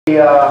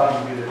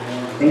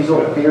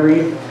Diesel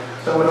theory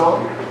seminar.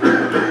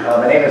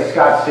 My name is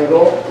Scott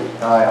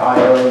Segal.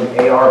 I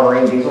own AR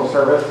Marine Diesel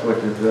Service, which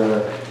is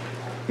a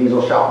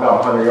diesel shop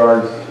about 100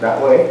 yards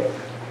that way.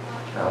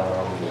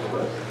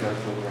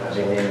 I've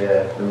been in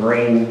the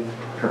marine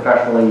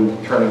professionally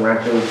turning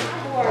wrenches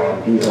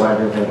on diesel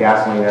engines and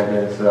gasoline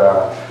engines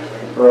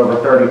for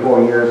over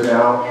 34 years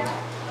now.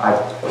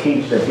 I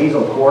teach the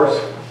diesel course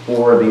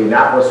for the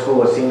Annapolis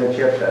School of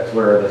Seamanship. That's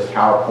where this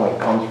PowerPoint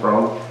comes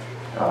from.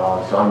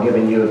 So I'm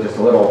giving you just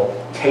a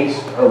little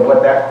taste of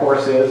what that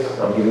course is.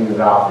 I'm giving you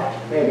about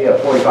maybe a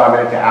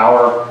 45-minute to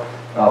hour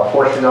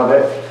portion of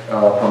it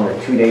from the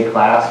 2-day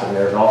class, and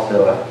there's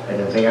also an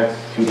advanced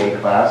 2-day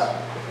class.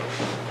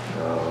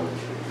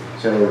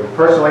 So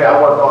personally,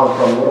 I work on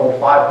from little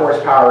 5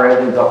 horsepower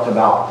engines up to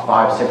about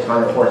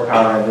 500-600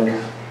 horsepower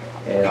engines,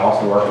 and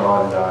also work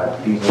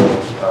on diesel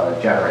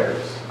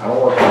generators. I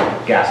don't work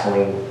on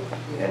gasoline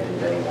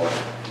engines anymore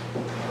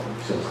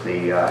since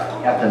the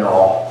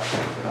ethanol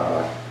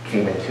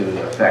came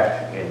into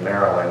effect in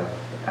Maryland.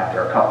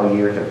 After a couple of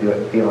years of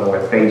dealing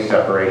with phase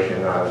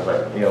separation, I was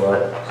like, you know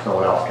what,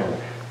 someone else can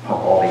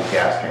pump all these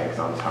gas tanks.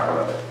 I'm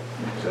tired of it.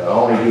 So I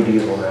only do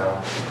diesel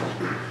now.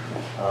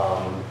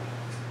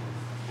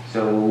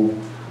 So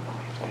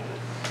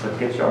let's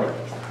get started.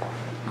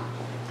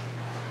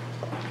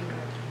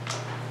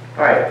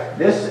 All right,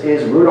 this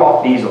is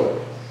Rudolph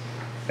Diesel.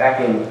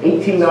 Back in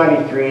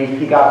 1893,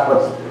 he got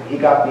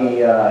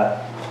the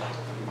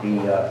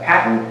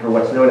patent for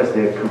what's known as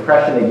the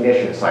compression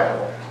ignition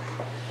cycle.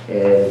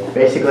 And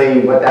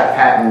basically what that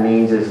patent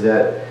means is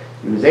that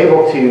he was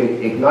able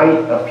to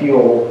ignite a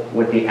fuel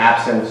with the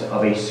absence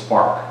of a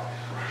spark.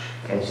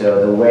 And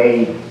so the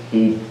way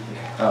he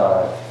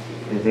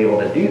is able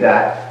to do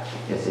that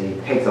is he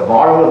takes a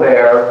volume of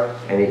air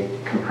and he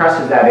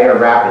compresses that air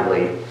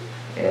rapidly,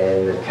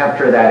 and the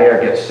temperature of that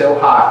air gets so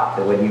hot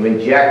that when you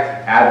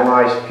inject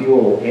atomized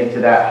fuel into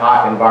that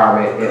hot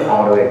environment, it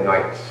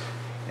auto-ignites.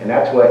 And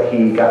that's what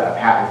he got the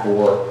patent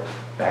for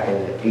back in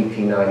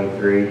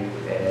 1893.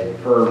 And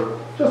for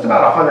just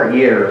about 100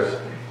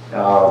 years,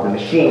 the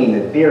machine,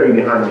 the theory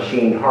behind the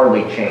machine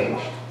hardly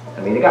changed.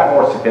 I mean, it got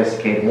more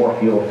sophisticated, more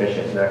fuel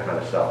efficient, and that kind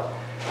of stuff.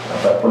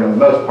 But for the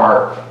most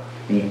part,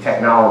 the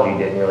technology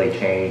didn't really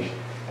change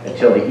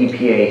until the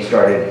EPA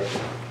started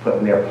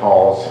putting their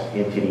paws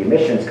into the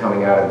emissions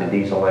coming out of the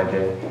diesel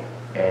engine.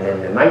 And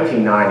in the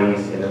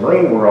 1990s, in the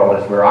marine world,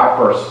 is where I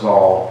first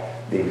saw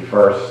the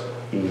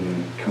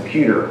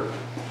computer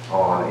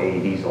on a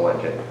diesel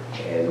engine.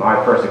 And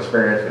my first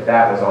experience with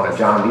that was on a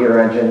John Deere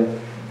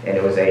engine, and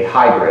it was a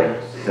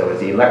hybrid. So it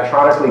was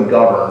electronically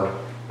governed,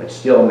 but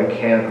still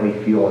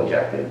mechanically fuel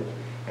injected.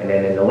 And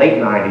then in the late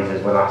 90s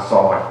is when I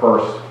saw my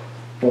first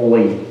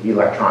fully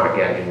electronic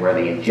engine where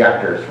the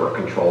injectors were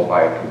controlled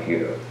by a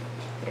computer.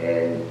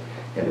 And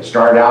it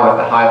started out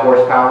at the high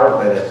horsepower,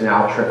 but it's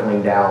now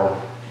trickling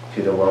down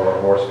to the lower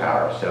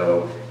horsepower.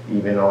 So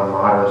even on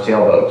modern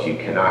sailboats, you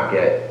cannot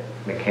get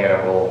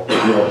mechanical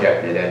fuel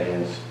injected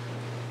engines,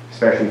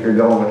 especially if you're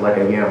going with like a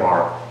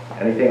Yanmar.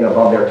 Anything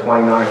above their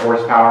 29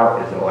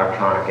 horsepower is an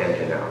electronic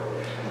engine now.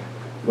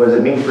 What does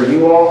it mean for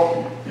you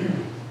all?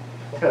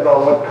 Depends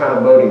on what kind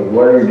of boating,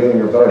 where you're doing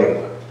your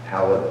boating,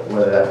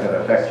 whether that's going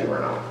to affect you or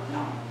not.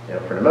 You know,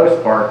 for the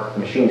most part, the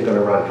machine's going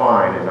to run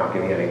fine and not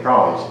give you any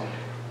problems.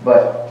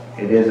 But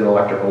it is an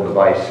electrical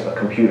device, a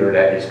computer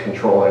that is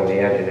controlling the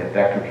engine. If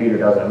that computer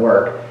doesn't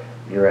work,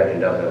 your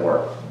engine doesn't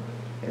work.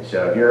 And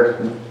so if you're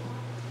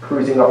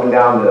cruising up and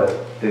down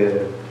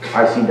the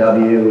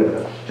ICW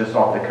and just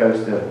off the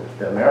coast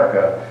of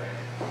America,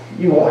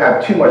 you won't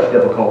have too much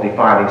difficulty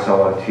finding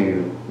someone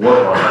to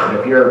work on it. And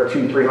if you're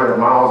 200-300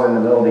 miles in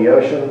the middle of the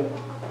ocean,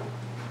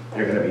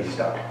 you're going to be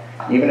stuck.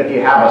 Even if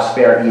you have a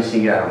spare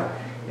ECM,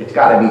 it's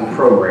got to be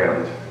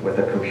programmed with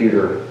a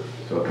computer.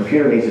 So a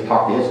computer needs to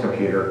talk to his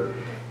computer.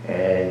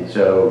 And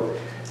so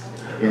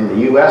in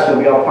the US, you'll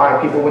be able to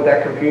find people with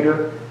that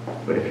computer.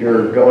 But if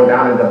you're going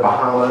down into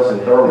Bahamas and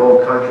third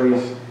world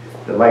countries,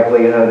 the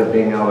likelihood of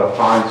being able to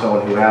find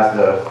someone who has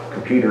the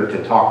computer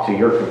to talk to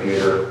your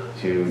computer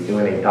to do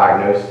any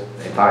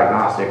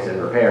diagnostics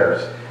and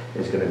repairs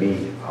is going to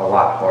be a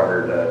lot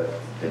harder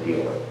to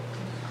deal with.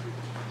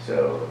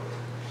 So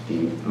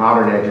the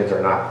modern engines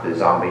are not the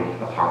zombie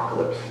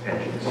apocalypse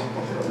engines.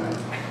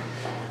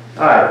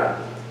 All right.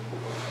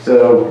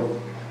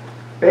 So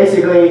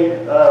basically,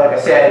 like I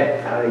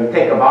said, you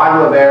take a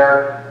volume of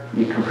air,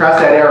 you compress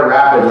that air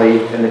rapidly,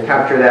 and the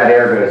temperature of that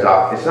air goes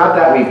up. It's not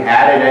that we've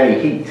added any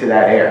heat to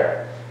that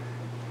air.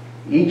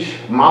 Each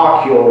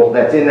molecule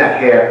that's in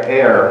that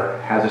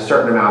air has a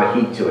certain amount of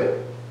heat to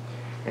it.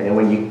 And then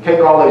when you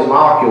take all those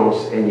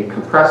molecules and you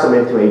compress them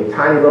into a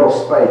tiny little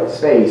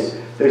space,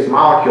 those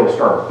molecules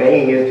start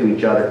banging into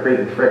each other,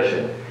 creating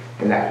friction.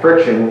 And that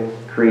friction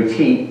creates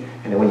heat.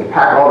 And then when you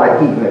pack all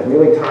that heat in a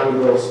really tiny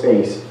little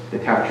space, the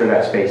temperature of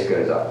that space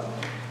goes up.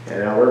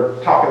 And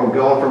we're talking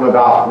going from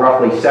about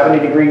roughly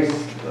 70 degrees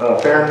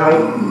Fahrenheit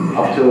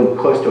up to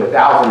close to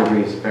 1,000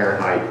 degrees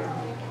Fahrenheit.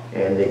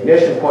 And the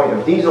ignition point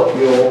of diesel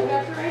fuel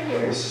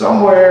is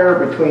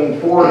somewhere between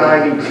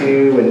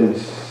 492 and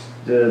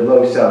the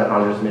low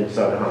 700s, mid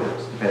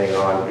 700s, depending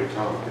on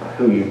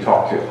who you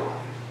talk to.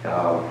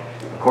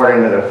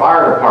 According to the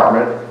fire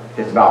department,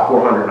 it's about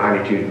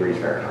 492 degrees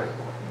Fahrenheit.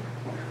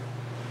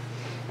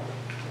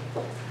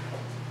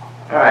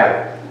 All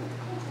right,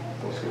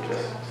 let's skip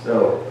this.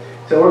 So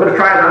we're going to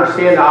try and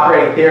understand the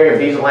operating theory of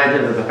diesel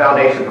engines as a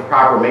foundation for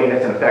proper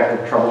maintenance and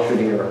effective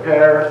troubleshooting and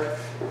repair.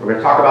 We're going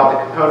to talk about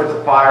the components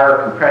of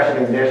fire,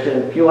 compression,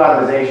 ignition, fuel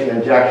atomization,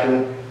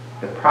 injection,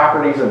 the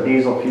properties of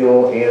diesel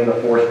fuel, and the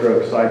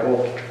four-stroke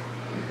cycle.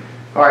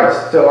 All right,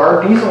 so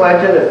our diesel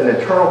engine is an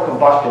internal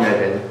combustion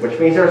engine, which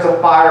means there's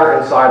a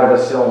fire inside of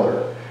a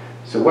cylinder.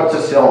 So what's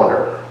a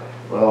cylinder?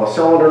 Well, a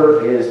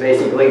cylinder is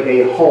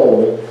basically a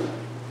hole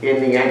in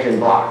the engine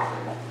block.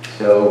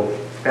 So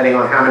depending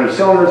on how many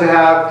cylinders you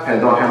have,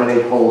 depends on how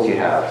many holes you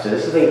have. So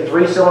this is a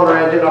 3-cylinder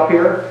engine up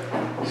here.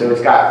 So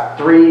it's got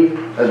 3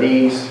 of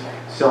these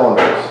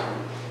cylinders.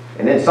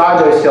 And inside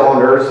those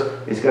cylinders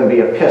is going to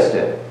be a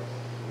piston.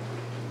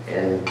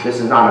 And this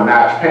is not a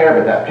matched pair,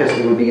 but that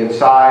piston would be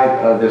inside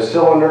of this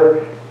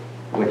cylinder,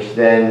 which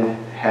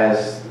then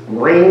has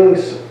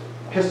rings,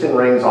 piston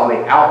rings on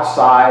the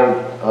outside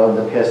of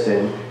the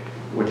piston,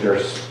 which are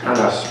kind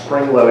of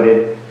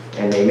spring-loaded,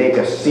 and they make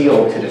a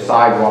seal to the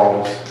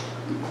sidewalls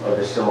of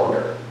the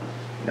cylinder.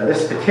 Now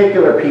this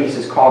particular piece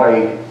is called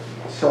a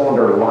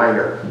cylinder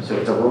liner. So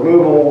it's a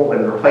removable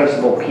and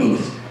replaceable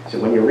piece. So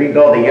when you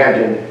rebuild the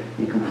engine,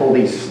 you can pull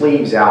these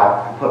sleeves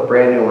out and put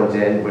brand new ones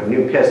in with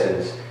new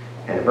pistons,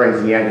 and it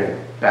brings the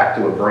engine back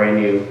to a brand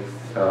new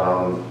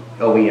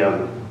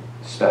OEM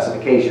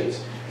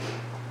specifications.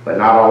 But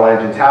not all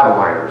engines have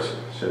liners.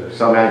 So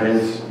some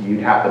engines,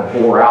 you'd have to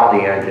bore out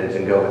the engines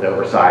and go with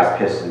oversized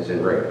pistons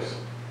and rings.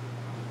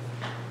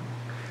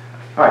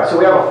 All right, so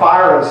we have a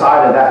fire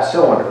inside of that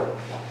cylinder.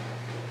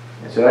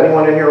 So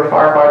anyone in here with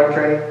firefighting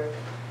training?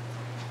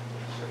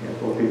 A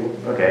handful of people?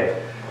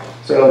 Okay.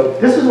 So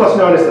this is what's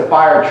known as the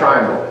fire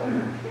triangle.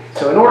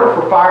 So in order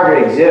for fire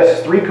to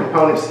exist, 3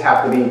 components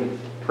have to be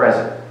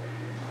present.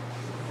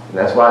 And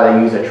that's why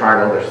they use a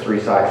triangle. There's 3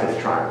 sides to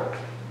the triangle.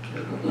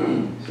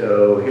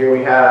 So here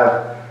we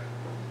have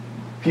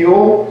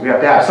fuel. We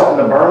have to have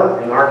something to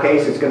burn. In our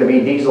case, it's going to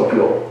be diesel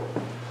fuel.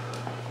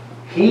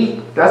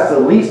 Heat, that's the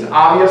least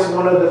obvious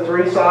one of the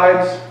 3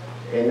 sides,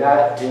 and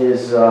that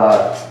is,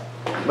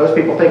 most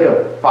people think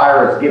of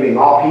fire as giving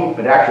off heat,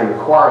 but it actually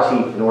requires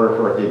heat in order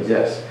for it to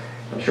exist.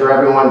 I'm sure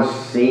everyone's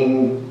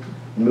seen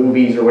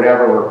movies or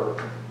whatever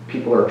where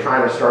people are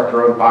trying to start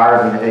their own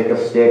fires, and they take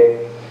a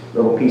stick,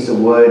 little piece of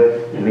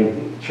wood, and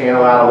they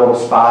channel out a little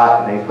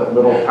spot, and they put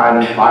little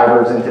tiny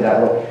fibers into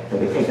that little, and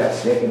they take that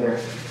stick in there,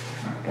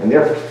 and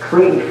they're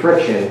creating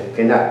friction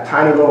in that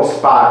tiny little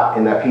spot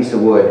in that piece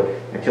of wood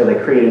until they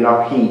create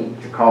enough heat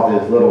to cause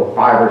those little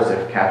fibers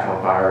to catch on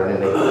fire,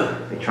 and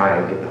then they try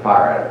and get the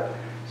fire out of it.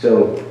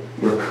 So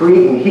we're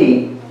creating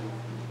heat,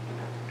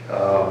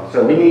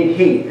 so we need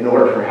heat in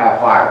order to have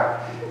fire.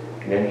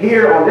 And then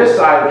here on this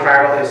side of the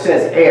triangle, it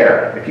says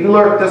air. If you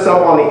look this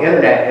up on the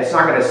internet, it's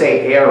not going to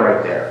say air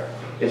right there.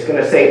 It's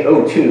going to say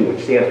O2,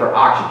 which stands for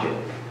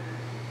oxygen.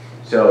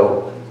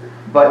 So,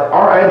 but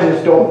our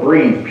engines don't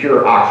breathe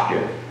pure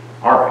oxygen.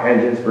 Our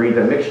engines breathe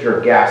a mixture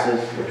of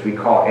gases, which we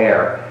call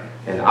air.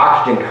 And the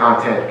oxygen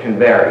content can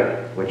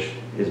vary, which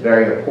is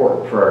very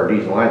important for our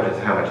diesel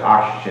engines, how much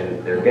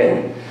oxygen they're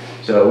getting.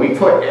 So we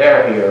put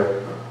air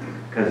here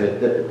because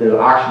the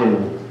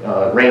oxygen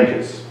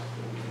ranges.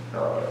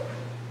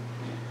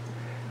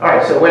 All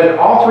right, so when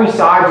all 3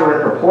 sides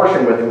are in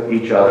proportion with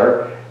each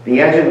other, the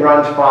engine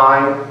runs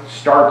fine,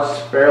 starts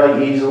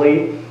fairly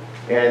easily,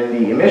 and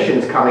the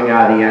emissions coming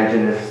out of the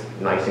engine is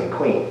nice and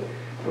clean.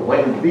 But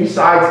when these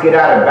sides get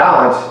out of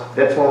balance,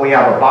 that's when we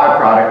have a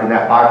byproduct, and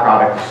that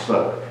byproduct is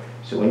smoke.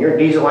 So when your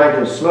diesel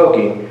engine is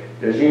smoking,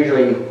 there's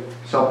usually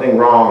something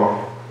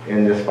wrong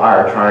in this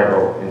fire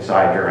triangle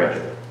inside your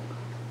engine.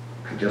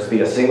 It could just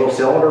be a single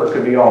cylinder, it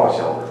could be all the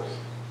cylinders.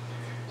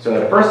 So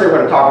the first thing we're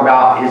going to talk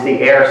about is the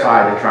air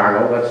side of the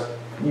triangle. That's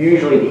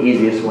usually the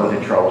easiest one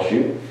to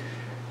troubleshoot.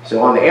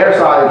 So on the air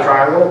side of the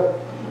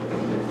triangle,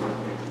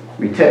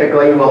 we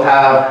typically will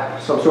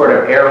have some sort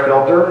of air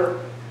filter.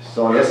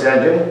 So on this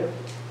engine,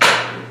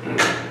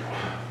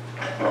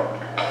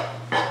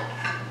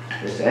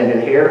 this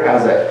engine here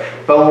has a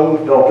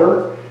foam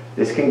filter.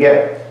 This can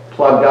get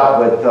plugged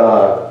up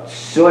with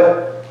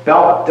soot,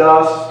 felt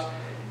dust.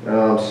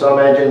 Some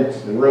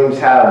engines, the rooms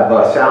have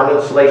sound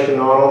insulation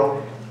on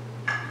them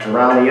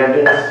around the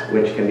engines,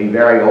 which can be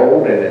very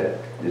old, and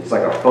it's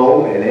like a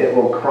foam, and it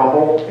will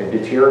crumble and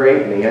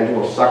deteriorate, and the engine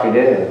will suck it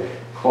in and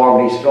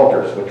clog these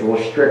filters, which will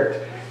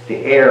restrict the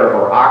air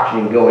or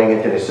oxygen going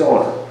into the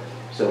cylinder.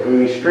 So if we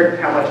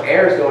restrict how much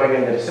air is going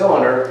into the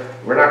cylinder,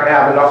 we're not going to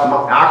have enough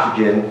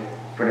oxygen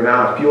for the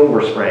amount of fuel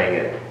we're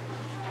spraying in.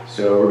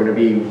 So we're going to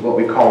be what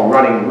we call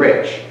running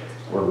rich.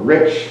 We're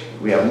rich,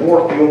 we have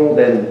more fuel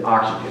than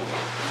oxygen.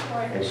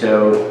 And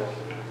so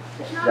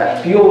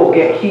that fuel will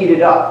get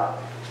heated up,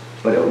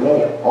 but it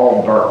won't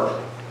all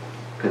burn.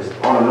 Because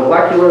on a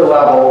molecular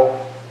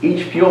level,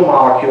 each fuel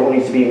molecule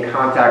needs to be in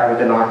contact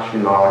with an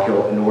oxygen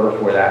molecule in order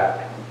for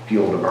that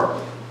fuel to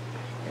burn.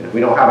 And if we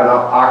don't have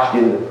enough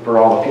oxygen for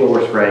all the fuel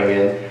we're spraying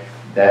in,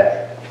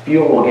 that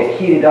fuel will get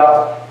heated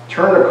up,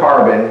 turn to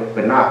carbon,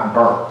 but not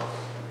burn.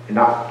 And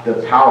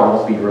the power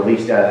won't be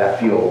released out of that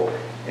fuel,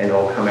 and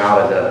it'll come out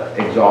of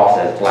the exhaust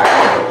as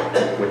black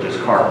smoke, which is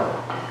carbon.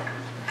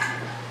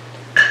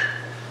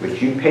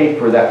 Which you paid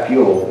for that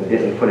fuel and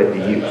didn't put it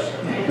to use.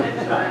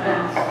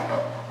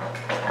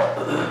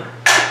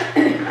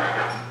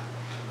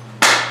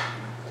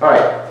 All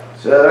right,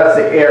 so that's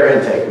the air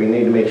intake. We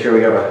need to make sure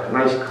we have a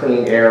nice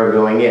clean air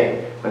going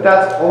in. But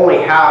that's only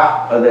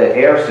half of the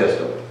air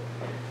system.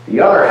 The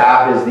other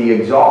half is the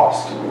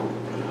exhaust.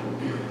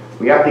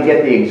 We have to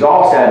get the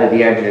exhaust out of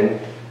the engine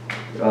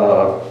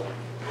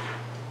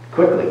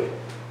quickly.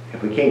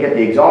 If we can't get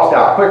the exhaust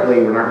out quickly,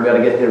 we're not going to be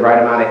able to get the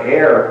right amount of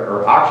air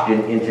or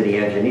oxygen into the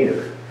engine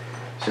either.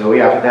 So we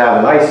have to have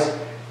a nice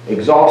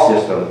exhaust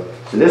system.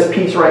 So this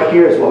piece right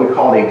here is what we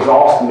call the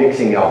exhaust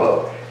mixing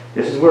elbow.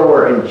 This is where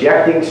we're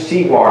injecting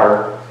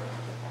seawater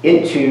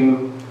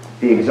into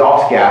the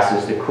exhaust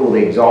gases to cool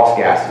the exhaust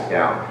gases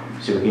down.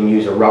 So we can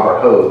use a rubber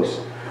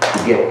hose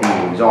to get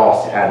the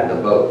exhaust out of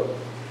the boat.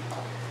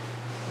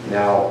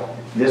 Now,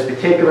 this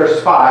particular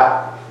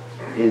spot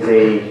is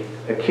a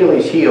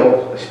Achilles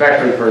heel,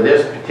 especially for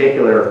this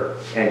particular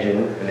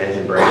engine, an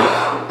engine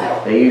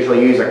brand. They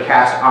usually use a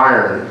cast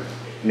iron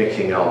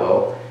mixing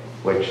elbow,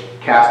 which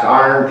cast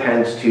iron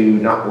tends to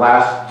not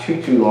last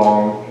too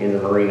long in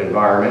the marine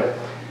environment.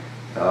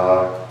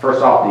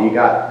 First off, you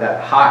got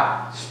that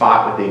hot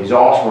spot with the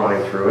exhaust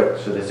running through it.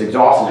 So this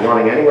exhaust is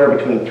running anywhere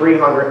between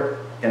 300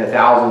 and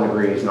 1,000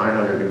 degrees,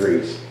 900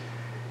 degrees.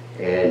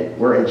 And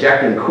we're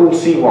injecting cool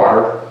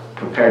seawater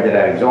compared to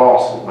that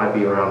exhaust. It might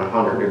be around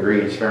 100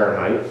 degrees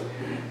Fahrenheit,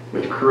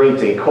 which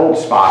creates a cold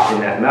spot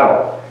in that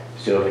metal.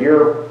 So if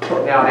you're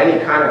putting out any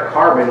kind of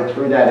carbon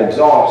through that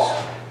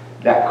exhaust,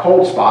 that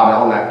cold spot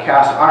on that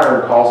cast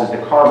iron causes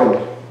the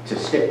carbon to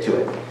stick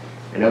to it.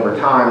 And over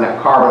time,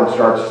 that carbon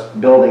starts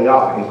building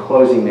up and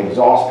closing the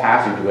exhaust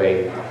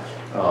passageway.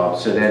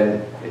 So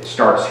then it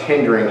starts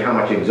hindering how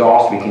much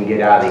exhaust we can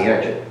get out of the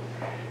engine.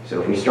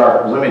 So if we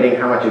start limiting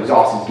how much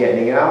exhaust is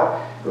getting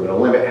out, we're going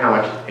to limit how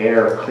much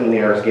air, clean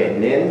air is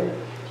getting in.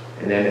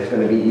 And then it's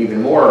going to be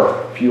even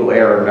more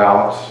fuel-air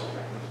imbalance.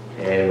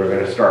 And we're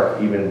going to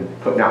start even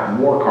putting out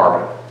more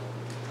carbon.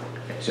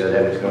 So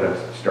then it's going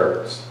to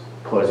start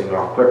closing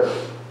off quicker.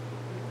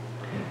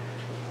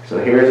 So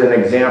here's an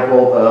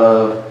example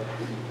of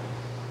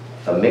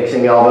a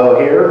mixing elbow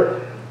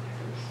here.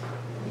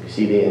 You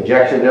see the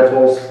injection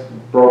nipples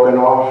broken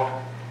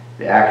off.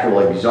 The actual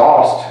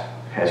exhaust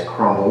has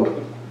crumbled.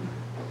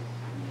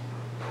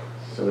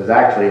 So it's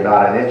actually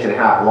about 1.5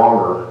 inches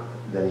longer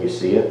than you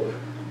see it.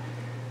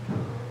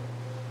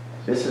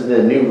 This is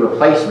the new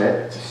replacement.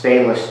 It's a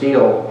stainless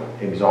steel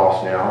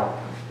exhaust now.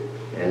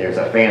 And there's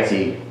a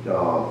fancy,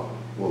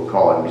 what we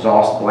call an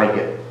exhaust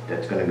blanket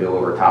that's going to go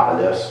over top of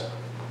this.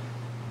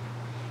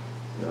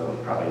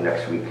 Probably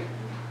next week.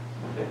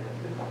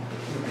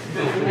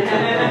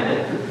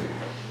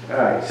 All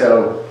right,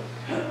 so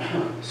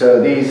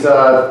these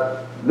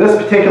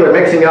this particular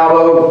mixing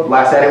elbow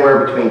lasts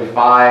anywhere between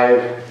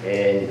 5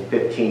 and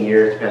 15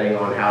 years, depending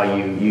on how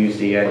you use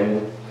the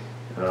engine.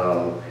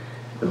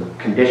 The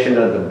condition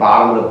of the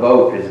bottom of the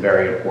boat is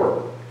very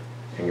important,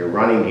 and your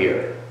running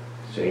gear.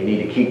 So you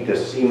need to keep the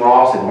sea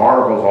moss and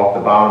barnacles off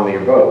the bottom of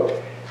your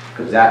boat,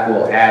 because that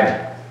will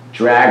add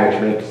drag,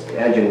 which makes the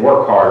engine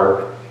work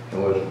harder.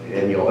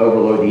 And you'll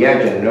overload the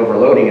engine, and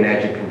overloading an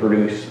engine can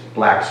produce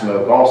black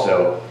smoke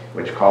also,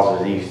 which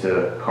causes these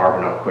to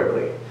carbon up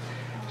quickly.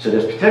 So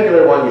this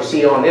particular one you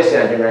see on this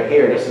engine right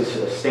here, this is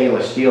a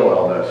stainless steel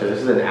elbow. So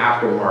this is an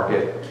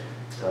aftermarket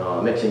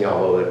mixing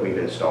elbow that we've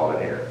installed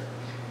in here.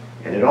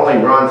 And it only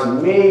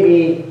runs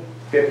maybe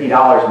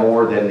 $50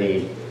 more than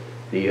the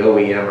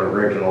OEM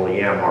original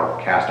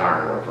Yanmar cast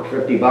iron one. For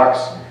 50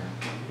 bucks,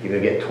 you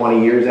can get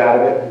 20 years out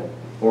of it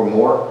or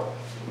more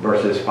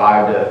versus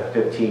 5 to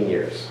 15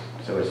 years.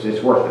 So it's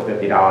just worth the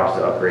 $50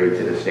 to upgrade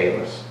to the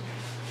stainless.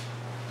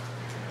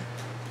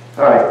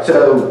 All right,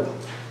 so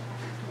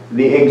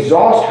the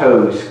exhaust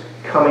hose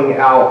coming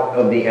out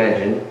of the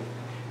engine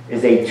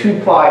is a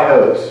 2-ply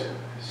hose.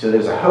 So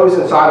there's a hose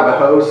inside of a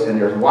hose,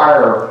 and there's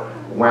wire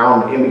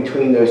wound in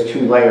between those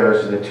 2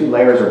 layers, so the 2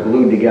 layers are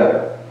glued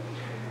together.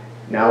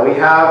 Now we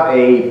have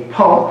a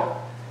pump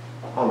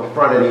on the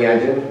front of the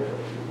engine,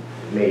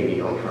 maybe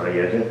on the front of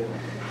the engine,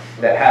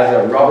 that has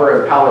a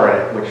rubber impeller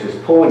in it, which is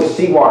pulling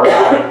seawater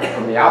out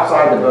from the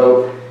outside of the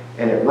boat,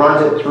 and it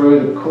runs it through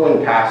the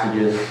cooling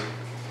passages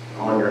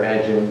on your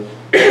engine,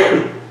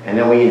 and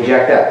then we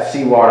inject that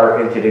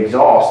seawater into the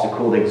exhaust to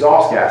cool the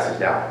exhaust gases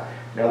down.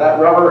 Now that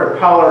rubber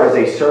impeller is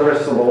a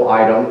serviceable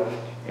item,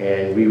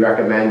 and we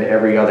recommend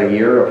every other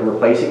year of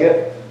replacing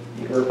it.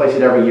 You can replace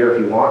it every year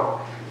if you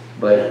want,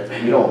 but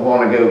you don't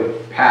want to go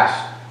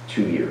past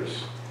 2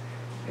 years.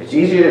 It's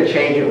easier to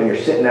change it when you're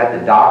sitting at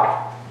the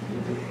dock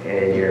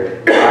and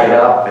you're tied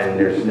up and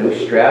there's no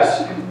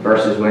stress,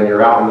 versus when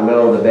you're out in the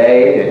middle of the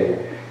bay and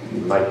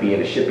you might be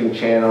in a shipping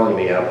channel. You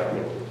may have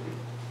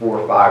 4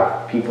 or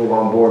 5 people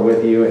on board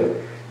with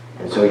you,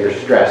 and so you're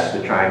stressed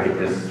to try and get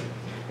this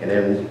And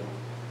then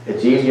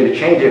it's easier to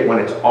change it when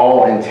it's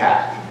all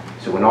intact.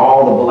 So when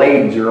all the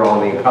blades are on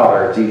the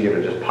impeller, it's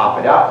easier to just pop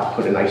it out and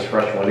put a nice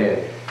fresh one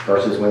in,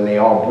 versus when they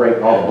all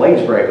the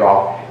blades break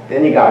off,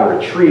 then you got to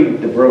retrieve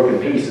the broken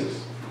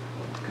pieces.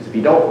 Because if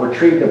you don't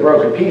retrieve the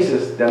broken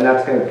pieces, then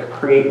that's going to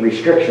create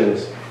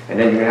restrictions, and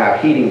then you're going to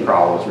have heating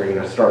problems where you're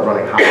going to start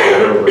running hot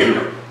and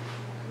overheat.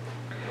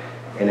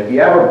 And if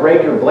you ever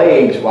break your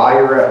blades while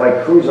you're at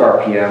like cruise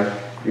RPM,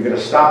 you're going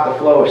to stop the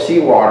flow of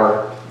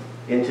seawater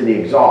into the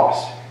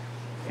exhaust.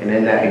 And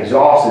then that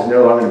exhaust is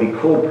no longer going to be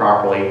cooled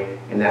properly,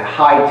 and that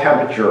high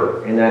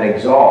temperature in that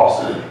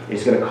exhaust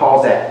is going to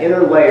cause that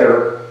inner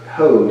layer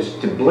hose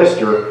to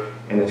blister,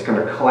 and it's going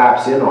to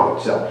collapse in on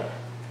itself.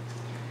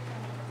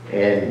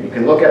 And you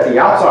can look at the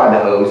outside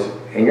of the hose,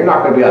 and you're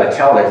not going to be able to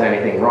tell there's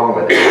anything wrong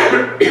with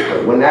it.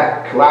 But when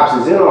that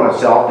collapses in on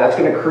itself, that's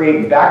going to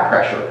create back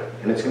pressure,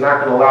 and it's not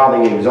going to allow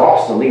the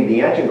exhaust to leave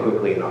the engine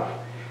quickly enough.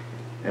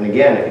 And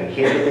again, if you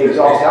can't get the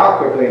exhaust out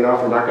quickly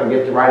enough, we're not going to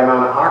get the right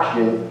amount of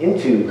oxygen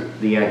into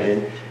the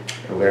engine,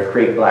 and we're going to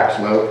create black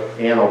smoke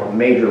and a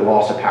major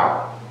loss of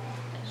power.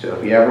 So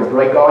if you ever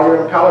break all your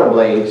impeller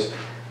blades,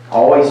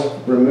 always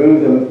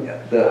remove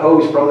the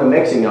hose from the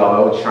mixing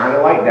elbow and shine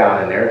a light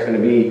down in there. It's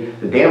going to be,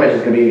 the damage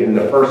is going to be in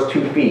the first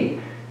 2 feet,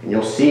 and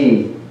you'll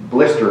see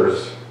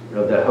blisters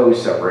of the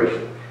hose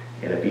separation.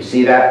 And if you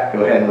see that,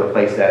 go ahead and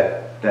replace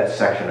that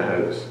section of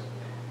hose,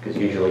 because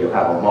usually you'll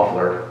have a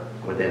muffler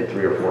within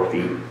 3 or 4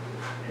 feet,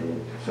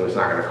 and so it's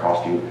not going to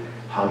cost you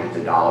hundreds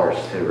of dollars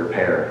to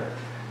repair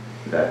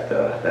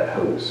that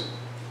hose.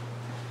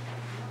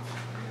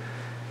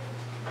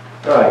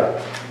 All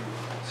right,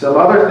 some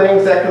other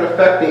things that can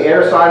affect the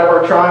air side of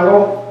our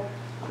triangle: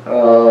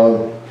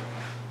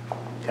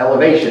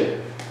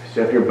 elevation.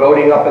 So if you're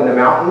boating up in the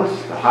mountains,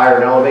 the higher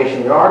an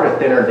elevation you are, the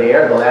thinner the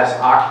air, the less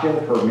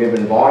oxygen per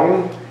given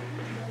volume.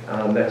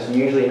 That's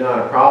usually not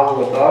a problem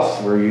with us.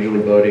 We're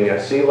usually boating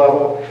at sea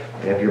level.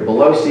 And if you're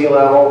below sea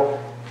level,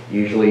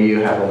 usually you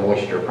have a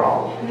moisture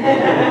problem.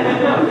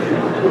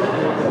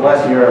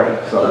 Unless you're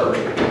a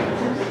submarine.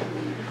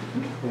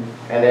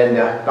 And then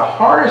the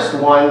hardest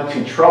one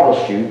to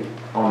troubleshoot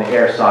on the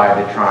air side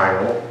of the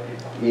triangle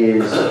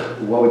is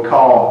what we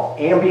call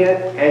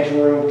ambient engine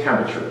room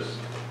temperatures.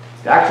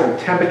 The actual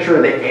temperature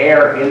of the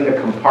air in the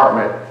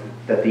compartment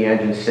that the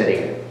engine's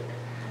sitting in.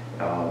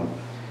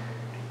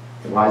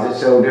 Why is it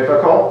so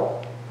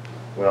difficult?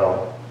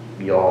 Well,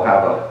 you all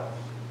have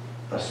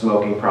a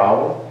smoking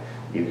problem.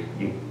 You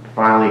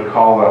finally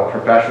call a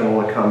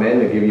professional to come in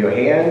to give you a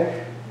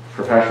hand.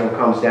 Professional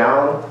comes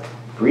down,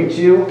 greets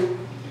you,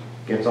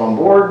 gets on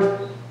board.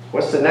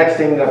 What's the next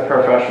thing that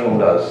professional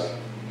does?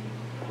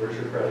 Where's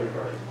your credit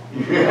card?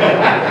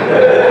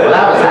 Well,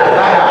 that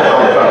happened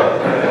on the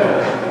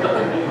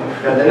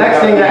phone. And the next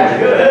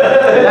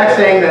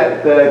thing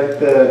that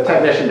the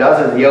technician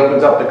does is he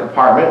opens up the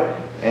compartment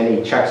and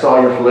he checks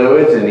all your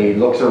fluids and he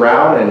looks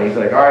around and he's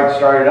like, all right,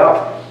 start it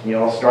up. You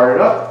all start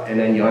it up, and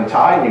then you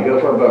untie and you go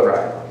for a boat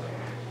ride.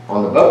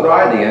 On the boat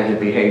ride, the engine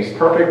behaves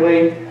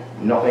perfectly,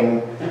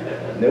 nothing,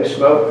 no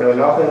smoke, no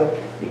nothing.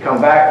 You come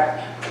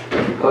back,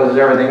 he closes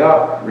everything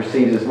up,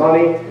 receives his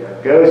money,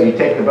 goes, you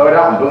take the boat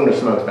out, and boom, the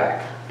smoke's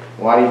back.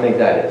 Why do you think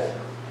that is?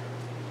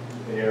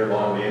 The air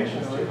along the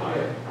engine's too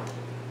high.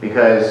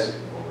 Because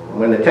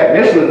when the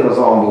technician was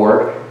on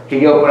board,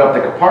 he opened up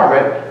the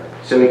compartment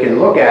so he can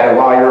look at it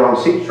while you're on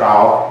seat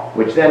trial,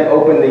 which then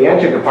opened the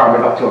engine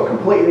compartment up to a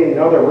completely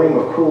another room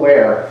of cool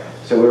air.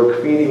 So we were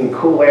feeding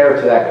cool air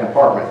to that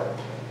compartment.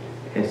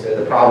 And so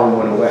the problem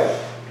went away.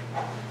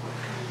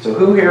 So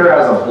who here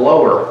has a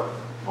blower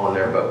on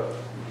their boat?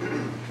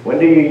 When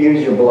do you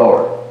use your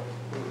blower?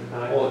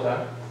 All the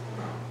time.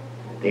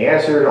 The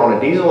answer on a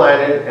diesel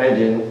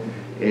engine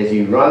is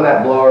you run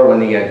that blower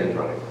when the engine's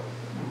running.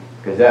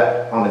 Because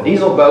that on a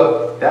diesel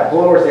boat, that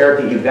blower is there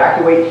to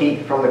evacuate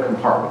heat from the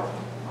compartment.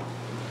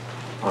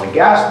 On a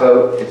gas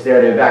boat, it's there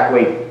to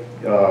evacuate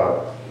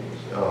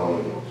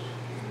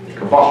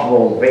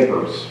combustible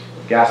vapors,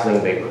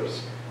 gasoline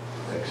vapors,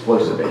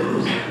 explosive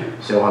vapors.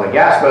 So on a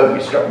gas boat,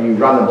 you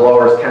run the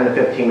blowers 10 to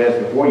 15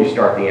 minutes before you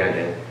start the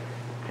engine,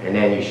 and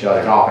then you shut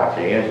it off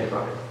after the engine's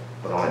running.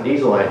 But on a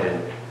diesel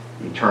engine,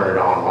 you turn it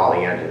on while the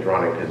engine's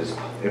running because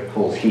it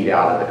pulls heat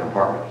out of the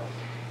compartment.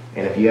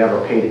 And if you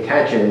ever paid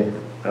attention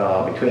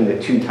between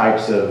the two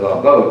types of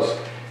boats,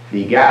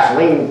 the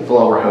gasoline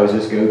blower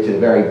hoses go to the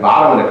very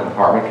bottom of the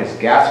compartment because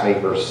gas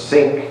vapors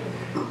sink,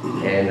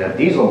 and a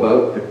diesel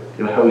boat,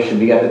 the hose should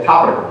be at the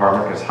top of the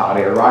compartment because hot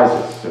air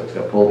rises, so it's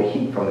going to pull the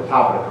heat from the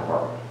top of the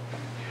compartment.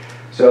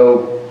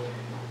 So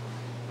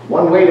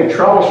one way to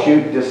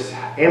troubleshoot this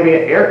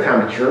ambient air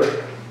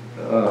temperature,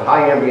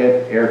 high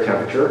ambient air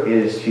temperature,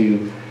 is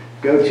to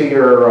go to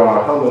your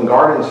home and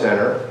garden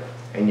center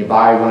and you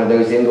buy one of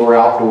those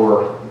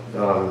indoor-outdoor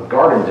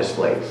garden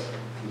displays.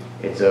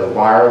 It's a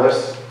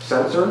wireless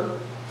sensor.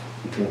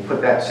 You can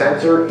put that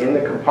sensor in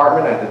the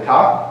compartment at the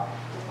top,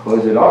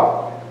 close it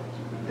up,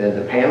 then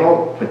the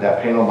panel, put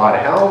that panel by the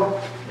helm,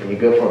 and you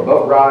go for a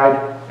boat ride,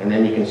 and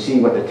then you can see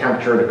what the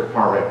temperature of the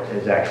compartment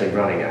is actually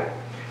running at.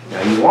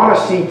 Now you want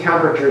to see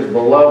temperatures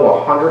below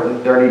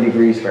 130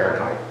 degrees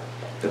Fahrenheit.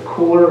 The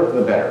cooler,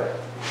 the better.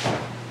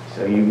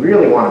 So you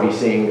really want to be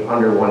seeing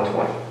under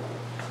 120.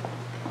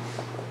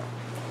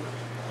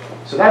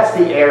 So that's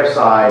the air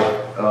side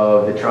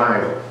of the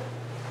triangle.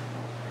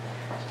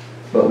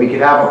 But we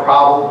could have a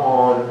problem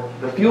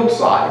on the fuel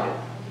side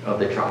of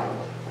the triangle.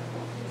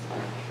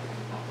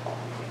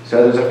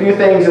 So there's a few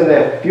things in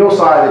the fuel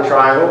side of the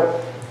triangle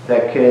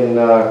that can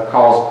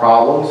cause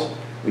problems.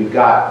 We've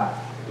got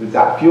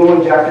fuel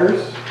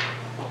injectors.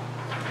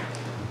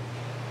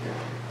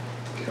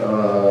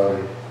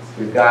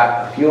 We've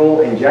got a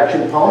fuel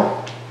injection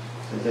pump.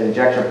 It's an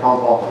injection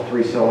pump off a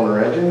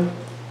 3-cylinder engine.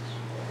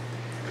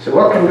 So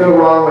what can go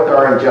wrong with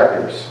our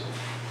injectors?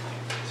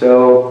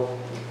 So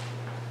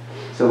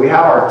we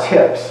have our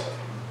tips.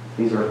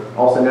 These are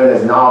also known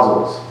as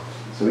nozzles.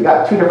 So we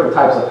got two different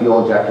types of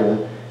fuel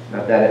injection.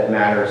 Not that it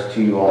matters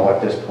to you all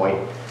at this point.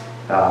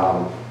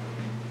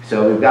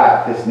 So we've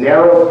got this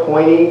narrow,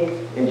 pointy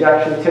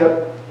injection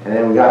tip, and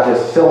then we've got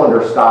this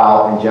cylinder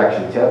style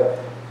injection tip.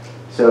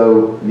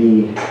 So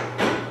the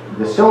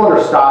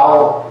cylinder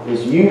style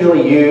is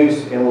usually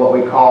used in what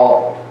we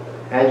call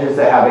engines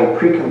that have a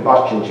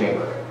pre-combustion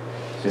chamber.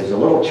 So there's a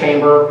little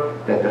chamber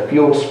that the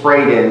fuel is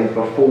sprayed in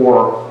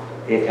before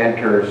it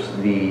enters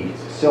the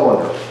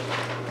cylinder.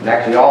 And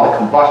actually all the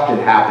combustion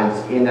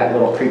happens in that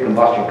little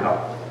pre-combustion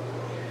cup.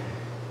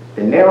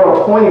 The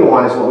narrow pointy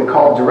one is what we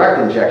call direct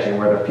injection,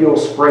 where the fuel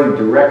is sprayed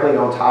directly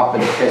on top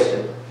of the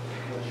piston.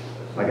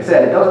 Like I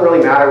said, it doesn't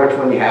really matter which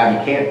one you have,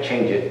 you can't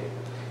change it.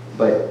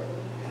 But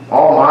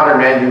all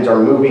modern engines are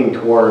moving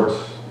towards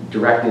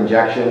direct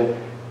injection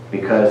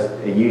because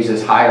it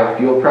uses higher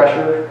fuel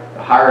pressure.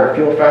 The higher the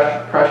fuel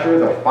pressure,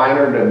 the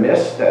finer the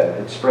mist that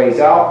it sprays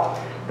out.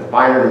 The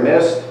finer the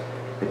mist,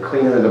 the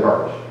cleaner the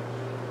burn.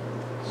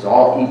 It's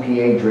all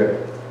EPA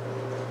driven.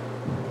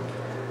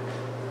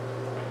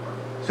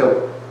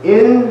 So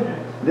in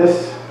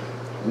this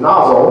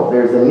nozzle,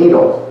 there's a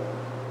needle,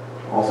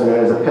 also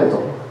known as a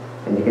pintle.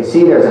 And you can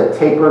see there's a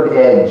tapered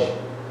edge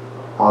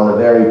on the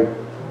very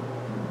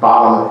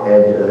bottom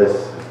edge of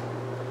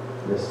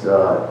this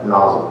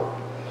nozzle.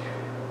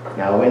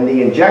 Now when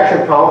the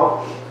injection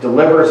pump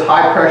delivers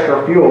high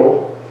pressure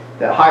fuel,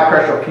 that high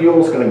pressure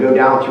fuel is going to go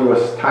down through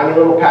a tiny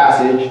little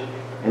passage,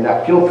 and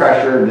that fuel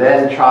pressure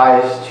then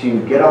tries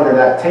to get under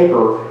that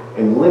taper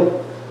and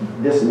lift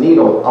this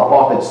needle up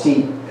off its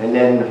seat, and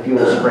then the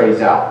fuel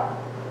sprays out.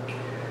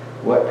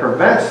 What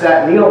prevents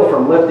that needle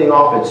from lifting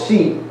off its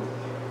seat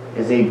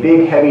is a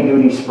big heavy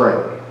duty spring.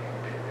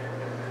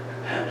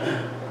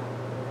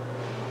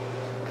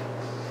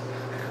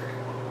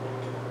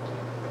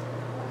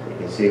 You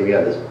can see we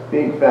have this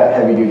big fat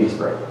heavy duty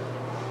spring.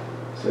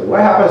 So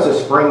what happens to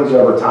springs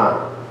over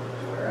time?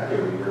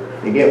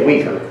 They get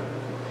weaker.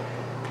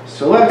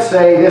 So let's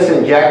say this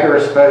injector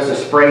is supposed to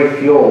spray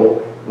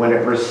fuel when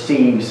it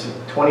receives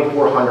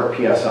 2400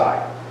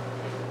 psi.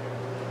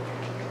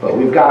 But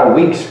we've got a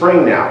weak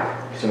spring now.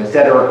 So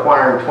instead of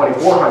requiring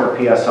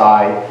 2400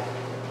 psi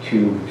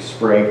to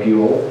spray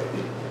fuel,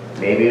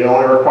 maybe it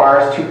only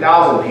requires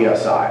 2000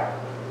 psi.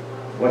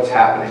 What's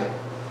happening?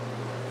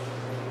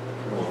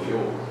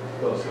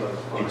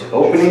 It's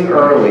opening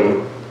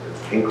early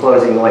and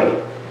closing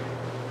late.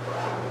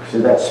 So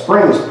that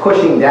spring's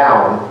pushing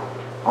down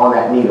on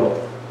that needle.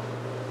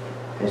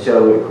 And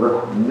so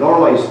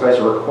normally it's supposed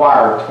to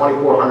require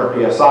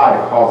 2400 psi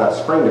to cause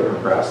that spring to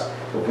compress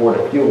before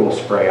the fuel will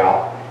spray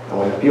out. And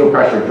when the fuel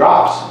pressure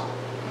drops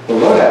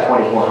below that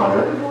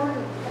 2400,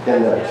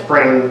 then the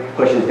spring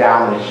pushes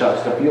down and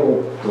shuts the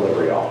fuel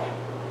delivery off.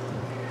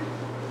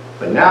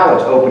 But now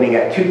it's opening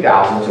at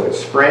 2000, so it's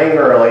spraying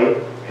early,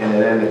 and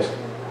then it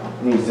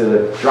needs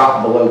to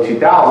drop below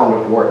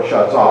 2000 before it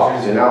shuts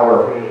off. So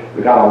now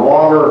we've got a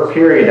longer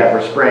period that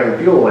we're spraying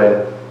fuel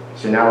in.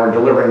 So now we're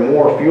delivering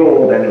more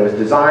fuel than it was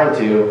designed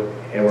to,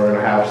 and we're going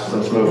to have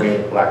some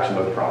smoking, black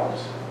smoke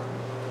problems.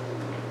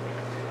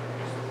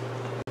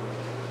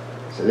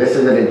 So this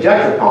is an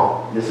injection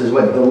pump. This is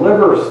what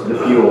delivers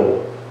the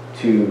fuel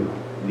to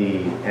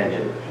the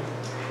engine.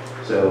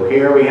 So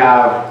here we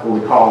have what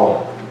we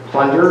call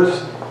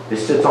plungers.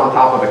 This sits on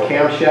top of a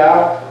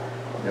camshaft,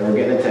 and we're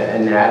getting into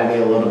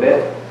anatomy a little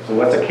bit. So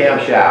what's a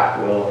camshaft?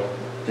 Well,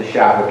 it's a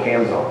shaft with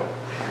cams on it.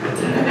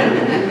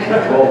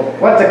 Well,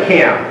 what's a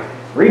cam?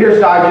 Reader's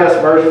Digest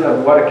version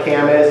of what a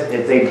cam is,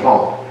 it's a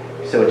bump.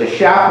 So it's a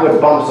shaft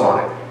with bumps on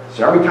it.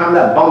 So every time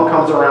that bump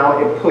comes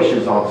around, it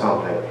pushes on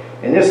something.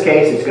 In this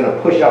case, it's going to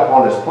push up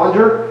on this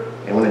plunger,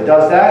 and when it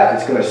does that,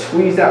 it's going to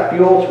squeeze that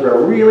fuel through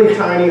a really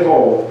tiny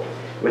hole,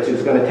 which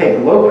is going to take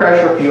low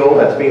pressure fuel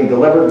that's being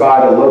delivered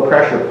by the low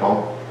pressure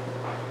pump,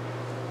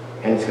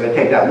 and it's going to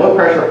take that low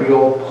pressure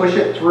fuel, push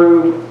it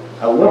through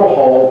a little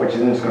hole, which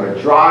is going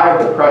to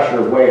drive the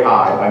pressure way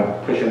high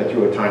by pushing it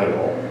through a tiny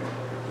hole.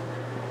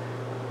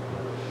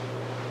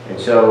 And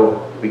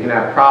so we can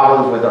have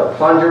problems with our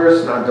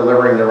plungers not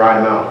delivering the right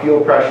amount of fuel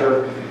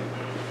pressure.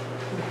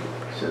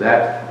 So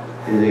that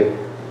is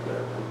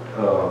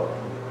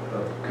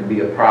could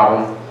be a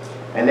problem.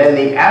 And then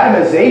the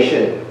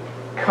atomization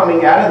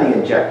coming out of the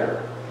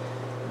injector.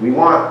 we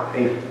want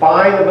as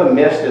fine of a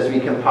mist as we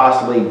can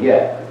possibly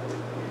get.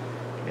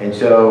 And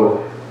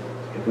so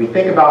if we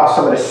think about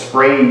some of the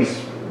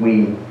sprays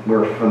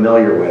we're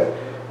familiar with,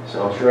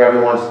 so I'm sure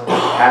everyone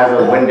has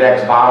a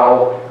Windex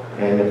bottle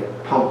and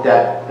it pumped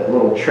that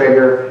little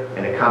trigger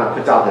and it kind of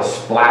puts out this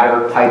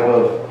splatter type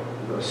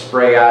of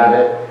spray out of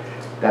it.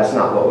 That's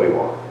not what we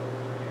want.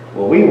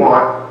 What we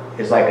want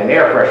is like an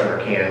air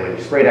freshener can. When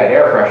you spray that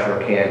air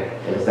freshener can,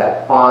 and it's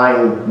that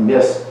fine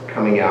mist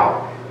coming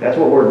out. That's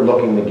what we're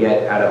looking to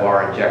get out of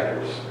our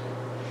injectors.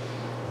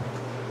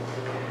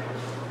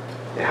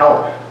 To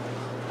help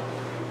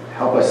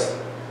us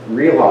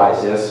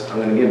realize this, I'm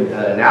going to give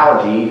an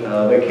analogy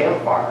of a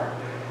campfire.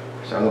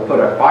 So I'm going to put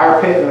a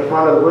fire pit in the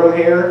front of the room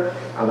here.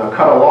 I'm going to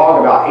cut a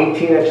log about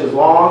 18 inches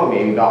long,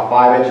 maybe about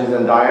 5 inches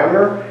in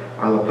diameter.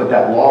 I'm going to put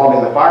that log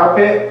in the fire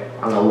pit.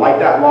 I'm going to light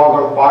that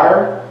log on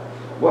fire.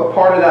 What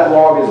part of that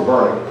log is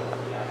burning?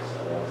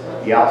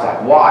 The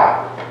outside.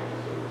 Why?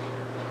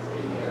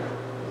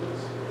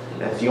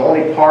 That's the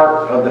only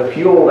part of the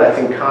fuel that's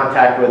in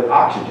contact with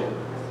oxygen.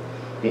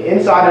 The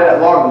inside of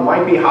that log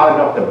might be hot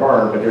enough to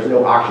burn, but there's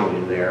no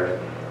oxygen there,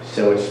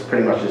 so it's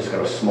pretty much just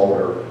going to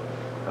smolder,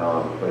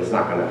 but it's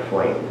not going to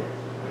flame.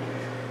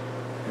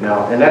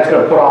 Now, and that's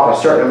going to put off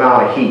a certain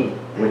amount of heat,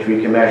 which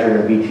we can measure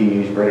in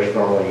BTUs, British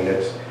thermal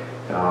units.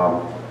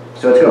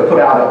 So it's going to put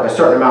out a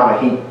certain amount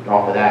of heat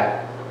off of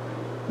that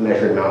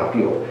measured amount of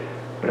fuel.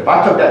 But if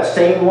I took that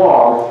same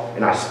log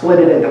and I split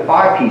it into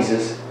 5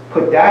 pieces,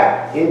 put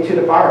that into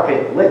the fire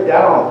pit, lit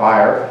that on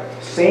fire,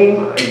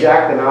 same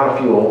exact amount of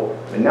fuel,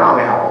 and now I'm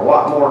going to have a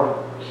lot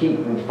more heat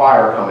and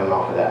fire coming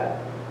off of that.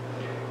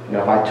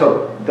 Now if I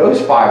took those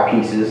 5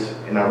 pieces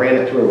and I ran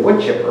it through a wood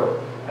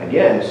chipper,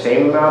 again,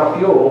 same amount of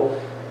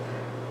fuel,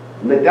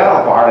 lit that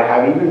on fire to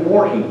have even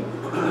more heat.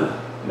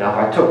 Now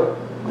if I took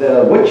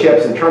the wood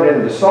chips and turned it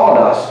into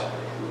sawdust,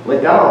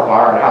 lit that on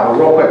fire, and have a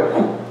real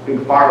quick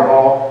big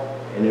fireball,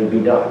 and it would be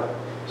done.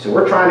 So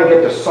we're trying to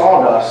get the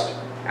sawdust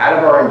out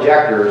of our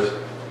injectors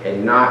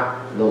and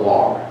not the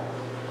log.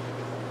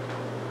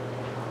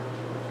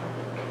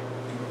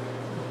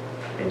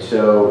 And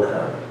so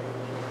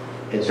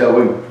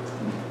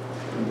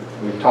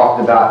we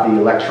talked about the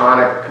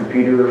electronic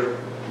computer,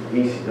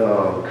 these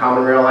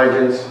common rail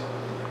engines.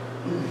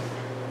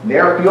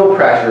 Their fuel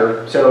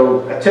pressure,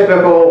 so a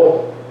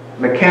typical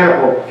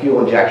mechanical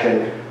fuel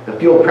injection, the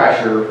fuel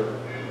pressure,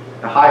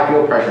 the high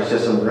fuel pressure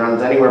system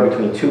runs anywhere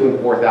between 2,000 and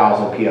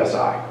 4,000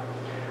 psi.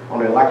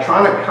 On an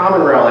electronic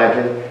common rail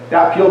engine,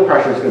 that fuel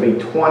pressure is going to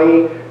be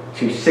 20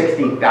 to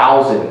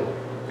 60,000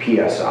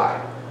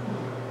 psi.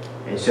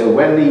 And so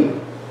when the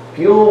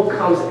fuel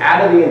comes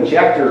out of the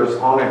injectors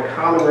on a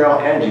common rail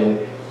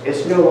engine,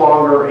 it's no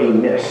longer a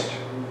mist.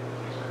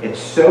 It's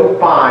so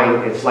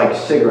fine, it's like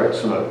cigarette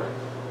smoke.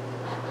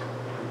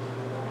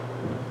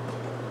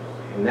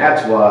 And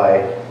that's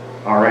why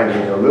our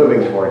engines are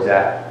moving towards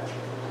that,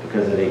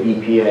 because of the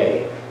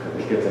EPA, because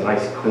it gets a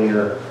nice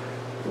cleaner,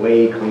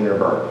 way cleaner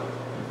burn.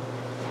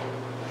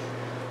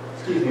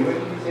 Excuse me, what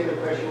did you say the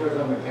pressure was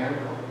on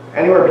mechanical?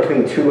 Anywhere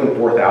between 2,000 and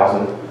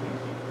 4,000.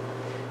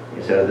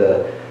 And so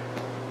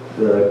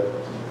the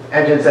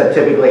engines that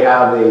typically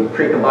have a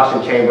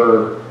pre-combustion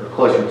chamber are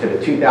closer to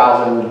the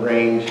 2,000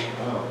 range,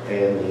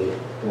 and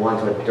the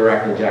ones with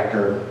direct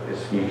injector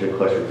is usually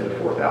closer to the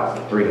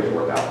 4,000, 3,000 to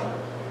 4,000.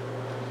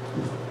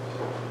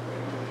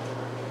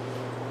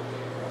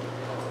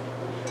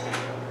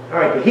 All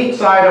right, the heat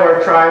side of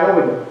our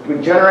triangle,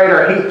 we generate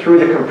our heat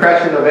through the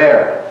compression of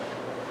air.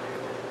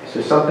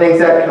 So some things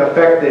that can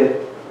affect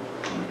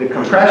the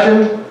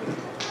compression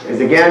is,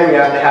 again, we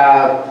have to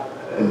have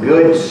a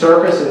good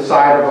surface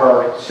inside of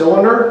our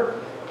cylinder,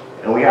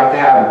 and we have to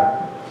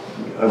have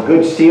a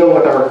good seal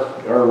with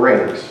our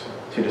rings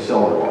to the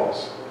cylinder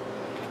walls.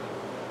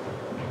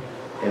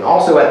 And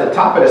also at the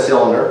top of the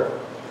cylinder,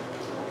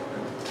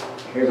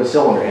 here's a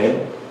cylinder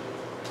head.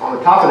 On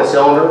the top of the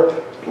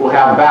cylinder, we'll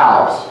have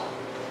valves.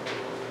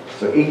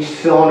 So each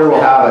cylinder will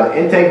have an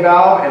intake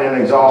valve and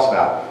an exhaust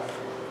valve.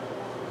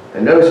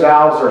 And those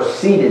valves are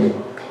seated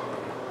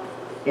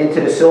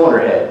into the cylinder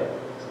head.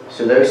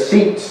 So those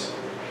seats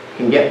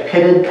can get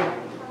pitted,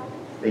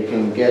 they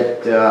can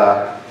get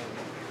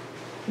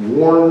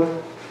worn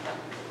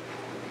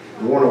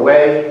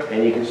away,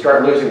 and you can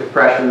start losing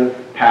compression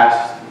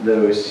past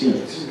those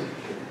seats.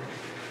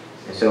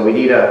 And so we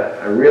need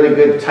a really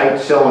good tight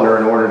cylinder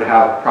in order to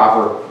have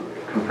proper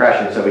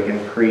compression so we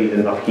can create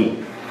enough heat.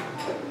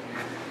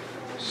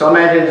 Some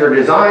engines are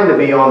designed to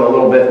be on the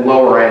little bit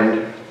lower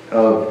end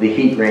of the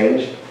heat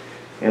range,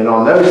 and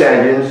on those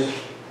engines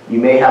you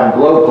may have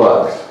glow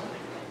plugs.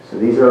 So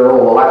these are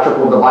little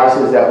electrical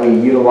devices that we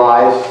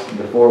utilize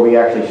before we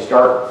actually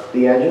start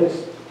the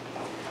engines.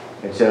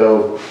 And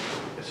so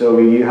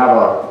you have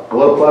a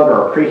glow plug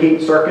or a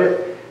preheat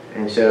circuit,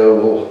 and so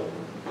we'll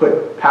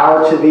put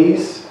power to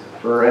these.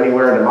 For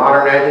anywhere in the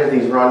modern engines,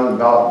 these run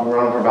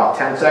for about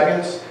 10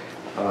 seconds.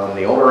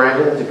 The older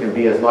engines, it can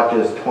be as much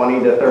as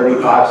 20 to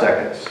 35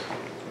 seconds.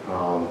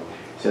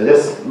 So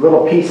this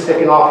little piece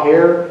sticking off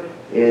here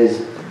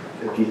is,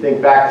 if you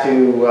think back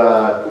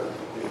to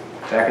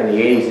back in the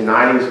 80s and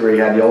 90s where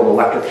you had the old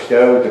electric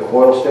stoves, the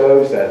coil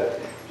stoves that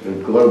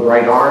would glow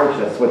bright orange.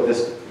 That's what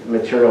this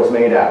material is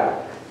made out of.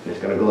 It's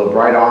going to glow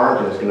bright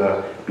orange, and it's going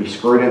to be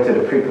screwed into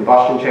the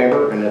pre-combustion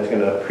chamber, and it's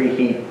going to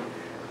preheat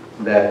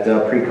that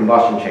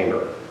pre-combustion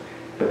chamber.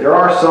 But there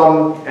are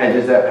some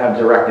engines that have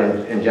direct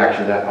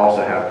injection that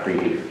also have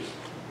preheaters.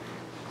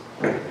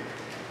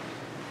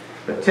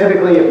 But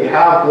typically, if you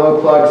have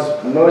glow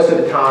plugs, most of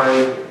the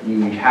time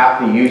you have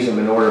to use them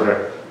in order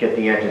to get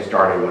the engine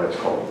started when it's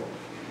cold.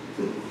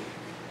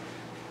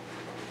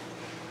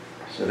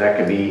 So that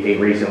could be a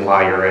reason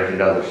why your engine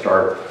doesn't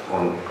start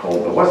on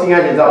cold. But once the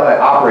engine's up at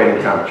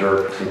operating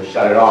temperature, you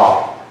shut it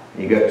off,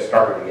 you go to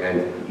start it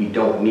again, you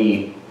don't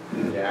need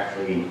to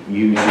actually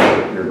use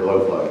your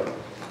glow plug.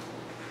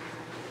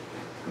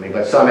 I mean,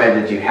 but some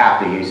engines you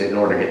have to use it in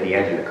order to get the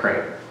engine to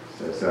crank.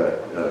 So it's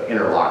an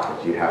interlock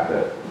that you have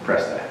to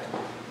press that.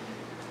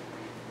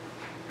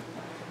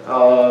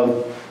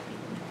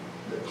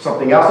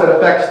 Something else that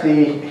affects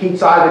the heat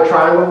side of the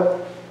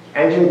triangle,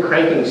 engine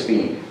cranking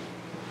speed.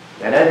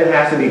 That engine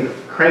has to be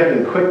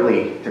cranking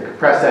quickly to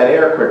compress that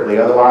air quickly.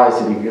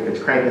 Otherwise, if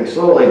it's cranking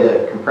slowly,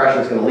 the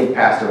compression is going to leak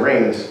past the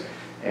rings,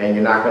 and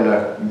you're not going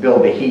to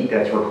build the heat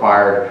that's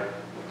required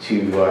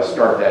to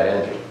start that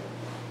engine.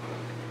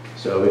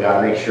 So we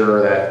got to make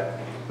sure that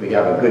we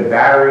have a good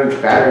battery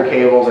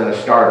cables, and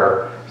a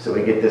starter, so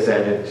we get this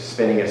engine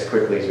spinning as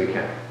quickly as we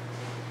can.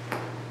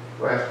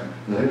 Question.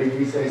 So did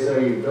you say, so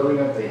you're building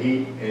up the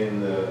heat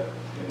in the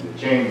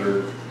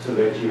chamber so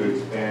that you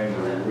expand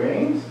the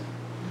rings?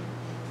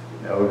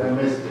 No, I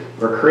missed it.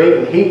 we're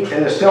creating heat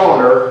in the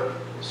cylinder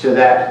so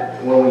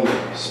that when we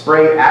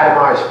spray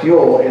atomized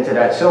fuel into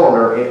that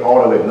cylinder, it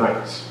auto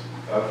ignites.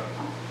 Okay.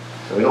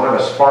 So we don't have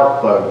a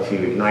spark plug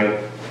to ignite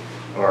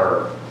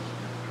our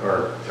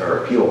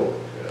fuel.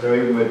 So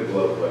even with the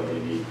glow plug,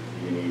 you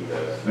need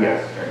the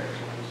Yes. turn.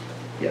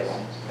 Yes.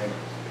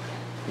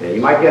 Yeah,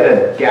 you might get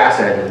a gas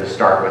engine to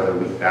start with a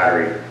weak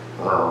battery.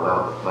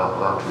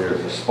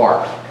 There's a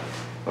spark.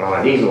 But on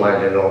a diesel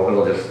engine,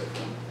 it'll just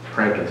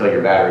crank until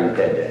your battery's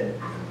dead.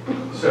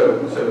 So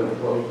the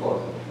glow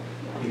plug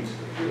heats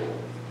the fuel.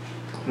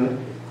 Hmm?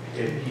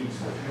 It heats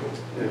the fuel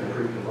in the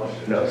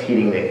pre-combustion. No, it's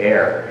heating the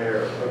air.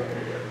 Air, okay.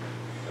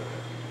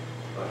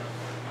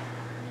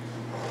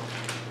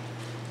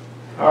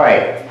 All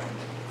right.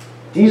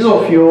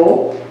 Diesel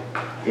fuel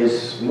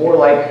is more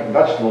like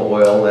vegetable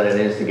oil than it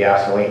is to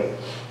gasoline,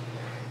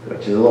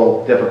 which is a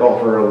little difficult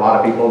for a lot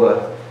of people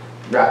to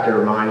wrap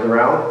their minds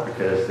around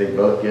because they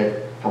both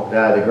get pumped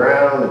out of the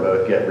ground, they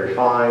both get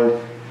refined,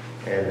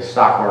 and the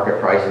stock market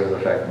prices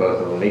affect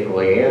both of them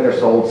equally, and they're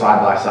sold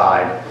side by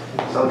side,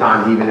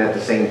 sometimes even at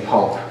the same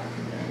pump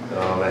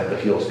at the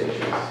fuel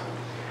stations.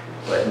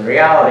 But in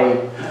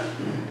reality,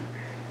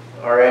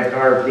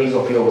 our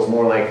diesel fuel is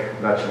more like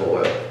vegetable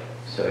oil.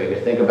 So you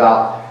can think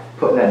about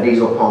putting that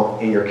diesel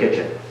pump in your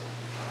kitchen.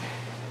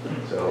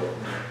 So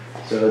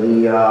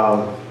the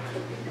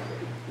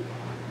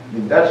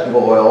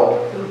vegetable oil,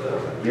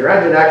 your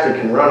engine actually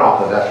can run off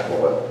the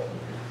vegetable oil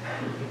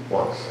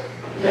once.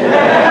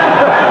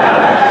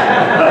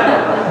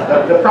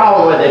 The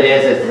problem with it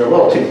is it's a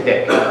little too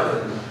thick,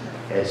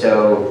 and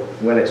so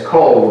when it's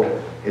cold,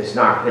 it's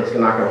not going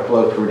to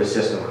flow through the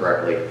system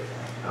correctly.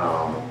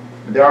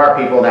 There are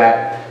people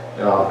that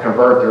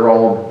convert their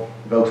old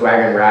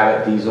Volkswagen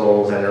Rabbit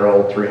diesels and their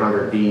old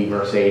 300D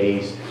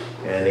Mercedes,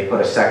 and they put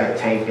a second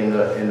tank in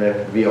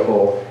the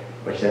vehicle,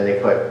 which then they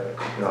put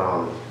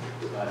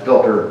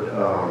filtered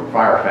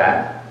fire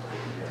fat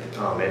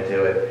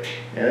into it,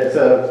 and it's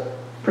a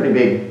pretty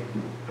big.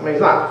 I mean,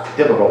 it's not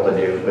difficult to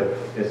do, but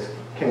it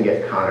can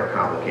get kind of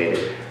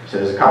complicated. So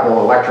there's a couple of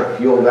electric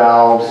fuel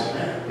valves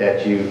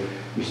that you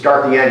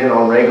start the engine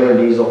on regular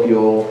diesel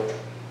fuel,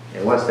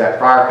 and once that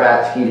fire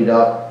fat's heated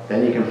up,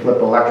 then you can flip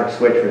an electric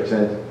switch, which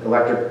then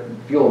electric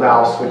fuel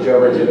valves switch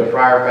over to the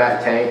fire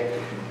fat tank,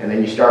 and then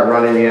you start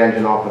running the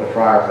engine off of the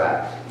fire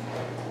fat.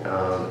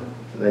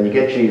 Then you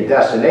get to your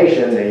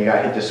destination, and you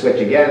got to hit the switch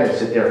again and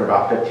sit there for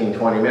about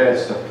 15-20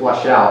 minutes to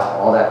flush out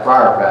all that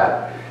fire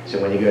fat. So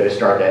when you go to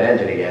start that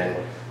engine again,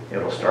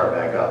 it'll start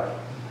back up.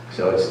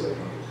 So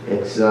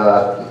it's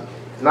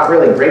not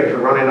really great for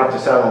running up to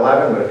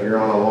 7-Eleven, but if you're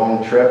on a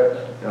long trip,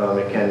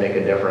 it can make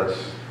a difference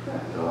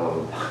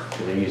because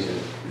they're using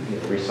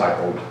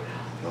recycled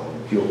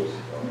fuels.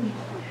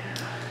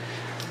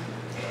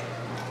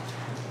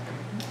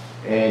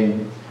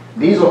 And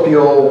diesel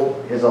fuel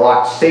is a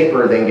lot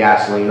safer than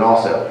gasoline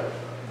also.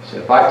 So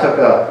if I took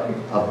a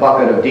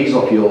bucket of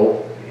diesel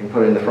fuel and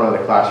put it in the front of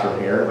the classroom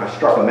here, and I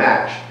struck a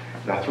match,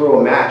 and I threw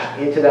a match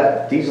into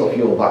that diesel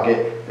fuel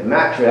bucket, the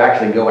match would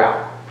actually go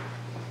out.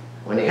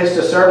 When it hits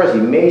the surface,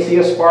 you may see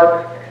a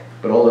spark,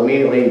 but it'll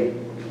immediately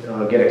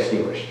get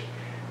extinguished.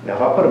 Now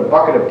if I put a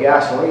bucket of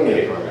gasoline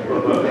in front of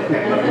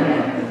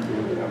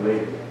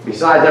you,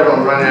 besides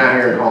everyone running out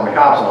here and calling the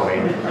cops on me,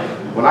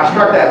 when I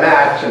struck that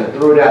match and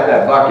threw it at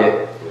that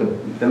bucket,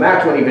 the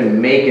match wouldn't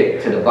even make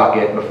it to the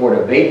bucket before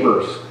the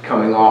vapors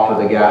coming off of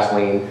the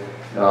gasoline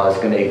is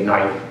going to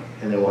ignite,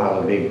 and then we'll have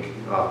a big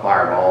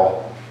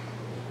fireball.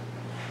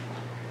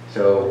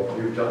 So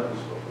You've done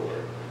this before.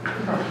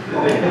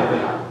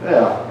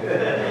 Well,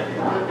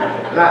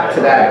 not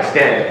to that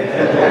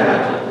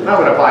extent. Not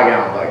with a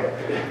 5-gallon bucket.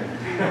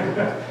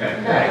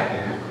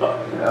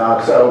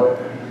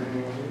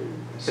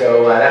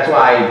 So that's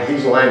why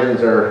diesel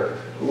engines are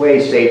way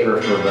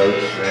safer for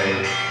boats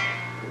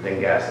than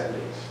gas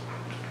engines.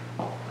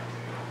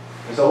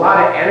 There's a lot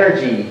of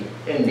energy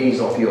in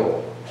diesel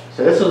fuel.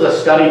 So this was a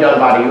study done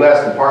by the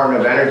U.S.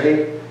 Department of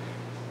Energy.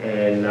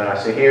 And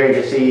so here you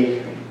can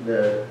see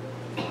the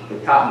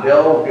top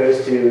bill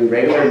goes to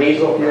regular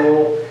diesel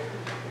fuel.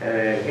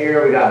 And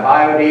here we got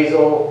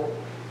biodiesel.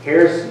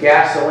 Here's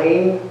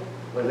gasoline,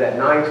 was at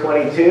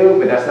 $9.22,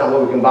 but that's not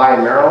what we can buy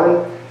in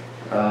Maryland.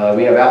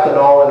 We have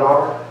ethanol in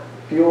our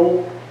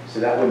fuel, so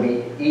that would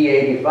be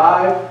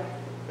E85.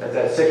 That's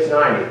at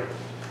 $6.90.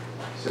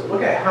 So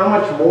look at how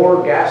much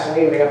more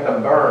gasoline we have to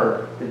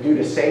burn to do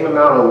the same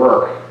amount of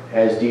work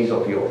as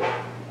diesel fuel.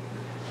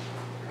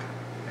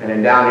 And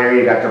then down here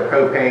you got your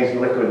propanes and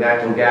liquid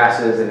natural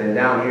gases, and then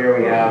down here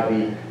we have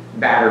the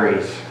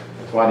batteries.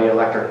 That's why the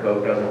electric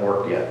boat doesn't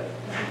work yet.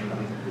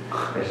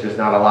 There's just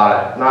not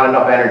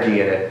enough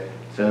energy in it.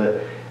 So,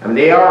 I mean,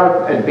 they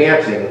are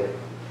advancing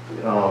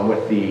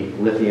with the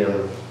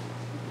lithium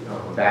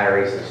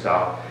batteries and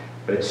stuff,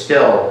 but it's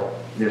still,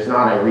 there's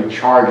not a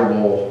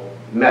rechargeable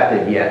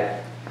method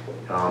yet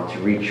to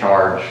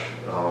recharge,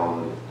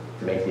 to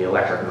make the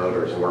electric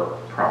motors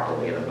work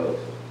properly in a boat.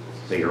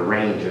 So your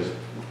range is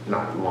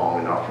not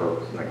long enough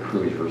for like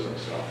cruisers and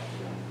stuff.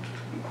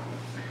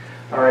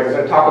 All right, we're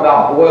going to talk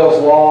about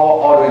Boyle's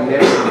law, auto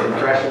ignition, and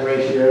compression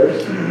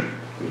ratios.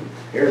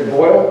 Here's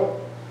Boyle.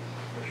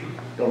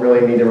 Don't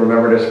really need to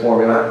remember this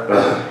formula,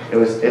 but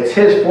it's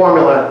his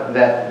formula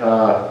that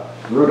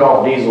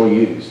Rudolf Diesel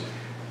used.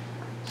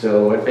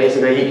 So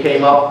basically he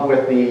came up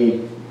with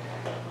the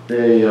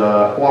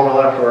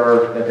formula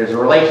for that there's a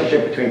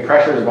relationship between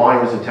pressures,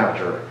 volumes, and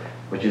temperature,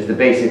 which is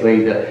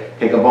basically to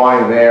take a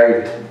volume of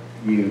air,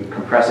 you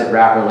compress it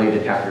rapidly,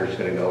 the temperature is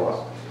going to go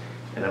up.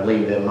 And I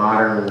believe the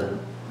modern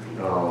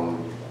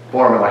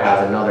formula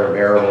has another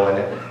variable in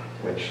it,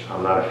 which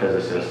I'm not a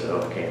physicist,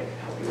 so I can't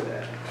help you with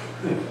that.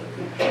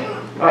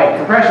 All right,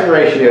 compression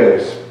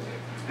ratios.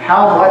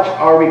 How much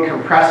are we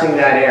compressing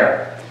that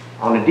air?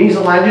 On a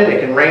diesel engine, it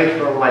can range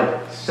from like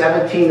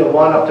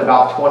 17-to-1 up to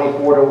about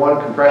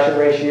 24-to-1 compression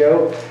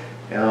ratio.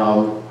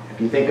 If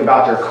you think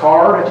about your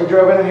car that you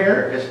drove in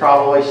here, it's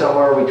probably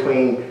somewhere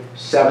between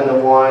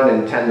 7-to-1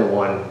 and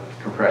 10-to-1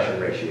 compression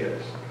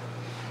ratios.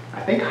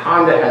 I think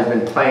Honda has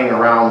been playing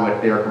around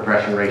with their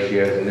compression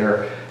ratios, and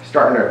they're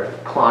starting to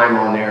climb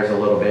on theirs a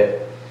little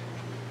bit.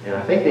 And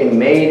I think they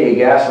made a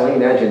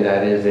gasoline engine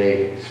that is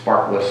a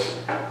sparkless.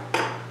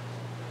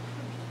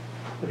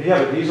 If you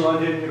have a diesel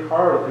engine in your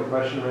car, the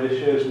compression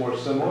ratio is more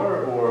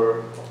similar,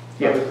 or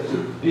Yeah. is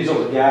it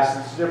diesel to gas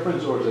that's the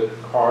difference, or is it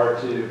car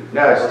to?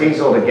 No, it's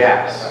diesel to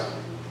gas.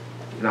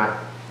 Not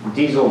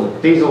diesel.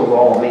 Diesel will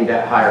all need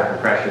that higher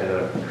compression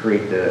to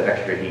create the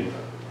extra heat.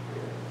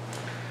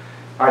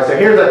 All right, so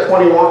here's a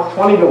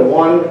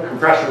 20-to-1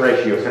 compression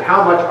ratio. So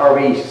how much are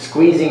we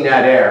squeezing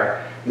that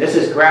air? And this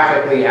is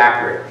graphically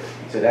accurate.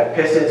 So that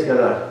piston is going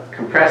to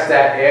compress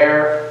that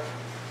air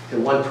to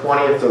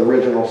 1/20th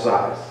original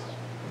size.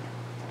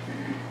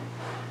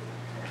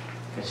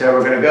 And so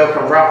we're going to go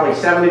from roughly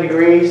 70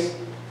 degrees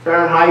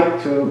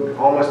Fahrenheit to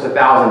almost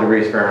 1,000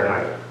 degrees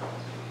Fahrenheit.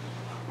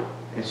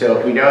 And so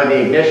if we know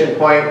the ignition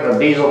point of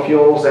diesel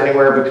fuels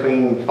anywhere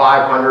between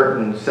 500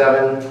 and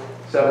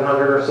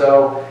 700 or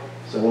so,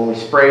 so when we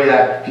spray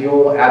that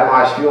fuel,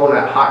 atomized fuel in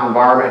that hot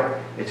environment,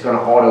 it's going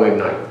to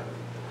auto-ignite.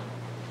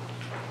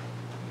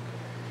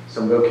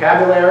 Some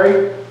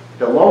vocabulary.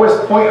 The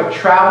lowest point of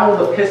travel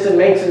the piston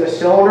makes in the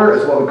cylinder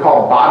is what we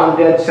call bottom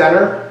dead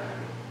center.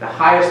 The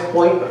highest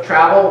point of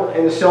travel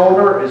in the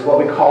cylinder is what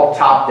we call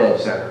top dead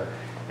center.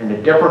 And the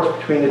difference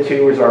between the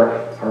two is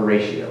our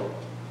ratio.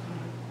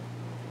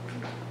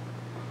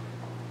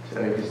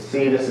 So you can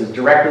see this is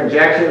direct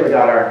injection. We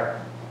got our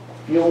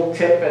fuel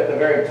tip at the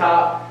very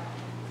top,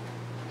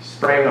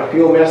 spraying a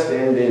fuel mist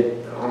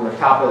on the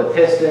top of the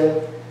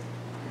piston.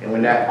 And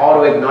when that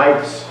auto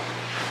ignites,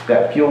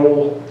 that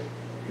fuel,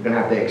 you're going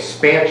to have the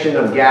expansion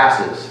of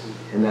gases.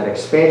 And that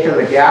expansion of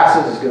the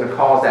gases is going to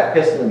cause that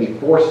piston to be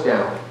forced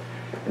down.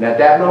 And at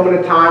that moment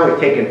in time, we've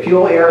taken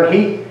fuel, air, and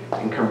heat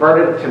and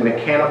converted it to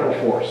mechanical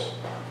force.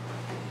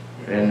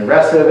 And the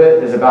rest of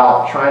it is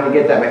about trying to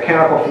get that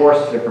mechanical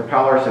force to the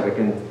propeller so we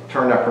can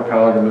turn that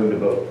propeller to move the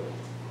boat.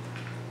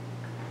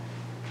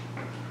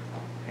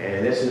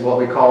 And this is what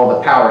we call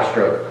the power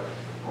stroke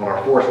on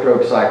our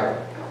 4-stroke cycle.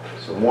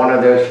 So one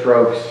of those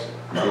strokes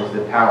is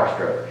the power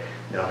stroke.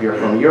 Now if you're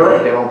from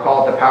Europe, they don't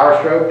call it the power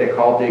stroke, they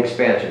call it the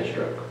expansion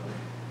stroke.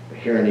 But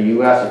here in the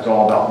US, it's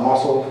all about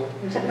muscle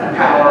and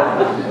power,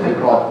 so we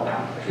call it the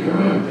power stroke.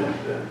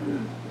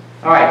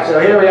 All right, so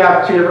here we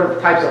have two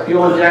different types of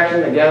fuel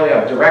injection. Again, we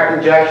have direct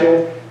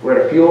injection,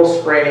 where the fuel is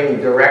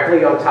spraying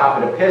directly on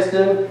top of the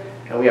piston,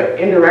 and we have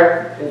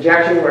indirect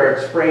injection, where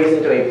it sprays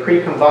into a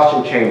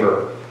pre-combustion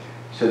chamber.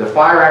 So the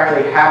fire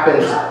actually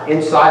happens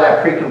inside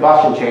that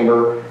pre-combustion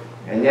chamber,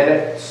 and then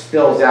it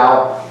spills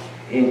out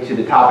into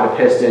the top of the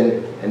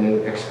piston and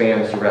then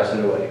expands the rest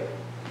of the way.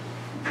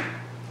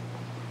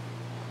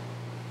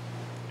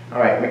 All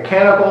right,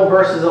 mechanical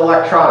versus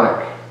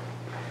electronic.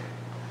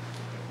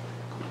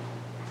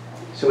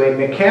 So a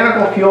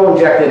mechanical fuel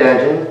injected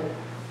engine,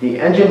 the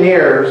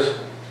engineers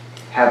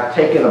have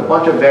taken a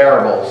bunch of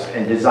variables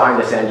and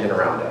designed this engine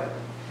around that.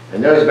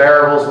 And those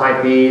variables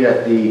might be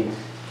that the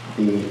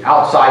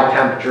outside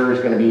temperature is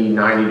going to be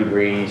 90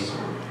 degrees,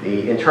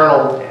 the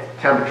internal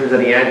temperatures of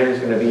the engine is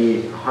going to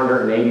be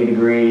 180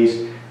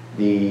 degrees,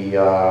 the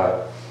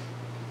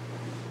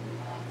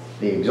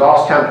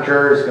exhaust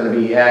temperature is going to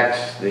be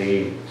X,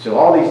 so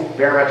all these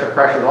barometric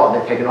pressures,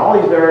 they've taken all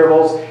these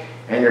variables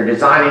and they're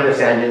designing this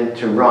engine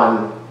to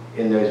run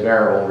in those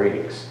variable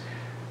readings.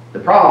 The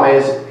problem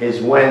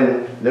is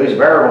when those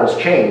variables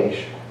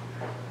change,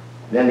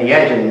 then the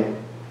engine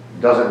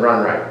doesn't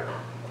run right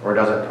or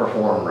doesn't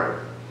perform right.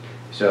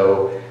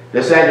 So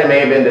this engine may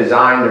have been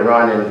designed to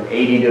run in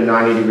 80 to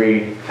 90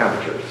 degree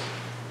temperatures.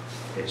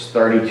 It's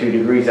 32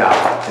 degrees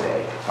out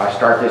today. If I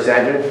start this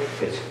engine,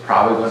 it's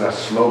probably going to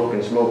smoke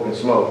and smoke and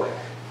smoke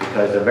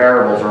because the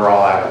variables are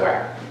all out of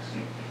whack.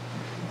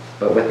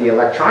 But with the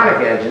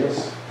electronic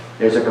engines,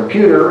 there's a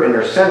computer and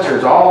there's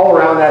sensors all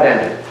around that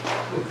engine.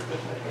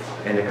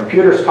 And the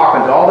computer's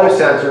talking to all those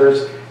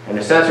sensors, and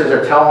the sensors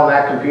are telling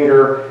that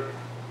computer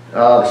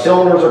the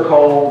cylinders are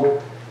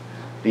cold,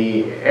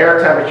 the air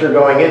temperature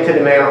going into the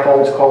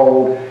manifold's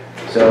cold,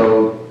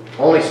 so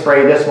only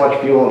spray this much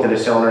fuel into the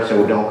cylinder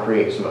so we don't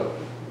create smoke.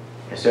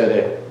 And so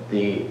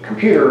the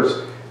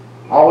computer's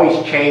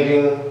always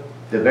changing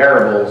the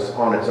variables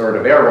on its, or the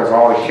variables are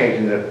always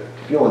changing the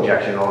fuel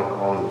injection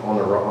on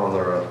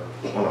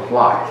the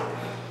fly.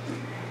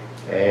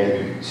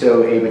 And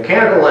so a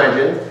mechanical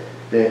engine,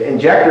 the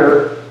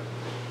injector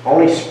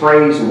only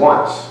sprays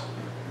once.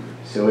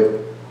 So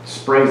it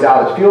sprays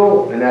out its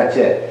fuel and that's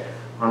it.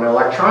 On an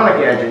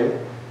electronic engine,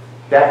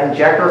 that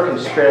injector can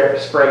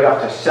spray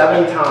up to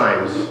 7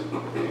 times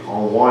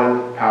on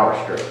one power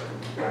stroke,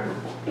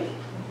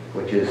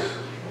 which is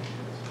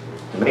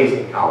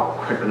amazing how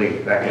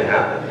quickly that can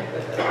happen.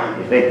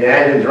 You think the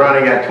engine's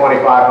running at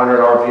 2,500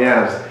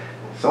 RPMs,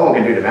 someone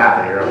can do the math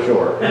in here, I'm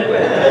sure.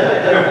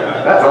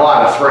 That's a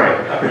lot of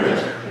spraying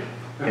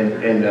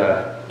in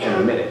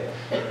a minute.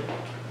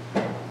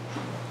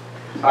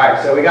 All right,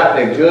 so we got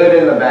the good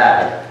and the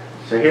bad.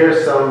 So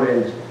here's some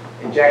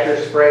injector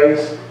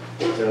sprays.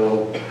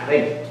 So I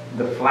think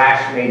the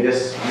flash made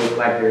this look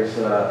like there's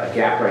a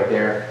gap right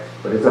there,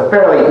 but it's a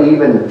fairly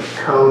even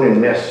cone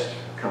and mist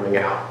coming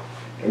out.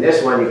 In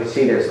this one, you can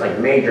see there's like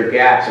major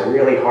gaps, a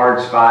really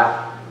hard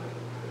spot,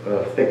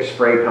 a thick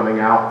spray coming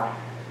out.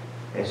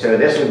 And so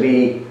this would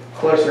be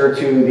closer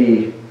to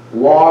the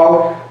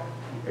log,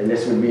 and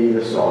this would be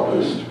the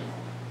sawdust.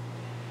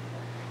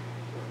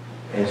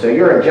 And so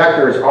your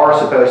injectors are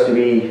supposed to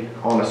be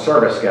on a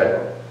service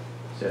schedule.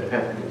 So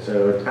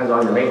it depends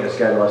on the maintenance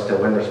schedule as to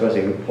when they're supposed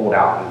to be pulled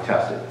out and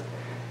tested.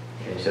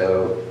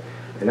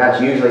 And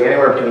that's usually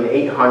anywhere between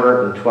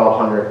 800 and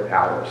 1,200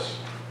 hours.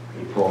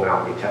 You pull them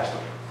out and you test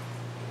them.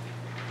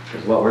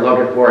 Because what we're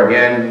looking for,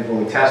 again,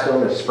 when we test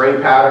them, is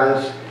spray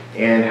patterns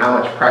and how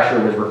much pressure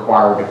was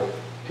required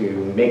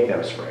to make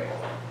them spray.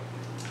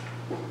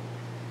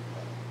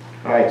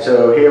 All right,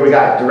 so here we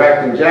got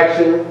direct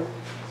injection.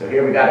 So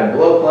here we got a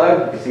glow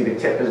plug. You can see the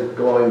tip is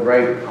glowing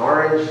bright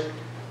orange.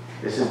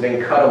 This has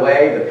been cut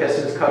away, the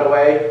piston's cut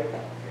away.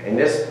 And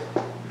this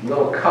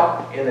little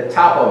cup in the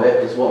top of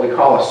it is what we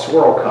call a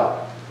swirl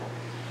cup.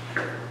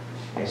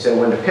 And so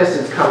when the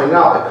piston's coming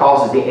up, it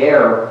causes the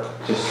air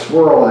to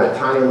swirl in a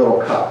tiny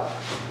little cup.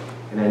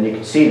 And then you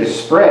can see the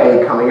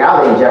spray coming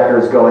out of the injector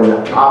is going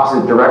the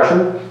opposite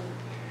direction.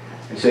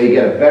 And so you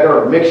get a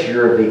better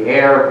mixture of the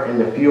air and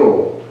the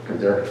fuel because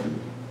they're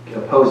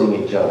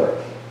opposing each other.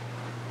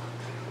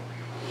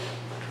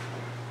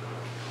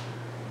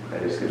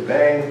 That is good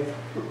bang.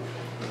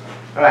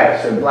 All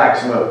right, so black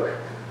smoke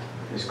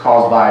is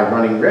caused by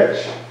running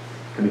rich. It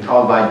can be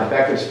caused by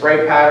defective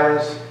spray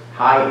patterns,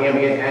 high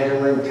ambient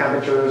engine room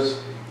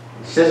temperatures,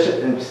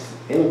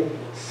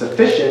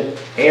 insufficient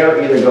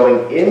air either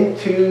going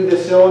into the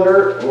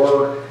cylinder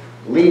or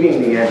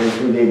leaving the engine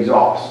through the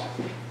exhaust.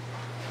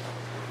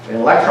 An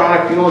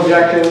electronic fuel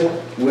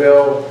injection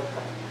will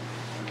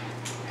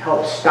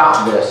help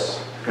stop this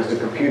because the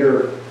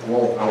computer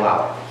won't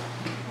allow it.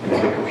 And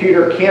if the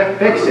computer can't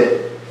fix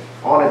it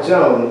on its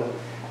own,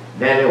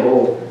 then it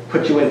will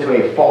put you into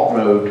a fault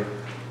mode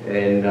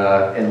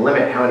and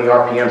limit how many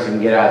RPMs you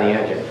can get out of the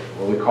engine,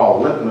 what we call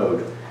limp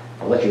mode.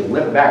 I'll let you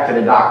limp back to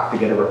the dock to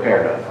get a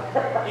repair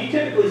done. Do you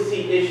typically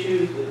see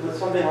issues with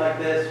something like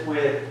this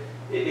with,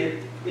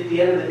 at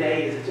the end of the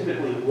day, is it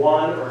typically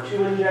 1 or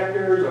 2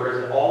 injectors, or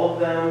is it all of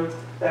them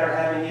that are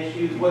having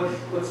issues?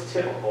 What's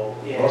typical?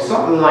 Well,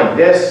 something like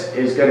this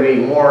is going to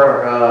be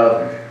more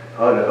an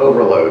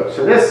overload.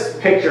 So this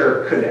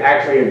picture could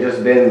actually have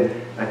just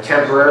been a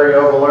temporary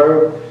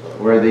overload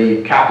where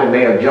the captain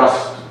may have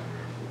just,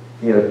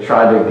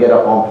 tried to get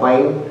up on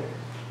plane.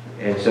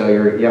 And so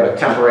you have a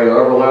temporary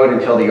overload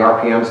until the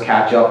RPMs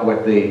catch up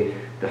with the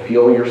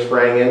fuel you're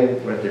spraying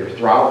in with your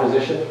throttle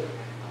position.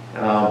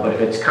 But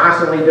if it's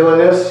constantly doing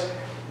this,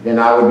 then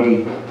I would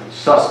be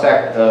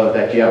suspect of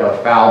that you have a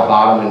foul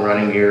bottom and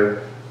running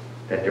gear,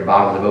 that your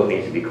bottom of the boat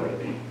needs to be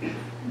cleaned.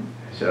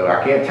 So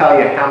I can't tell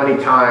you how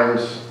many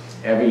times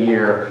every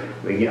year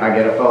I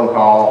get a phone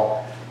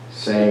call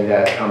saying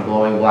that I'm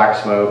blowing black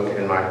smoke,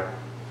 and my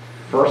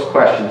first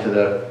question to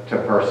the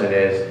person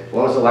is,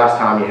 when was the last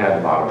time you had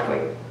the bottom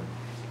cleaned?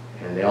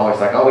 And they always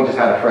like, oh, we just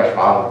had a fresh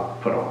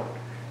bottom put on.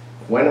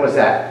 When was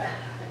that?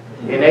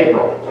 In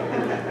April.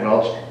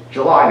 Well, it's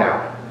July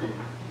now.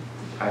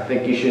 I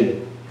think you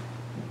should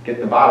get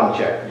the bottom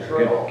checked.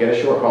 Get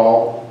a short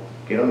haul,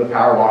 get them the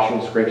power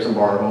washing, scrape some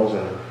barnacles,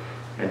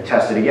 and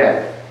test it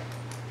again.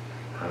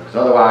 Because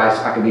otherwise,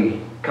 I could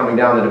be coming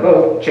down to the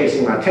boat,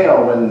 chasing my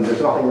tail when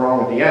there's nothing wrong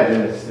with the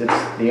engine.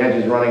 The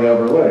engine's running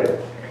overloaded.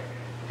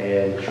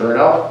 And sure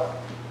enough,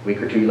 a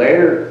week or two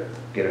later,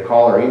 get a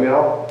call or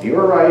email, you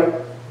were right.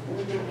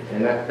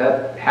 And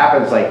that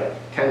happens like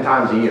 10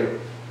 times a year,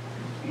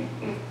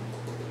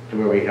 to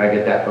where I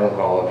get that phone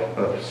call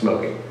of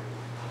smoking.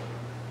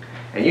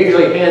 And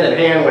usually hand in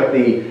hand with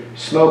the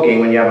smoking,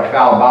 when you have a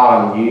foul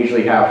bottom, you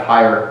usually have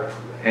higher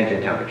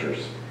engine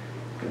temperatures.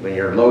 When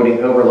you're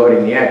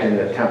overloading the engine,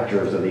 the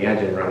temperatures of the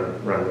engine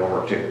run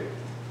lower too.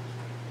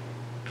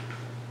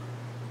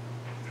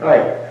 All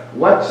right,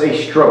 what's a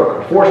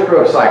stroke? A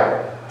 4-stroke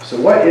cycle. So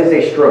what is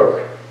a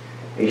stroke?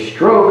 A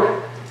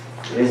stroke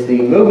is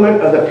the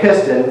movement of the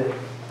piston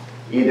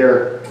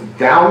either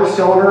down the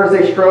cylinder as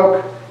a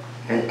stroke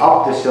and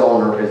up the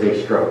cylinder as a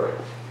stroke.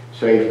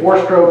 So a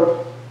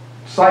 4-stroke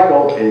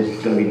cycle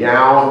is going to be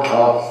down,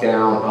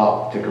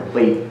 up to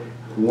complete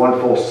one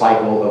full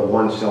cycle of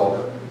one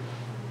cylinder.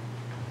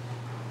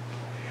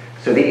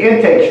 So the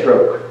intake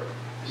stroke.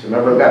 So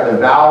remember, we've got the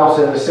valves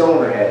in the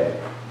cylinder head.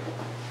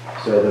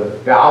 So the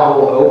valve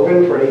will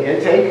open for the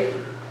intake.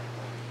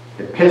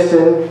 The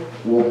piston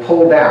will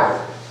pull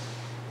down.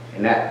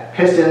 And that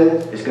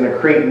piston is going to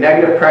create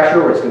negative pressure,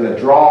 where it's going to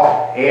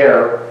draw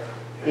air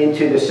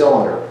into the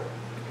cylinder.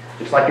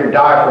 Just like your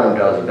diaphragm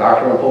does. The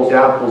diaphragm pulls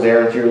down, pulls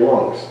air into your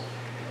lungs.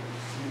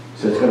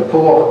 So it's going to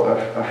pull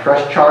a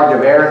fresh charge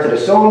of air into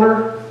the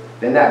cylinder,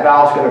 then that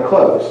valve's going to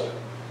close.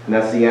 And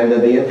that's the end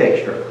of the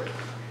intake stroke.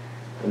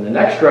 And the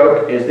next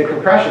stroke is the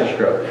compression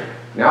stroke.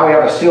 Now we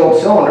have a sealed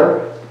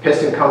cylinder, the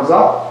piston comes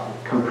up,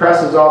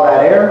 compresses all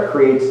that air,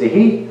 creates the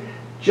heat.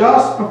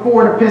 Just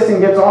before the piston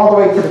gets all the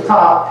way to the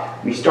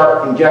top, we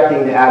start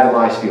injecting the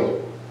atomized fuel.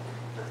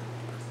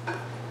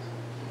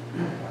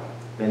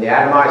 Then the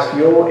atomized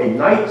fuel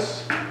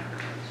ignites,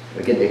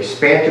 we get the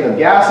expansion of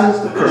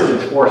gases, the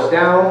piston's forced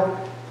down,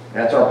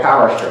 that's our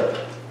power stroke.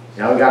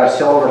 Now we've got a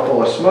cylinder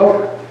full of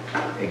smoke,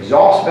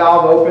 exhaust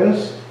valve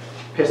opens,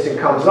 piston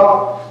comes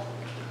up,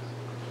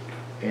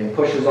 and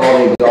pushes all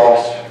the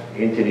exhaust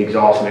into the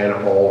exhaust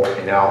manifold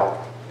and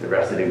out the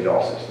rest of the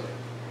exhaust system.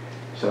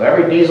 So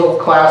every diesel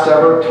class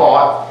ever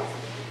taught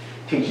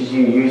teaches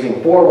you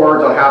using 4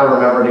 words on how to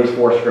remember these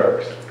 4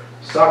 strokes.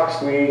 Suck,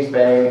 squeeze,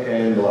 bang,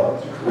 and blow.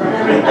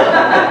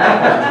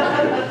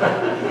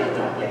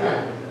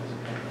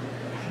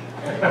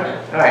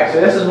 Alright,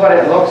 so this is what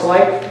it looks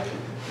like.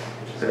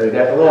 So we've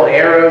got the little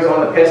arrows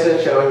on the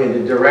piston showing you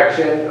the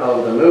direction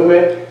of the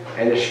movement,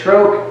 and the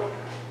stroke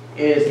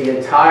is the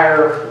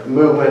entire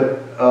movement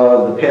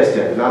of the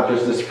piston, not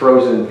just this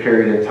frozen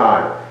period in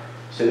time.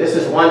 So this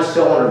is one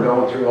cylinder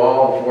going through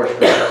all the 4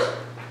 strokes.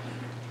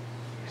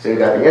 So you've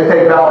got the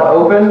intake valve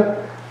open,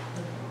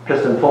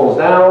 piston pulls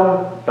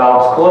down,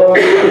 valves close,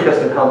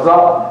 piston comes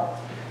up,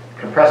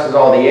 compresses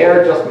all the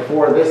air just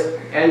before this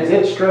ends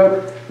its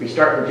stroke. We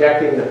start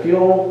injecting the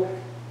fuel,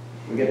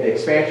 we get the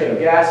expansion of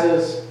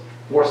gases,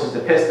 forces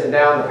the piston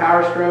down the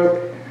power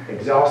stroke,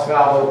 exhaust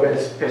valve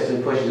opens,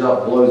 piston pushes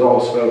up, blows all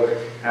the smoke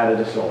out of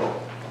the cylinder.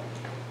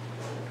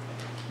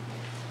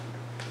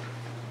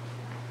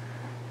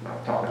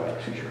 I'm talking about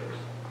 2 strokes.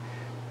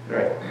 All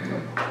right.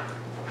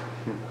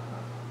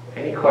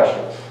 Any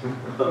questions?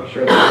 I'm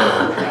sure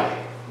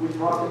we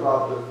talked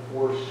about the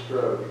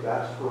 4-stroke.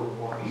 That's for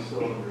one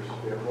cylinder. So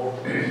if you have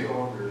multiple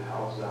cylinders,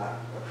 how's that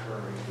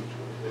occurring?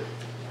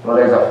 Well,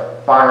 there's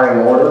a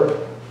firing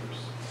order.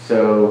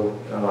 So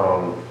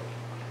on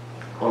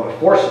a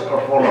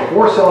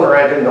 4-cylinder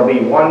engine, there'll be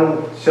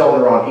 1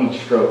 cylinder on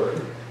each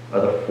stroke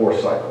of the 4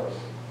 cycles.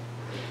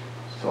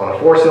 So on a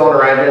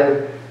 4-cylinder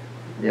engine,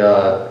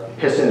 the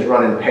pistons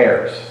run in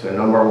pairs. So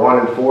number 1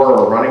 and 4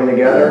 are running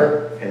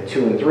together, and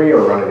 2 and 3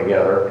 are running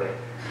together,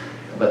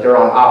 but they're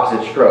on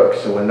opposite strokes.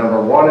 So when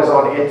number 1 is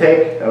on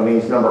intake, that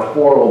means number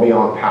 4 will be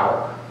on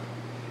power.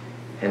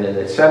 And then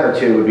the center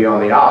 2 would be on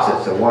the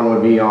opposite. So 1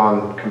 would be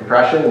on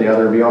compression, the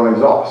other would be on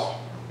exhaust.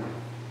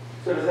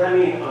 So does that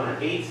mean on an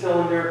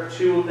 8-cylinder,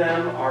 2 of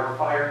them are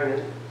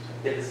firing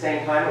at the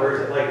same time, or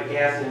is it like a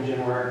gas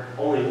engine where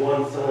only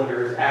 1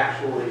 cylinder is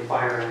actually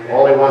firing?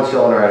 Only 1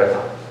 cylinder at a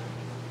time.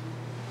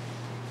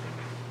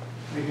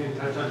 We can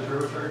touch on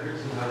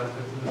turbochargers and how that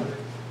fits into it.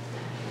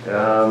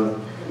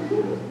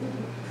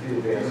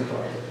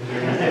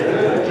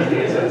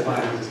 That's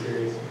fine, I'm just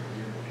curious.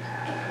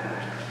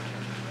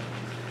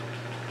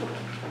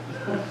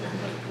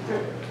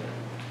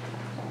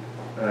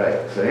 All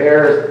right, so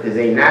here is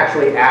a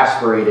naturally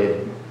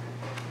aspirated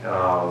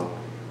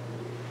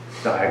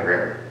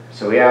diagram.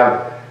 So we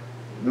have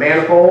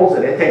manifolds,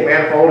 an intake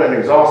manifold and an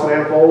exhaust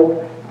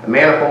manifold. A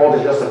manifold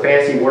is just a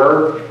fancy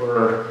word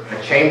for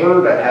a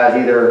chamber that has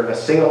either a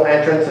single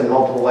entrance and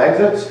multiple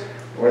exits,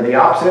 or the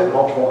opposite,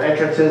 multiple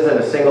entrances and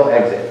a single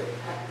exit.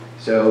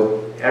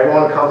 So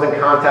everyone comes in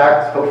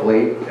contact,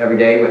 hopefully, every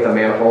day with a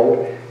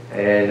manifold,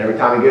 and every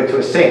time you go to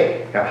a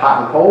sink, you have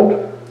hot and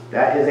cold,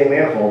 that is a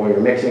manifold where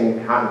you're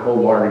mixing hot and cold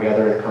water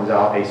together and it comes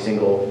out a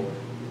single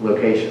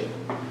location.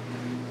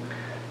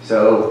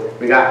 So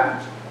we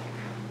got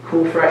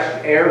cool,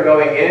 fresh air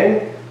going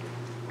in,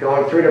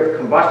 going through the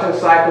combustion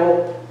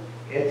cycle,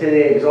 into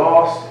the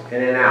exhaust,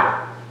 and then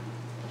out.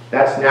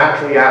 That's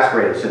naturally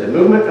aspirated. So the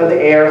movement of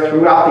the air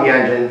throughout the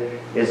engine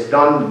is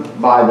done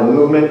by the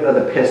movement of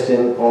the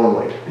piston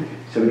only.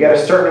 So we get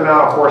a certain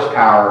amount of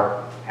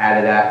horsepower out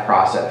of that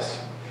process.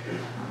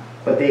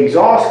 But the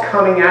exhaust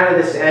coming out of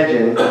this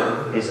engine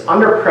is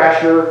under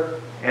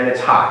pressure and it's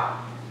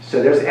hot.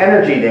 So there's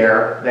energy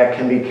there that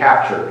can be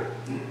captured.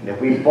 And if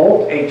we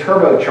bolt a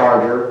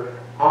turbocharger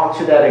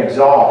onto that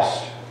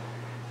exhaust,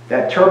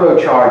 that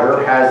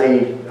turbocharger has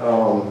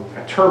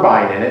a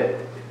turbine in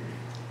it,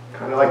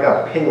 kind of like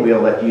a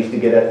pinwheel that you used to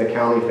get at the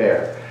county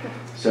fair.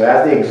 So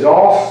as the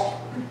exhaust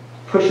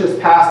pushes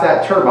past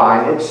that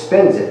turbine, it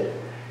spins it.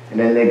 And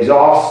then the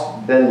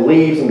exhaust then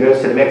leaves and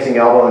goes to the mixing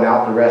elbow and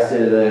out the rest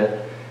of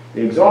the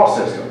exhaust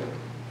system.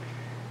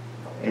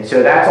 And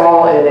so that's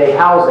all in a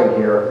housing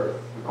here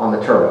on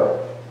the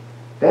turbo.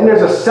 Then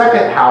there's a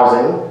second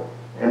housing,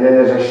 and then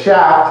there's a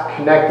shaft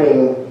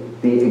connecting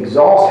the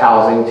exhaust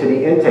housing to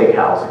the intake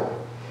housing.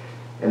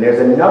 And there's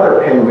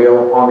another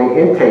pinwheel on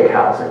the intake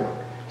housing.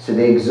 So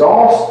the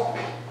exhaust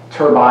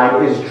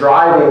turbine is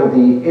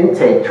driving the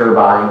intake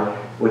turbine,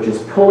 which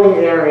is pulling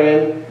air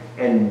in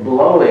and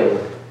blowing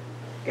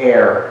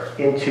air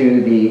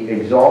into the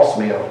exhaust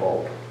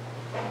manifold.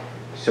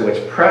 So it's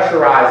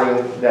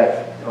pressurizing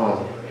that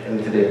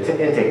into the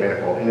intake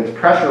manifold, and it's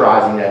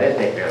pressurizing that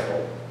intake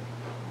manifold.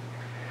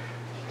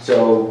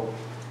 So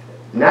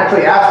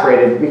naturally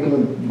aspirated,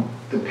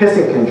 the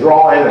piston can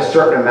draw in a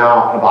certain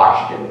amount of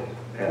oxygen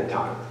at a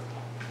time.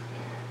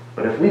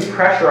 But if we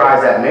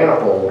pressurize that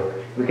manifold,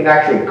 we can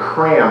actually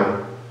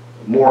cram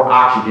more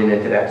oxygen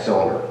into that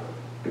cylinder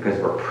because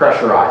we're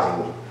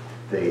pressurizing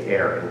the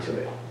air into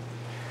it.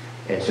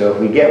 And so if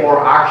we get more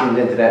oxygen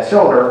into that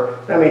cylinder,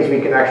 that means we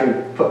can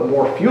actually put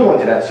more fuel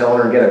into that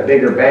cylinder and get a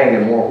bigger bang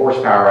and more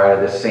horsepower out of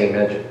this same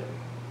engine.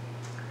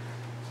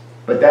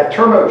 But that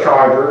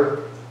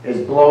turbocharger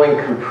is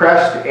blowing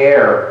compressed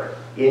air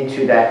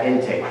into that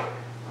intake.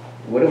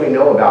 What do we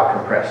know about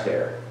compressed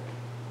air?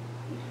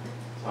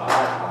 It's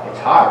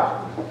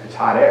hotter. It's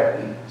hot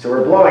air. So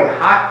we're blowing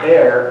hot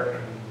air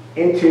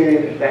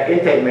into that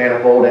intake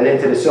manifold and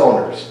into the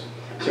cylinders.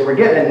 So we're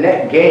getting a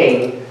net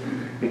gain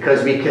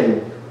because we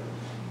can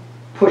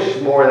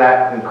push more of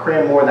that and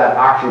cram more of that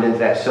oxygen into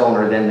that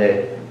cylinder than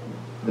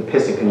the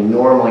piston can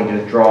normally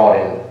just draw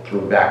it in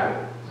through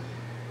vacuum.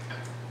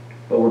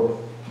 But we're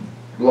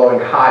blowing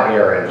hot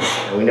air in.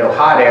 And we know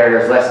hot air,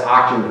 there's less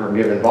oxygen per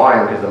given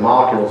volume because the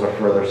molecules are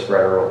further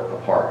spread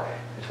apart.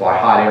 That's why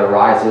hot air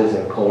rises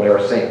and cold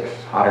air sinks.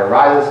 Hot air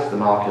rises because the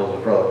molecules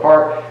are further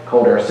apart.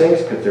 Cold air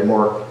sinks because they're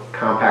more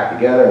compact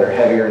together and they're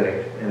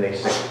heavier and they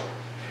sink.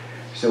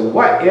 So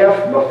what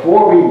if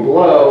before we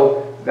blow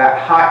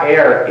that hot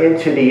air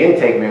into the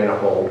intake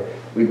manifold,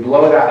 we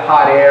blow that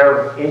hot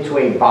air into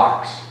a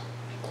box.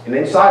 And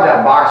inside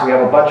that box we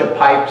have a bunch of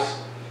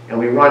pipes and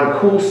we run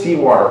cool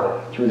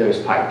seawater through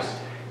those pipes.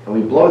 And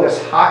we blow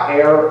this hot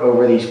air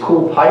over these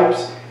cool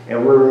pipes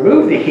and we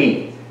remove the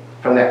heat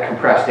from that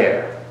compressed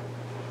air.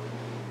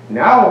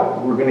 Now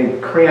we're going to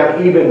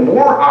cram even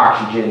more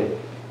oxygen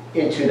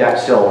into that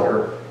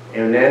cylinder,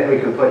 and then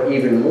we can put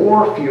even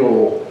more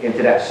fuel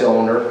into that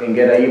cylinder and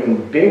get an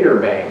even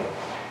bigger bang.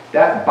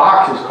 That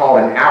box is called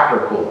an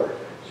aftercooler.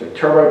 So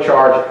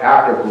turbocharged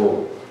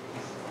aftercooler.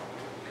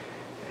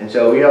 And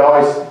so we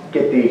always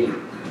get the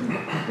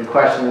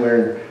question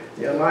where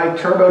my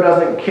turbo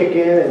doesn't kick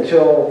in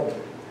until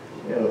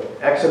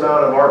X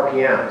amount of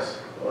RPMs.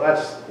 Well,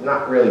 that's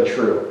not really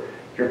true.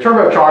 Your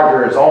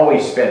turbocharger is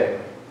always spinning.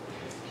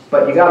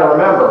 But you got to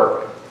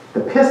remember,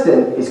 the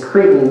piston is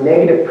creating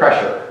negative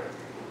pressure,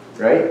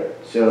 right?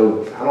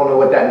 So I don't know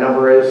what that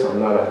number is. I'm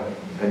not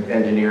an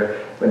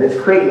engineer, but it's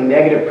creating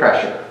negative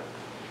pressure.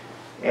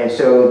 And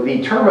so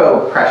the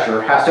turbo pressure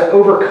has to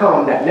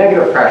overcome that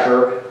negative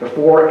pressure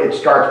before it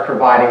starts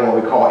providing what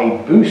we call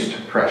a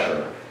boost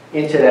pressure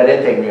into that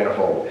intake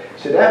manifold.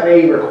 So that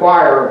may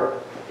require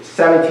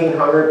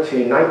 1700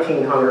 to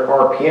 1900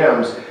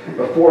 RPMs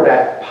before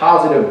that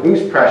positive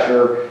boost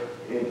pressure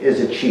is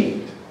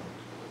achieved.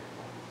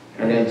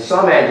 And in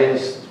some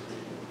engines,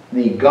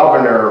 the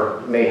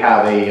governor may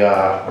have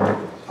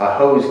a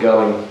hose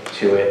going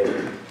to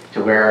it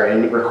to where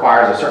it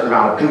requires a certain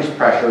amount of boost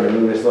pressure to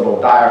move this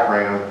little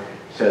diaphragm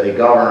so the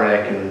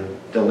governor can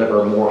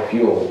deliver more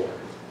fuel.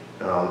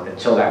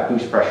 Until that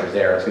boost pressure is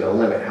there, it's going to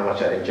limit how much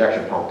that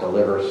injection pump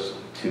delivers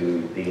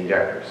to the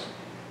injectors.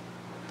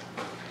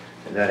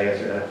 Did that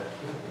answer that?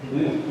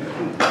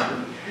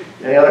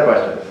 Any other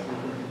questions?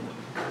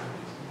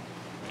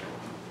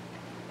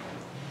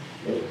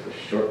 It was a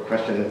short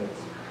question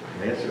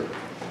and answer.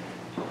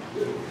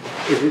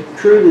 Is it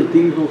true that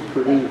diesels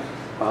produce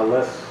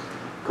less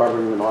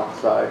carbon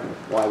monoxide?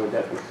 Why would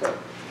that be so?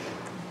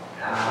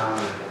 I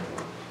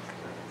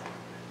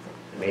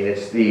mean,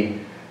 is it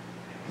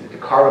the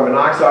carbon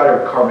monoxide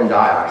or carbon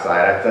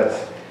dioxide?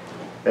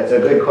 That's a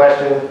good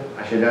question.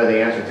 I should know the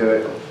answer to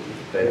it,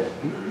 but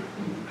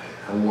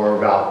I'm more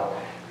about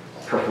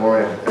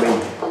performance. I mean,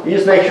 you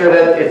just make sure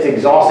that it's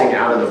exhausting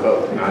out of the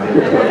boat, not in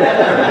the boat.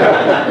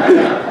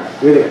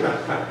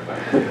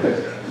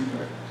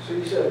 So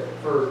you said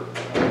for,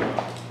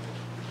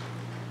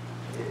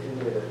 in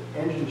the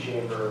engine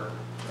chamber,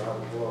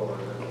 travel below, or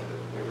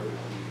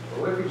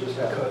what if you just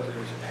have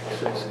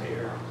excess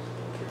air?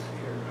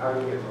 How do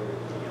you get rid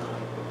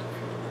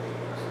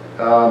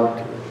of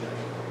it?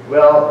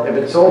 Well, if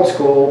it's old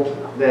school,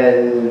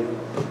 then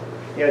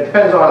it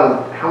depends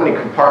on how many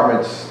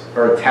compartments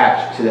are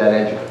attached to that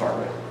engine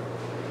compartment.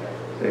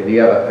 So do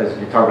you have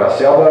you're talking about a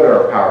sailboat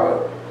or a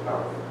powerboat?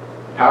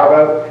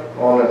 Powerboat.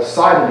 On the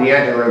side of the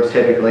engine rooms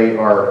typically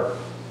are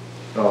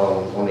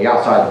on the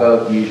outside of the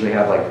boat. You usually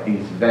have like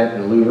these vent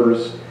and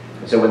louvers,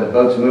 and so when the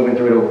boat's moving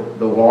through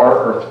the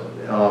water,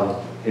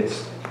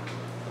 it's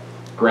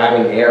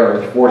grabbing air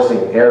and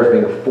air is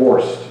being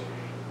forced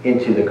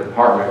into the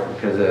compartment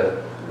because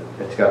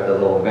it's got the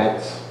little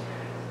vents.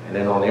 And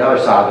then on the other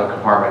side of the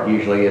compartment,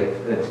 usually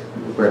it's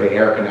where the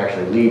air can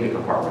actually leave the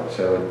compartment,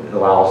 so it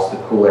allows the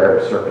cool air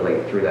to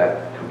circulate through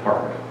that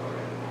compartment.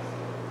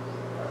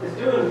 Is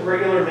doing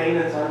regular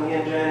maintenance on the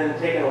engine and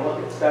taking a look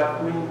at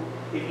stuff, I mean,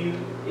 if you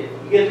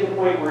get to the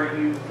point where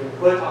you can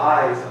put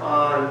eyes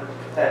on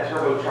that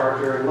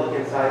turbocharger and look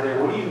inside there,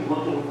 what are you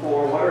looking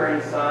for? What are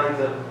any signs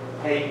of,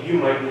 hey, you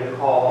might need a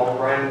call,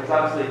 right? Because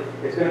obviously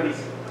there's going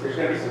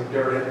to be some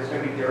dirt, and there's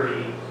going to be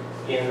dirty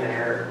in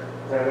there.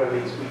 It's not going to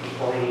be squeaky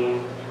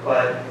clean.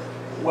 But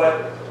what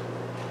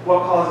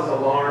causes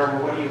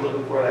alarm? What are you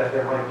looking for that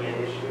there might be an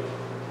issue?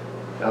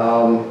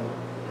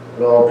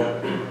 Well,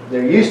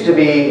 there used to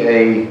be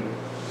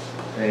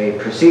a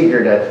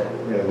procedure that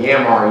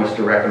Yamaha used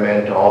to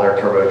recommend to all their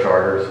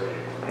turbochargers,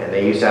 and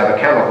they used to have a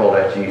chemical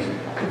that you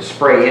could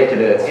spray into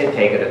the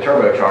intake of the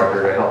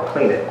turbocharger to help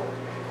clean it,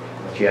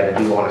 which you had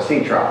to do on a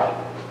sea trial.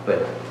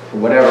 But for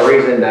whatever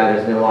reason, that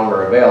is no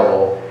longer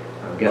available.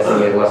 I'm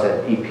guessing it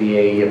wasn't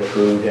EPA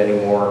approved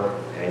anymore,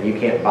 and you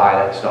can't buy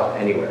that stuff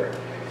anywhere.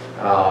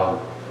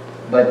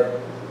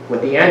 But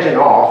with the engine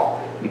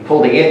off, you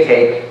pull the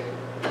intake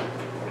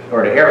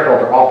or the air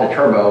filter off the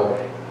turbo,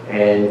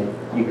 and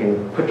you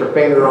can put your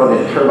finger on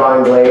the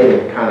turbine blade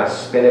and kind of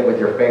spin it with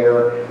your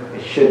finger.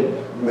 It should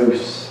move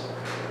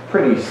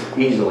pretty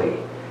easily.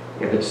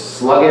 If it's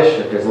sluggish,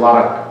 if there's a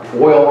lot of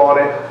oil on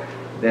it,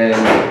 then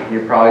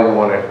you probably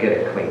want to get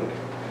it cleaned.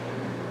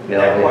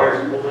 That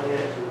requires pulling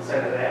it and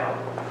send it out.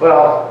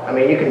 Well, I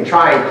mean, you can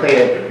try and clean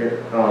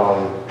it.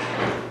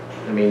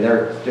 I mean,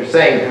 they're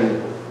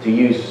saying to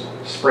use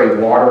spray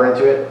water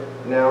into it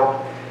now,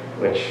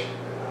 which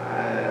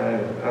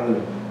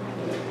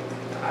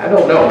I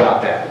don't know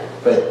about that,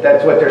 but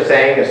that's what they're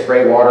saying, is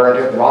spray water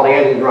into it while the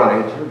engine's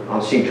running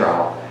on sea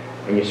trial,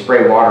 and you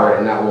spray water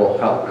and that will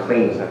help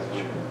clean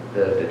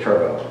the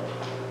turbo.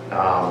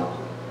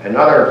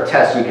 Another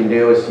test you can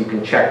do is you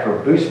can check for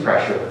boost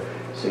pressure.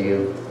 So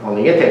on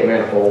the intake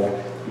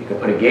manifold, you can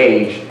put a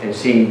gauge and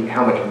see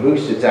how much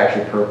boost it's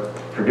actually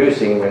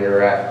producing when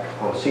you're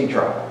on sea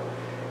trial.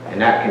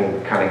 And that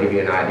can kind of give you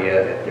an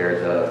idea if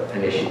there's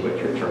an issue with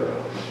your turbo.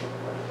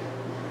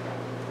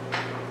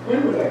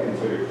 When would I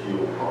consider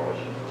fuel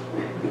polishing?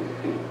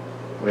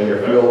 When your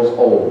fuel's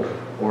old,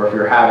 or if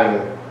you're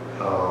having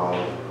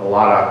a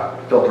lot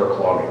of filter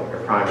clogging,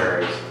 your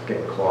primary's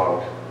getting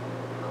clogged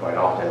quite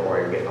often, or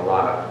you're getting a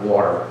lot of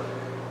water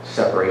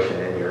separation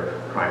in your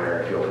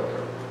primary fuel filter.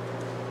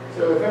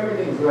 So if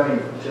everything's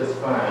running just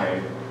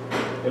fine,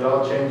 it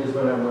all changes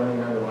when I'm running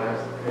on the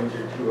last inch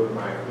or two of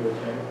my fuel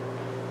tank?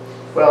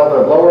 Well,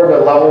 the lower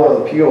the level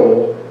of the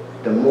fuel,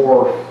 the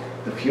more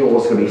the fuel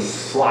is going to be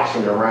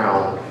sloshing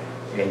around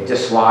and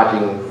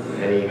dislodging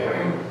any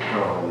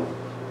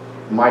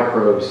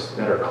microbes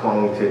that are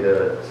clung to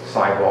the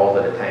sidewalls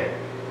of the tank.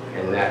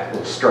 And that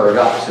will stir it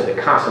up. So the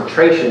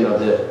concentration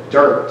of the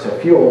dirt to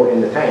fuel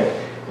in the tank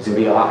is going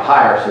to be a lot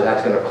higher, so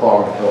that's going to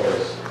clog the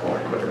filters a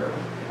lot quicker.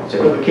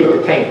 So if you keep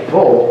the tank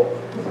full,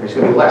 there's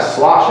going to be less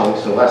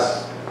sloshing, so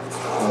less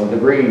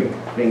debris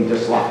being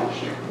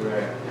dislodged.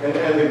 Right.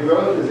 And the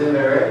growth is in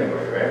there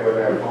anyway, right?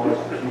 Whether I polish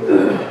the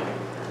fuel.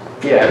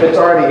 Yeah, if it's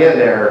already in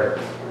there,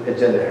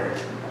 it's in there.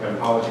 And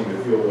polishing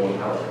the fuel won't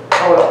help.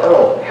 Oh,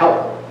 it'll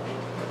help.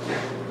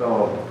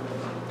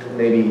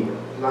 Maybe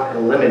not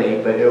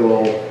eliminate, but it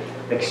will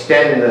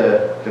extend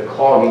the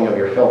clogging of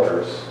your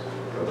filters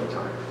over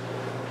time.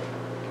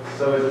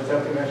 So is it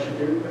something I should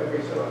do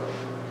every so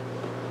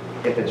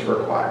often? If it's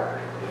required.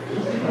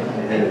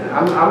 And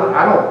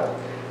I don't,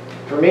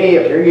 for me,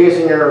 if you're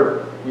using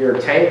your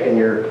tank and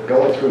you're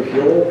going through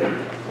fuel,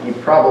 you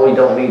probably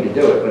don't need to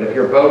do it. But if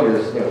your boat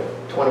is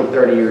 20,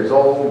 30 years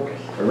old,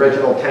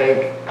 original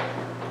tank,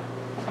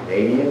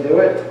 maybe you do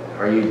it.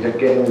 Are you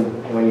getting,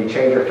 when you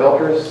change your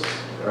filters,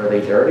 are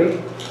they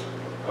dirty?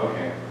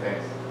 Okay,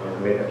 thanks. I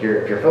mean, if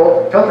your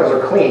filters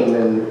are clean,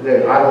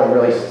 then I don't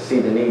really see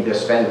the need to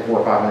spend $400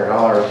 or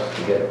 $500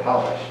 to get it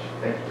polished.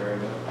 Thank you very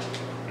much.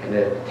 And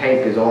the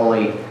tank is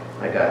only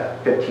like a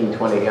 15,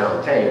 20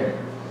 gallon tank,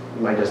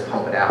 you might just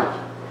pump it out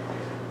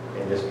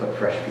and just put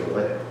fresh fuel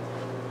in it.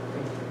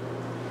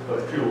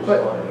 But fuel's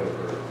But- fine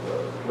over the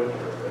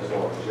winter, as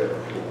long as you have a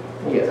fuel.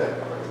 Yeah.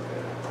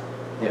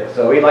 Yeah,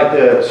 so we like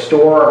to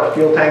store our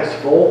fuel tanks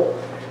full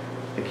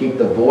to keep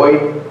the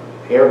void,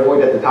 air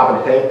void at the top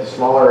of the tank. The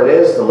smaller it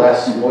is, the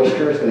less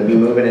moisture is going to be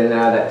moving in and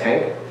out of that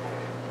tank.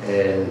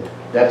 And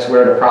that's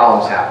where the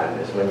problems happen,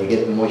 is when you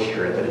get the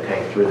moisture into the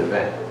tank through the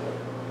vent.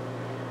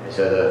 And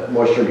so the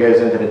moisture goes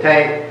into the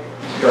tank,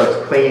 starts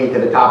clinging to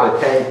the top of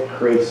the tank,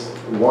 creates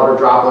water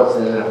droplets,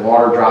 and then that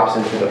water drops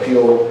into the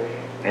fuel.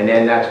 And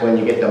then that's when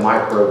you get the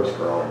microbes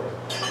growing.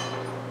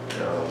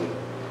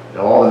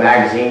 All the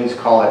magazines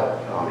call it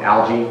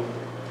algae,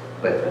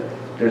 but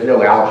there's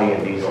no algae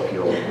in diesel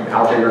fuel.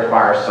 Algae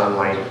requires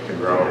sunlight to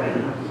grow.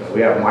 So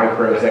we have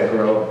microbes that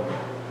grow.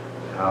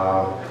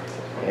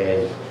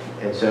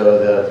 And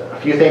so a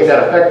few things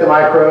that affect the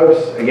microbes,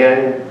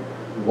 again,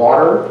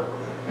 water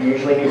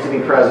usually needs to be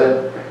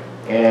present,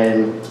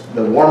 and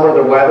the warmer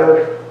the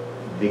weather,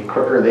 the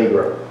quicker they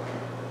grow.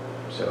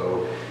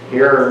 So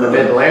here in the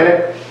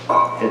Mid-Atlantic,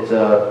 it's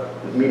a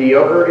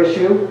mediocre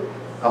issue.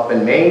 Up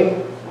in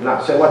Maine,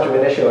 not so much of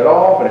an issue at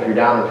all, but if you're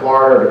down in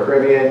Florida or the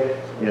Caribbean,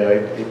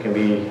 it can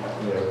be,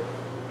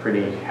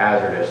 pretty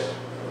hazardous,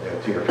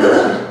 to your fuel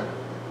system.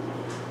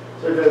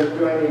 So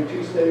do I need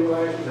two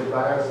stabilizers, a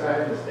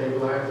biocide and a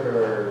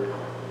stabilizer, or?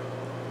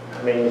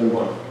 I mean,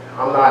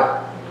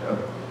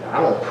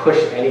 I don't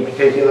push any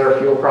particular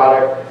fuel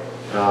product,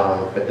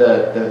 but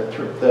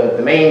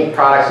the main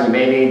products you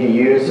may need to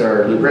use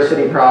are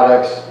lubricity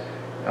products,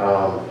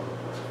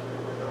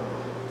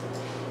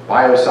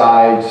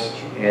 biocides,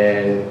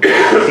 and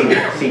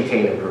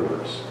cetane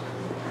improvers.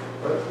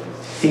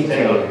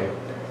 Cetane.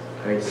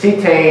 I mean,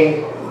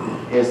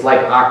 cetane is like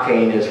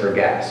octane is for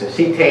gas. So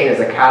cetane is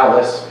a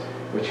catalyst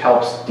which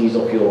helps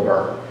diesel fuel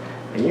burn.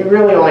 And you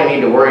really only need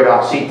to worry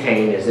about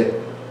cetane is if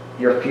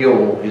your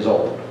fuel is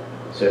old.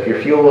 So if your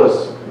fuel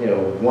is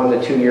 1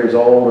 to 2 years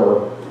old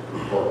or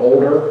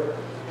older,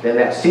 then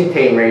that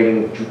cetane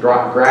rating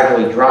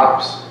gradually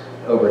drops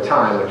over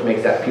time, which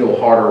makes that fuel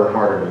harder and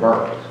harder to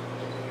burn.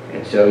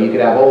 And so you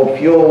could have old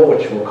fuel,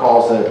 which will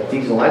cause the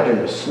diesel engine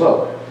to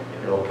smoke.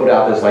 It'll put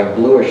out this like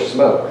bluish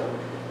smoke.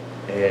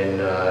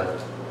 And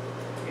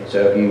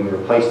so if you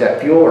replace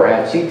that fuel or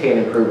add cetane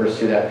improvers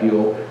to that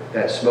fuel,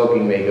 that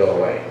smoking may go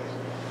away.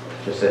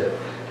 Just that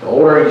the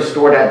older you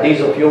store that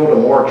diesel fuel, the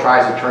more it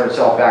tries to turn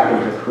itself back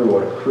into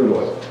crude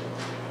oil.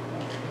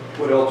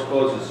 What else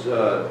causes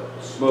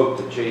smoke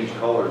to change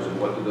colors,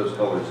 and what do those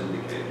colors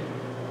indicate?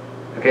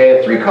 Okay,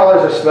 the 3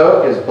 colors of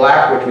smoke is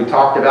black, which we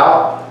talked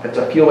about. It's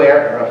a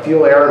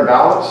fuel-air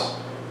imbalance,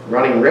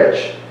 running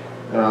rich.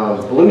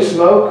 Blue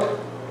smoke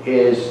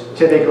is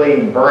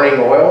typically burning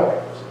oil.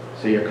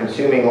 So you're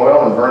consuming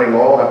oil and burning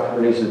oil, that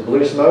produces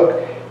blue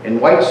smoke. And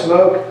white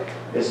smoke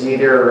is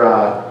either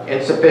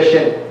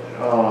insufficient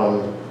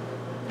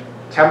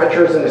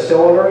temperatures in the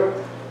cylinder,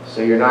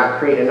 so you're not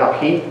creating enough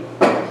heat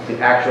to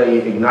actually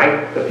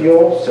ignite the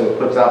fuel, so it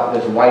puts out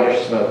this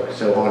whitish smoke.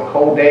 So on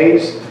cold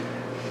days,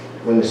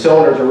 when the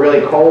cylinders are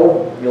really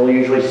cold, you'll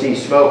usually see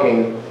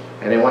smoking,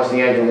 and then once the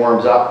engine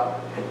warms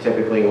up, it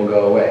typically will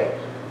go away.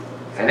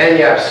 And then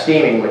you have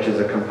steaming, which is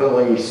a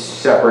completely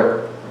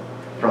separate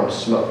from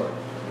smoke.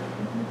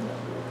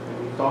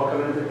 Talk a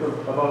little bit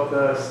about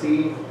the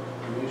steam.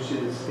 You see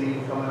the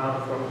steam coming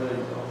out from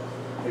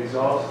the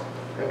exhaust.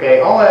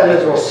 Okay, all that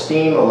is will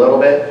steam a little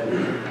bit,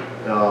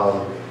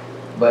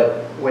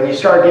 but when you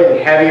start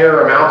getting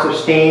heavier amounts of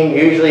steam,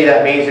 usually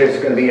that means there's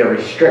going to be a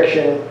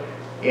restriction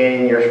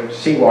in your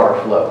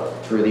seawater flow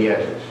through the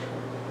engines.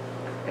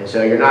 And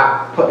so you're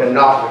not putting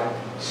enough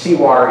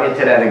seawater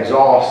into that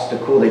exhaust to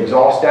cool the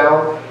exhaust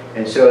down,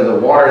 and so the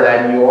water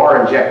that you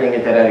are injecting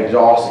into that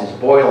exhaust is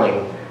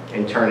boiling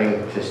and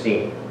turning to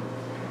steam.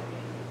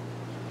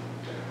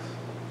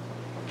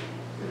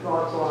 Your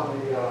thoughts on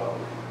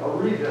a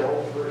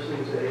rebuild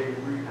versus a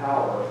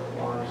repower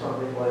on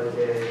something like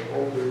a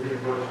older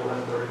universal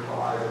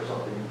M35 or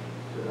something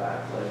to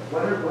that? Like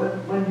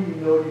when do you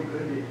know you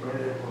could be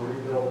candidate for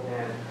rebuild,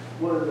 and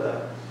what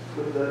are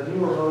with the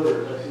newer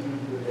motors, I see you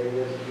do with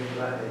AS and things of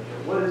that nature,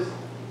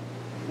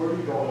 where do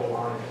you go on the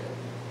line?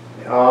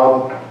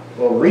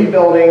 Well,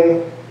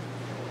 rebuilding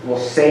will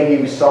save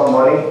you some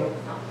money,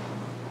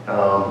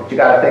 but you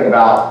got to think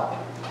about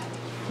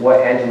what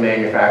engine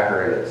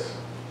manufacturer it is.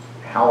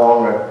 How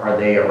long are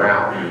they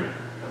around? I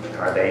mean,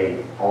 are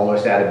they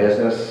almost out of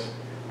business?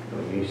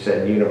 You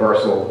said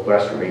Universal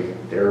Westerby.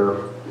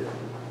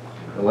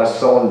 Unless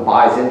someone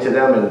buys into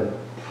them and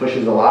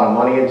pushes a lot of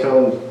money into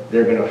them,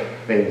 they're going to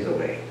phase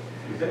away.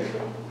 You think so?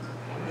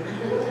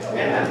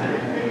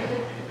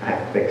 I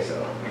think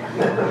so.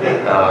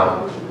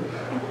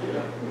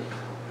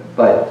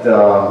 But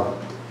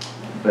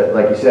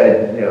like you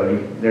said, you know,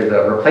 there's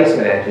a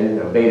replacement engine,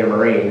 a Beta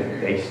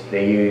Marine.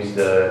 They use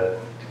the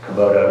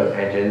Kubota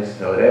engines,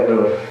 so that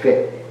would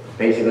fit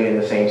basically in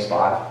the same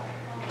spot.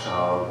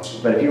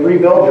 But if you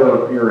rebuild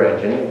your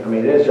engine, I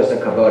mean, it is just a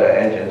Kubota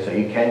engine, so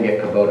you can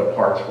get Kubota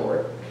parts for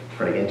it,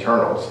 for the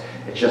internals.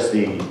 It's just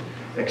the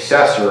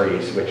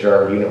accessories, which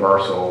are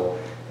universal,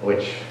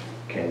 which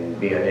can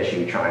be an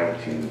issue trying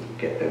to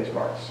get those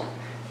parts.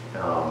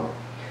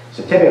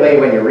 So typically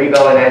when you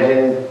rebuild an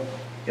engine,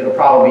 it'll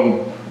probably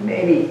be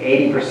maybe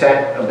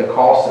 80% of the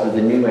cost of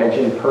the new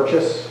engine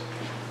purchase.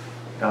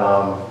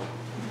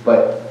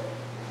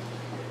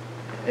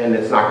 And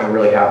it's not going to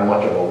really have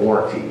much of a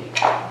warranty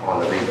on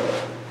the rebuild.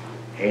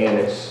 And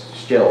it's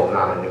still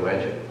not a new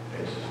engine.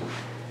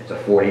 It's a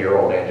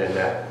 40-year-old engine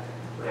that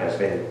has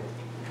been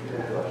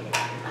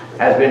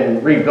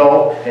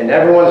rebuilt, and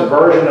everyone's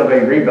version of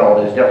a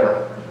rebuild is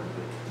different.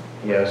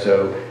 You know,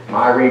 so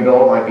my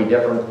rebuild might be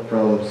different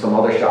from some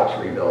other shop's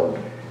rebuild.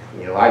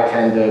 You know, I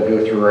tend to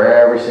go through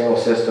every single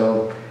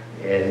system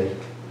and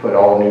put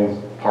all new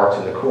parts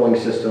in the cooling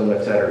system,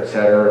 et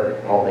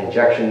cetera, all the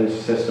injection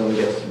system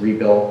gets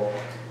rebuilt.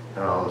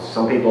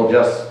 Some people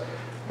just,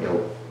 you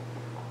know,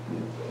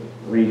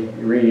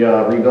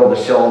 rebuild the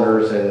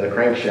cylinders and the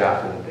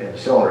crankshaft and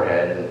cylinder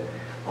head, and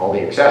all the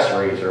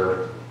accessories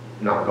are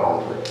not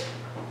gone through.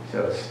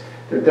 So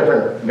there are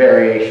different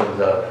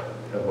variations of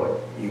what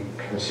you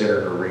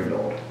consider a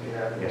rebuild.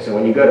 Yeah, so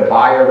when you go to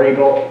buy a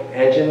rebuilt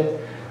engine,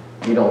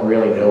 you don't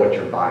really know what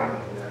you're buying.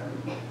 Yeah.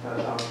 That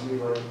sounds to me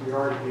like if you're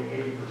already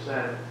paying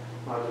 80%,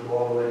 might as well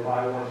all the way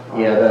buy one.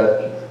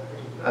 Yeah,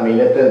 I mean,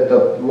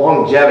 the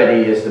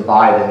longevity is to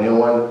buy the new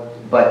one,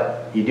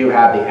 but you do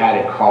have the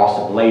added cost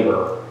of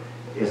labor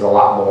is a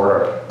lot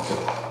more to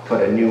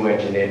put a new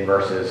engine in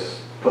versus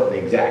putting the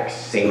exact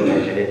same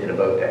engine into the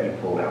boat that you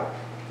pulled out.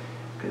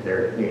 Because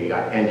you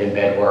got engine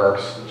bed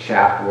works,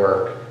 shaft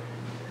work,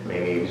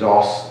 maybe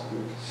exhaust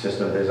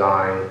system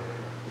design.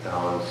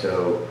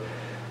 So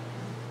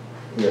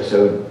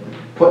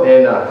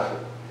putting in a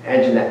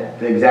engine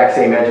the exact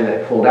same engine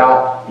that pulled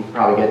out, you can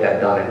probably get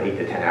that done in 8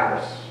 to 10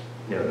 hours.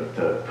 You know,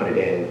 to put it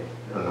in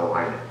on the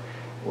line.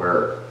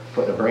 Where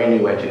putting a brand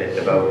new engine into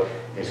the boat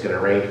is going to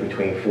range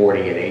between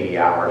 40 and 80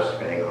 hours,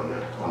 depending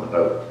on the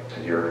boat,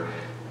 because you're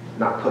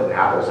not putting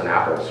apples and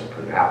apples, you're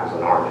putting apples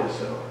and oranges,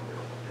 so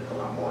there's a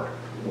lot more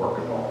work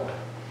involved.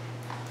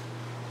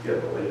 Yeah,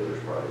 the labor's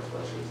probably as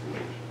much as the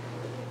engine.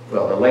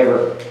 Well, the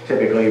labor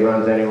typically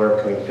runs anywhere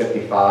between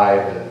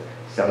 55 and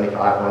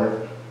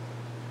 7,500,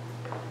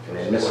 and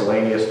then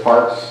miscellaneous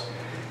parts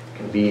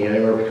can be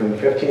anywhere between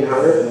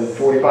 1,500 and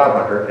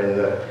 4,500, and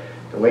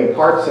the way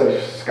parts have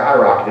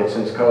skyrocketed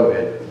since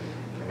COVID.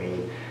 I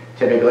mean,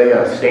 typically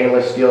a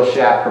stainless steel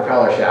shaft,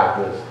 propeller shaft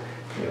was,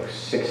 you know,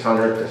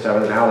 600 to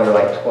 700. Now they're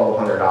like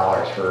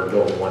 $1,200 for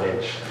building 1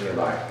 inch, you know,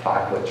 by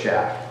 5-foot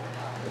shaft.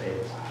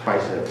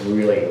 Prices have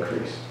really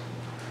increased.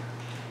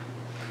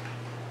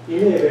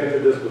 You may have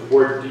answered this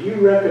before. Do you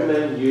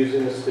recommend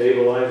using a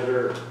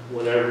stabilizer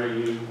whenever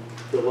you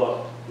fill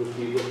up with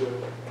diesel?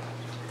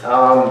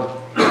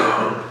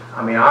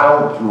 I mean, I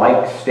don't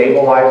like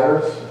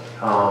stabilizers,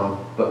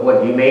 but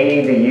what you may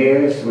need to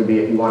use would be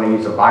if you want to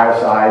use a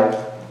biocide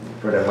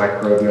for the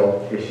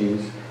microbial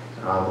issues,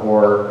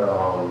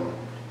 or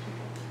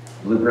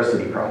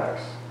lubricity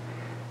products.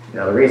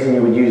 Now, the reason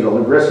you would use a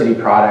lubricity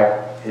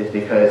product is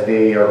because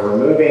they are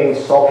removing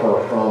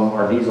sulfur from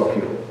our diesel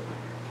fuel.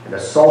 And the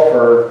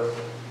sulfur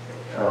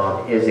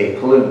is a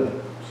pollutant.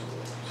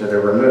 So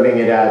they're removing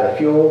it out of the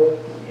fuel,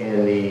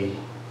 and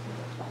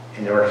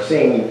we're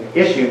seeing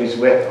issues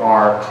with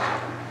our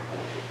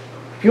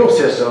fuel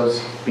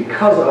systems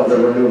because of the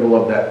removal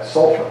of that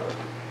sulfur.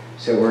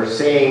 So we're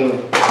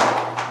seeing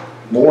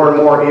more and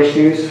more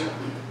issues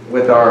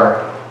with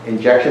our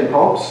injection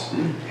pumps,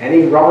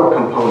 any rubber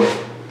component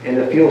in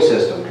the fuel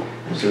system.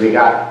 So we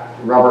got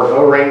rubber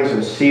O-rings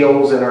and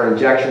seals in our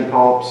injection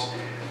pumps,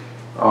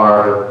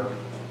 our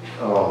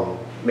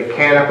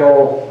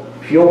mechanical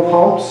fuel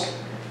pumps.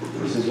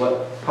 This is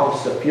what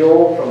pumps the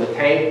fuel from the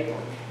tank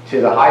to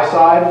the high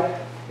side.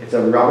 It's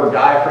a rubber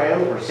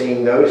diaphragm. We're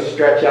seeing those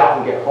stretch out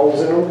and get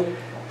holes in them.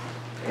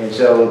 And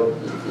so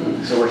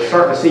we're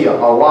starting to see a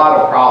lot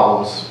of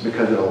problems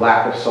because of the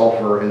lack of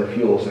sulfur in the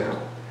fuels now.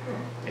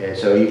 And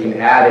so you can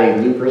add a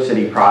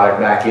lubricity product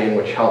back in,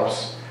 which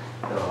helps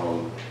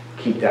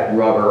keep that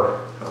rubber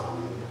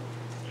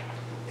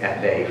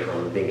at bay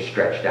from being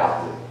stretched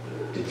out and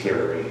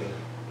deteriorating.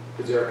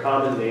 Is there a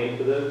common name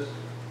for those,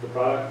 the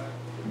product?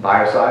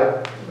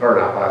 Biocide, or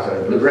not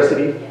biocide,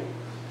 lubricity.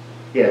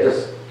 Yeah,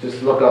 just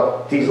look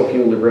up diesel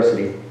fuel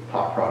lubricity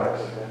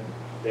products.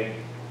 Thank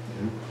you.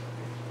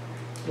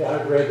 Yeah,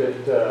 I've read that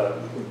you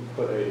can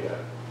put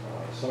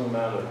some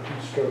amount of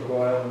heat stroke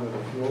oil into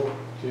the fuel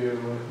to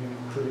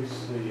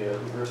increase the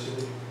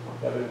lubricity. Do you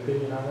have an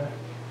opinion on that?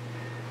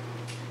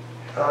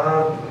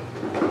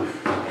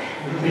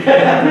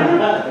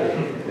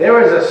 There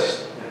was a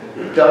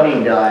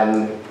study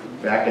done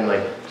back in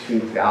like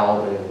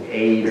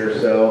 2008 or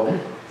so.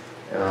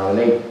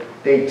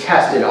 They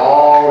tested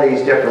all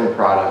these different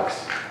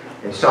products,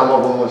 And some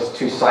of them was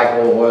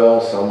two-cycle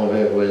oil, some of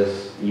it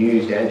was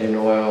used engine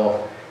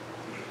oil,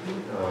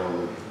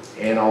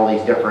 and all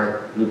these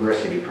different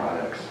lubricity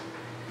products.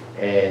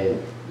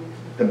 And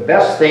the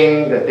best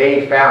thing that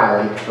they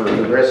found for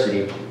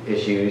lubricity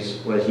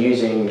issues was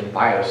using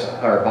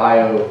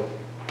biofuel.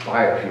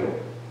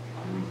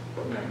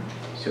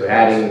 So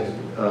adding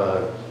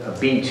a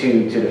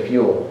B2 to the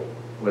fuel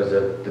was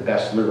the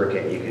best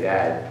lubricant you could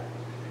add.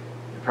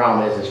 The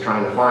problem is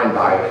trying to find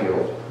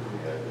biofuel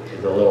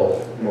is a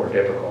little more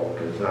difficult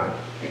because it's not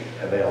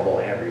available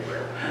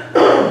everywhere.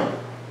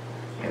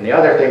 And the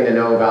other thing to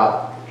know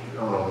about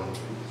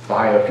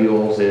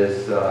biofuels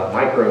is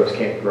microbes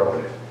can't grow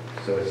in it,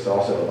 so it's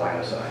also a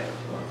biocide.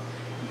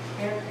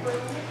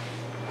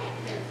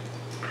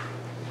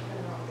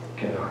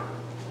 Cannot.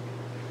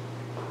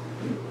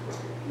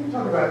 Can you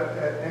talk about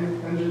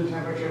engine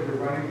temperature, the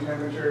running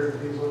temperature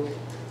of diesels?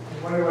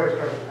 When do I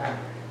start to panic?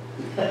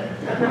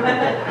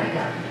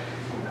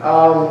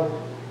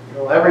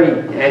 Well, every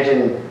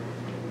engine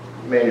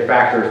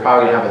manufacturer is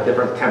probably going to have a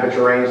different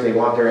temperature range they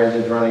want their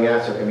engines running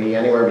at, so it can be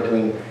anywhere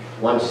between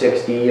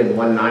 160 and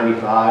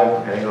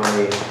 195, depending on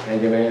the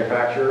engine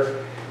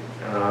manufacturer.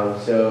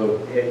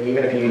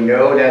 Even if you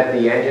know that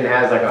the engine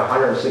has like a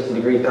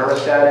 160-degree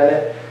thermostat in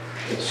it,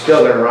 it's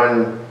still going to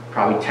run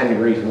probably 10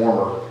 degrees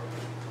warmer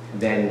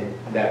than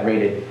that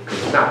rated,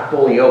 because it's not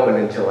fully open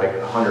until like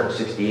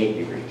 168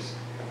 degrees.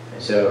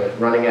 And so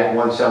running at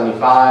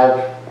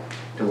 175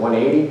 to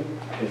 180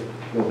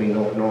 will be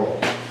normal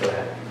for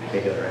that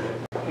particular engine.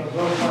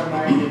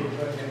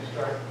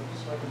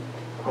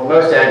 Well,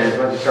 most engines,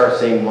 once you start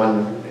seeing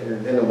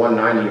in the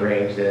 190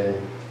 range,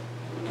 then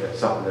that's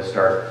something to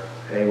start,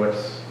 hey,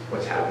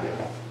 what's happening?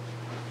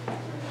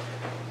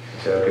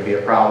 So it could be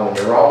a problem on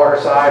your raw water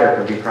side, or it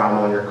could be a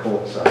problem on your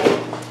coolant side.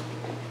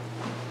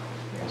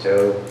 And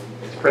so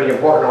it's pretty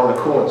important on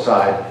the coolant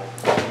side.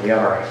 We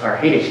have our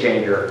heat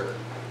exchanger.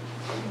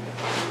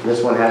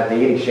 This one has the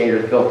heat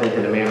exchanger built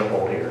into the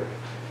manifold here.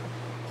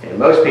 And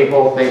most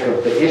people think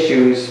of the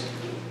issues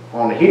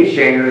on the heat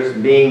exchangers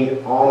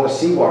being on the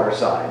seawater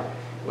side,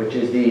 which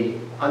is the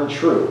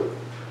untrue.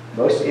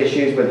 Most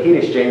issues with heat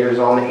exchangers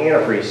on the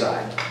antifreeze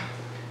side.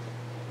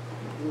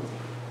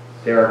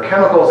 There are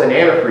chemicals in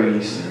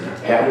antifreeze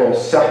that will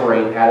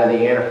separate out of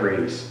the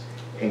antifreeze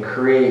and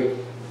create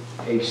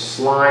a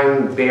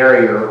slime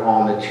barrier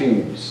on the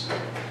tubes.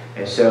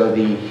 And so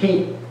the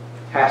heat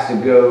has to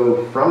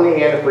go from the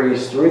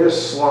antifreeze through the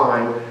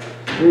slime,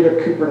 through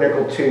the copper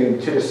nickel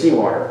tube to the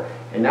seawater.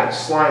 And that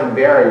slime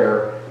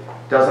barrier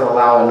doesn't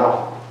allow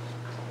enough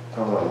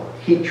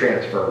heat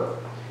transfer.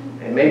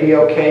 It may be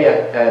okay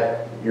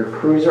at your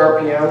cruise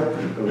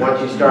RPM, but once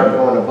you start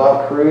going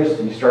above cruise,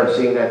 you start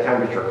seeing that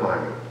temperature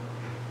climbing.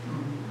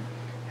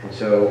 And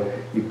so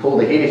you pull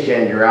the heat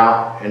exchanger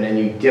out and then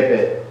you dip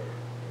it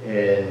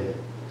in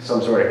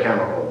some sort of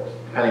chemical,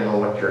 depending on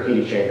what your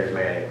heat exchanger is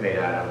made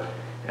out of,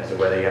 as to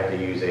whether you have to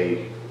use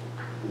a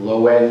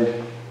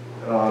low-end,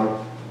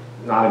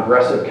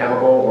 non-aggressive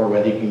chemical, or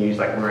whether you can use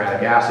like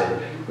muriatic acid,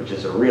 which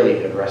is a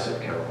really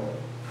aggressive chemical.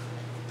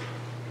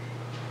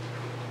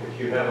 If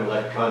you have an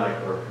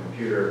electronic or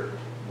computer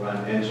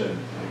run engine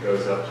and it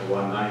goes up to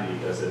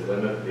 190, does it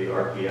limit the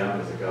RPM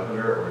as a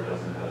governor, or it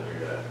doesn't know how to do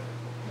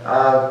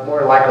that?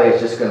 More likely it's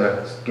just going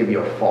to give you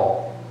a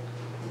fault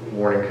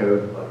warning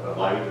code. Like a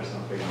light or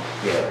something?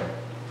 Yeah.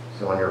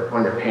 So on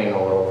your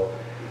panel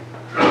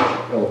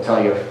it'll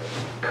tell you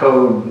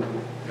code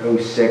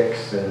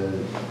 06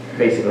 and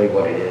basically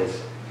what it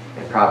is,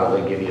 and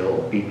probably give you a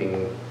little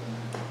beeping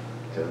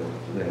to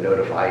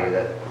notify you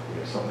that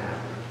something happened.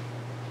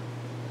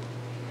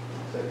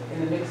 So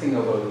in the mixing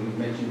oboe, you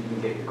mentioned you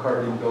can get the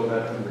carbon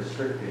buildup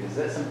unrestricted. Is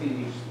that something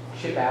you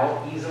chip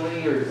out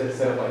easily, or is that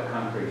set up like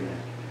concrete in it?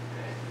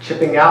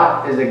 Chipping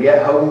out is a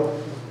get home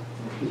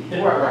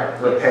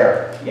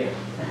repair. Yes.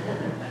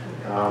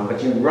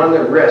 But you run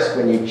the risk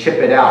when you chip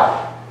it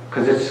out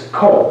because it's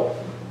cold.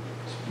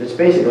 It's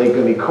basically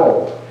going to be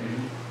cold.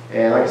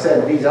 And like I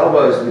said, these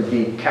elbows would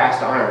be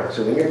cast iron.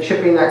 So when you're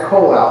chipping that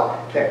coal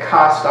out, that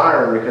cast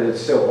iron, because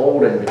it's so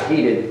old and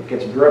heated,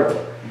 gets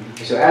brittle.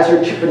 So as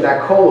you're chipping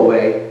that coal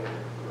away,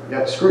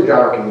 that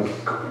screwdriver can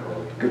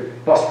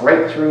bust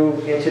right through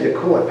into the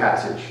coolant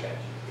passage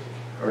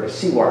or the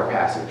seawater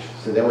passage.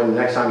 So then when the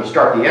next time you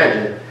start the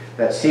engine,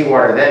 that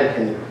seawater then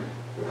can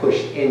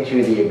push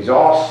into the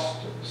exhaust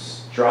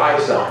dry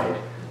side,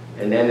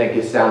 and then it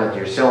gets down into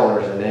your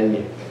cylinders, and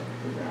then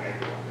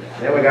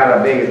we got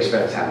a big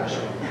expense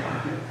happening.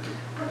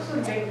 What's the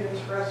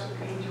maintenance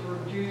recipe to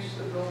reduce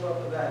the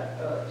buildup of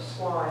that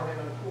slime in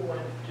a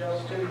coolant,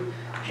 just to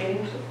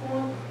change the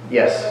coolant?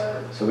 Yes.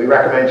 So we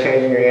recommend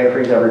changing your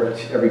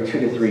antifreeze every 2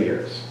 to 3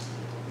 years.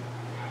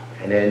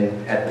 And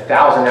then at the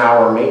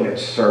 1,000-hour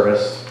maintenance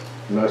service,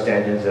 most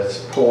engines, that's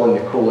pulling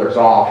the coolers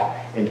off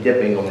and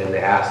dipping them in the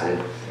acid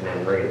and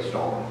then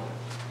reinstalling them.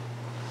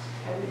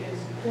 And is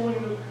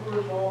pulling those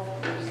coolers off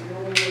is the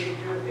only way to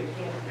do it? They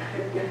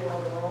can't get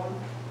while they're on?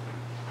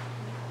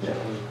 No.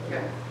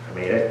 Okay.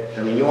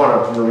 I mean, you want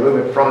to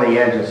remove it from the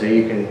engine so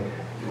you can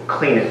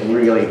clean it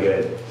really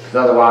good. Because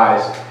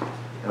otherwise,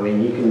 I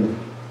mean, you can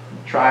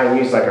try and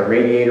use like a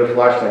radiator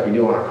flush like you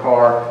do on a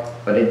car,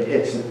 but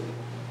it's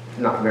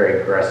not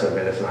very aggressive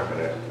and it's not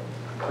going to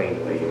clean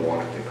the way you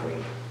want it to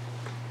clean.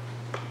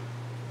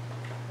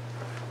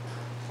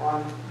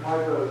 On my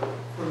boat,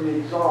 from the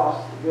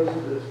exhaust, it goes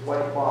into this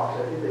white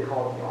box, I think they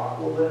call it the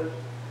aqua lift.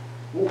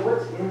 Well,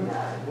 what's in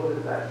that, and what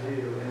does that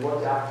do, and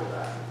what's after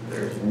that?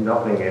 There's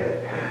nothing in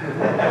it.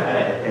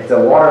 It's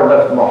a water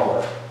lift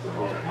muffler.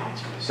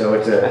 So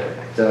it's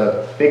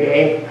a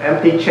big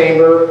empty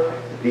chamber.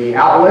 The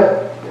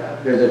outlet,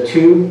 there's a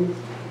tube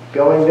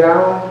going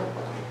down.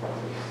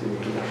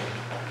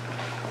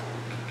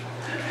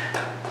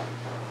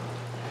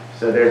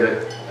 So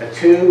there's a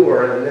tube,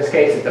 or in this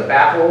case it's a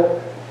baffle,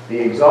 the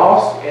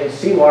exhaust and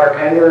seawater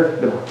enter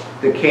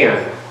the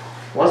can.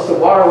 Once the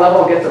water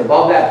level gets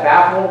above that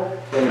baffle,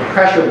 then the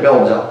pressure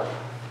builds up.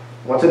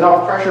 Once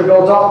enough pressure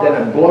builds up,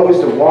 then it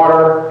blows the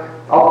water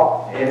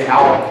up and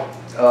out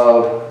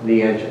of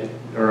the engine,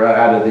 or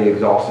out of the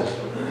exhaust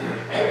system.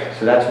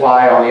 So that's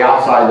why on the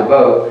outside of the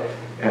boat,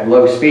 at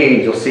low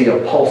speeds, you'll see a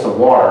pulse of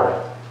water.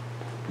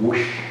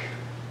 Whoosh,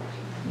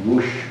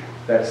 whoosh.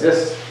 That's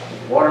this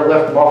water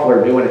lift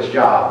muffler doing its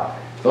job.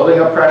 Building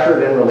up pressure,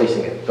 then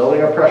releasing it.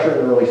 Building up pressure,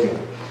 then releasing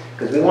it.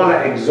 Because we want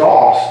to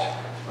exhaust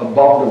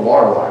above the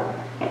water line.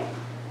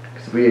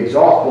 Because if we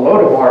exhaust below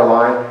the water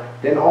line,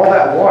 then all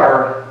that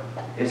water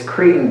is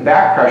creating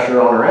back pressure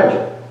on our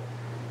engine.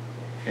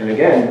 And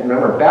again,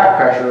 remember, back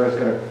pressure is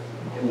going to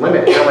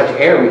limit how much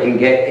air we can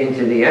get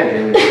into the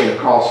engine, and it's going to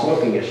cause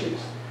smoking issues.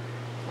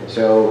 And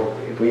so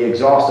if we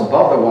exhaust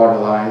above the water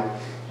line,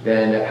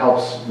 then it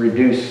helps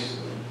reduce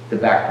the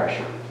back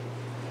pressure.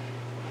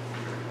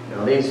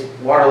 Now, these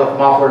water lift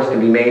mufflers can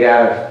be made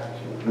out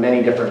of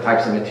many different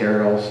types of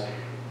materials.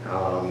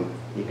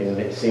 You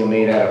can see them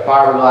made out of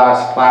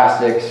fiberglass,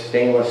 plastics,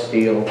 stainless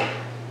steel,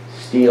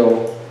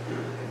 steel.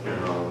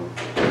 And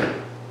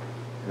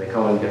they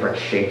come in different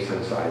shapes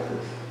and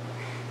sizes.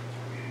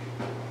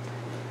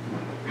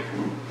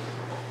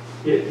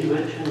 Yeah, you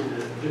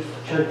mentioned just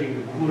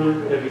changing the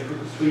coolant every 2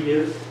 to 3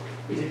 years.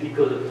 Is it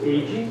because of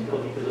aging or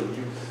because of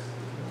use?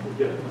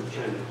 You have to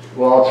change it.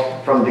 Well,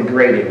 it's from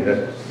degrading.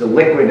 The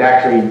liquid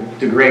actually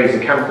degrades,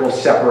 the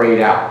chemicals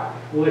separate out.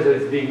 Whether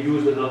it's being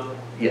used or not?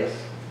 Yes.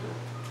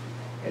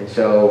 And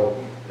so,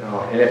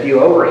 and if you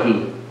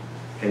overheat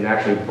and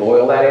actually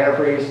boil that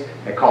antifreeze,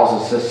 it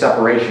causes a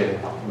separation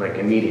like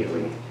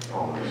immediately,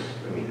 almost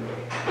immediately.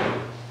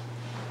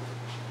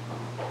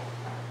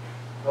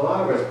 A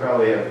lot of us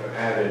probably have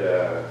added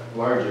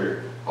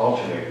larger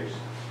alternators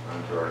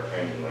onto our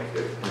engine like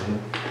this.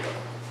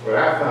 What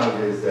I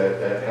found is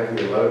that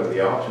heavier load of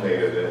the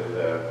alternator,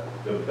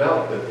 the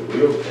belt that the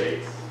wheel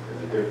takes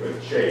is a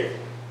different shape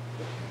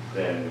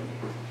than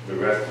the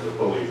rest of the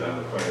pulleys on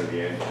the front of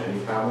the engine.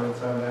 Any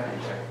comments on that?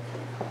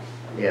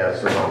 Yeah,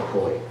 it's the wrong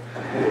pulley.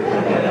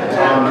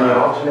 On the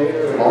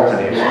alternator?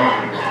 Alternator.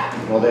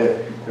 Well,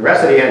 the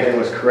rest of the engine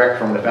was correct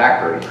from the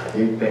factory.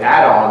 The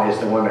add-on is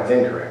the one that's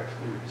incorrect.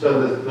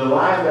 So the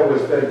line that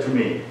was fed to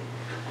me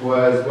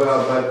was,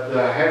 well, but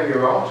the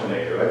heavier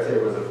alternator, let's say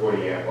it was a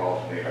 40 amp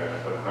alternator and I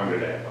put a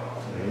 100 amp on.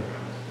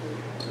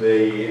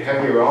 The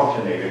heavier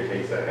alternator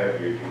takes a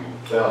heavier duty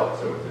belt,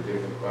 so it's a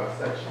different cross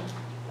section.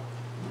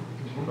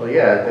 Well,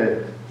 yeah,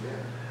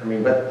 I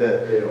mean, but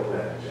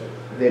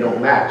they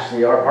don't match.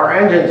 See, our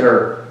engines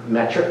are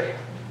metric,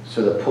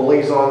 so the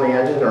pulleys on the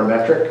engine are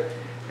metric.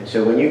 And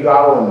so when you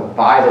go and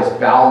buy this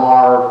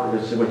Balmar,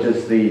 which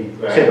is the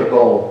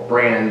typical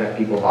brand that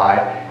people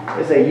buy,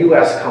 it's a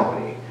U.S. company.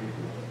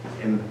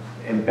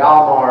 And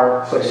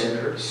Balmar puts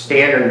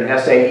standard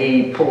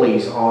SAE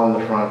pulleys on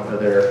the front of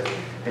their,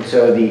 and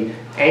so the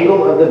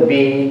angle of the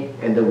V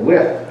and the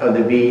width of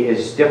the V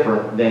is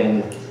different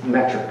than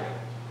metric.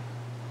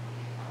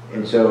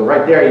 And so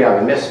right there you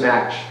have a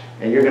mismatch,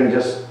 and you're going to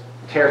just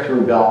tear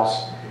through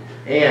belts,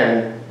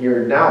 and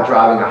you're now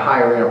driving a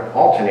higher amp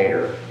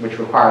alternator, which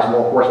requires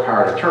more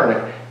horsepower to turn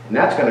it, and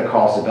that's going to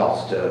cause the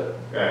belts to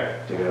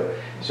go.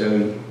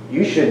 So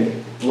you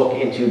should look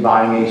into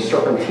buying a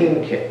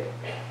serpentine kit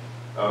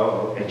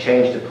and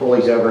change the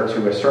pulleys over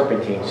to a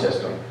serpentine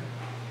system,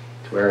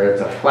 to where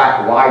it's a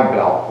flat, wide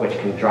belt, which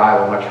can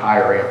drive a much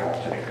higher amp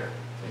alternator,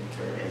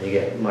 and you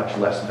get much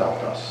less belt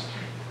dust.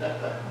 I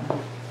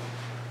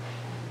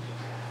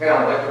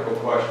got an electrical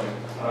question.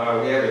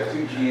 We have a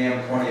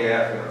 2GM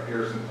 20F and a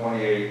Pearson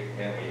 28,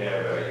 and we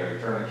have you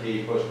turn the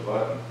key, push the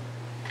button.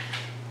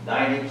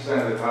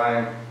 90% of the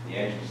time, the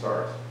engine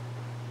starts.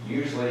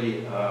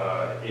 Usually,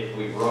 if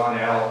we run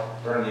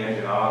out, turn the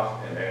engine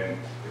off, and then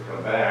to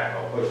come back,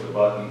 I'll push the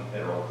button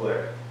and it'll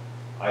click.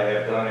 I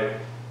have done it,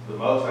 the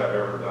most I've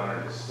ever done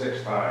it is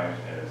 6 times,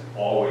 and it's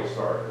always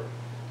started.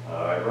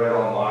 I've read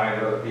online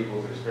other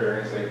people's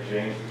experience. They've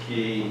changed the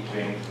key,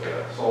 changed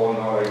the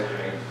solenoid,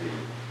 changed the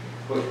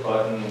push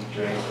button,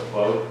 change the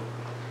boat.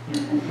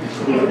 And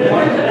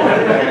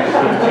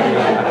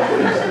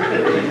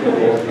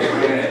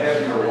a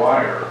heavier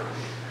wire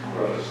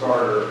from the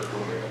starter,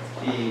 from the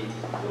key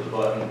to the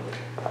button.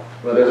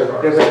 Well,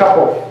 there's a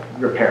couple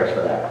repairs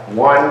for that.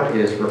 One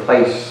is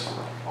replace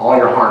all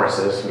your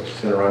harnesses, which is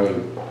going to run you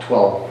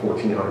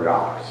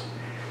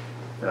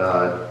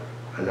 $1,400.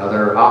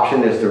 Another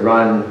option is to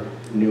run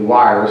new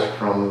wires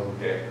from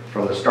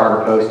the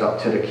starter post up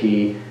to the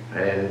key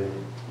and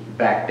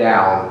back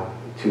down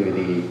to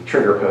the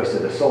trigger post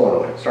of the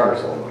solenoid, starter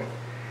solenoid.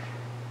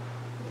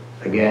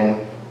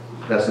 Again,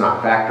 that's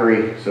not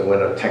factory, so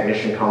when a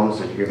technician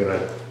comes, you're going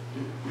to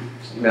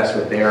mess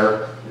with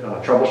their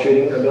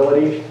troubleshooting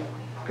ability,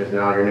 because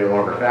now you're no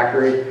longer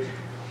factory.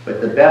 But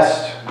the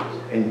best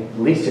and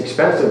least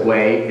expensive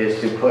way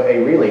is to put a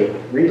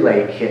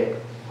relay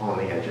kit on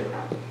the engine.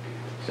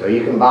 So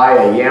you can buy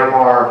a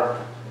Yamaha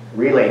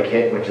relay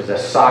kit, which is a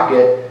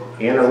socket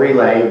and a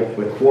relay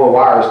with 4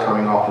 wires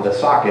coming off of the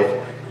socket,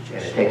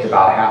 and it takes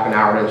about half an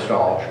hour to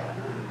install,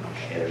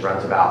 and it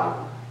runs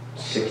about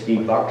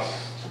 $60,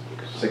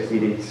 60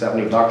 to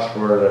 70 bucks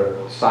for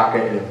the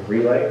socket and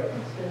relay.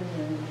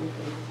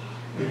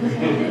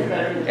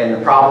 And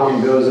the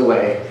problem goes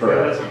away for I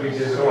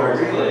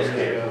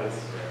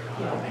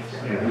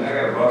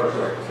got a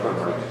motorcycle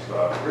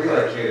stuff.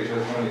 Relay kit is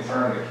just when you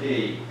turn the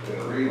key, then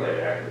the relay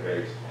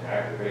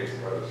activates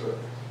the other switch.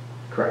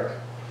 Correct.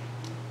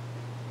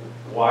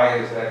 Why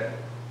is that,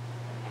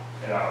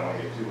 and I don't want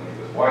to get too into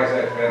this, why is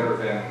that better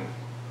than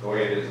the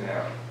way it is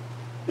now?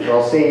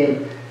 Well, see,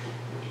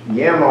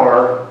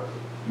 Yamaha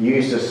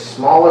used the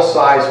smallest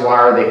size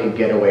wire they could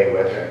get away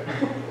with.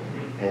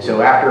 And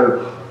so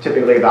after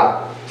typically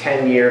about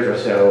 10 years or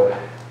so,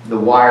 the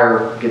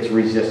wire gets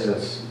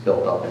resistance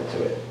built up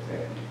into it.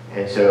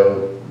 And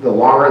so the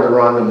longer the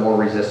run, the more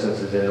resistance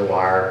is in the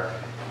wire.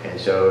 And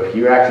so if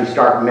you actually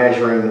start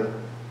measuring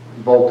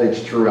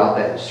voltage throughout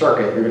that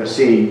circuit, you're going to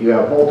see you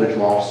have voltage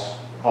loss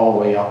all the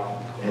way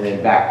up and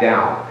then back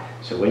down.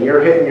 So when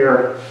you're hitting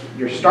your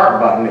start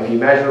button, if you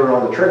measure it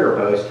on the trigger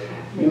post,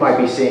 you might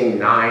be seeing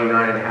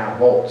 9.5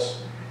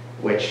 volts,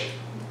 which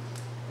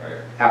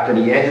after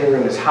the engine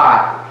room is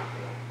hot,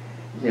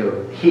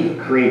 heat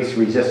creates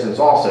resistance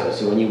also.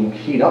 So when you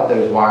heat up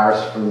those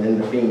wires from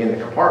being in the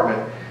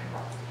compartment,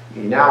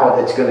 now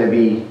it's going to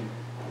be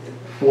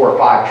 4 or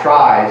 5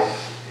 tries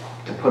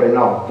to put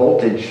enough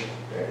voltage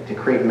to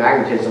create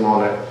magnetism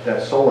on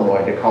that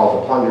solenoid to cause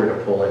the plunger to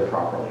pull in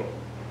properly.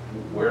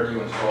 Where do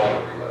you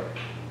install the relay?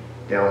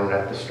 Down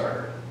at the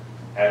starter.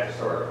 At the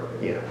starter,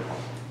 okay.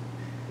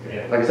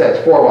 Yeah. Like I said,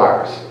 it's 4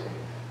 wires.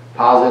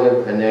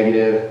 Positive, a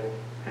negative,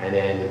 and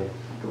then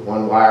the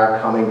 1 wire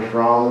coming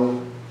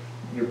from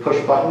your push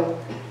button,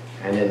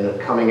 and then the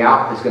coming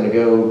out is going to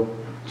go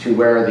to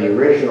where the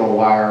original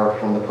wire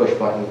from the push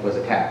button was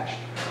attached.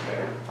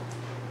 Okay.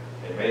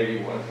 And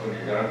maybe when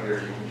you're done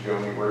here, you can show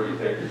me where you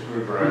take your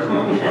screwdriver.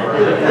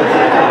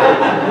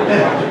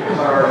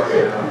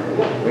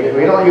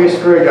 We don't use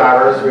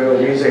screwdrivers, we'll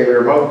use a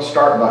remote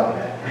start button.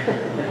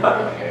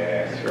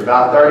 For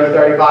about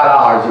 $30,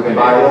 $35, you can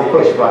buy a little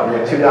push button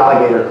with 2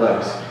 alligator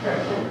clips.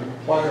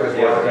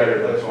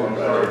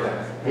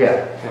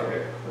 Yeah.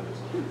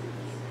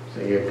 So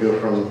you go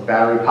from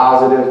battery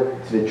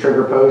positive to the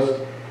trigger post,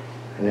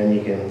 and then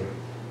you can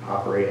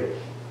operate it.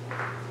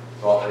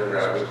 I'll figure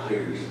out which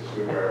two you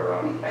screwdriver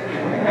on.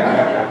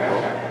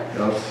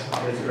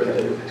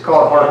 It's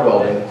called arc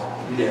welding.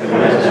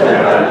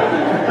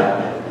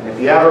 If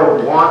you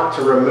ever want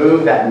to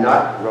remove that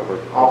nut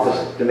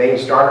off the main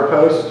starter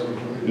post,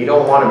 you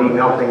don't want to be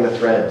melting the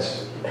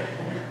threads.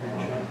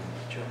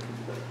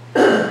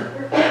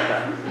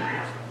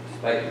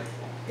 Thank you.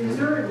 Is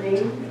there a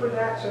name for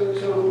that?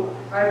 So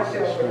I have a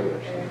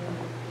sailboat, and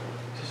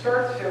to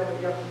start the sailboat,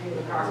 you have to be in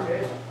the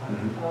cockpit.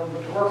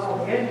 But to work on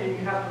the engine,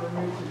 you have to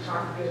remove the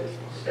cockpit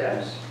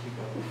steps.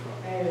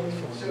 And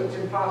so it's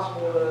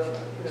impossible to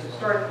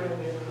start the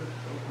engine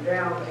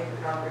down, take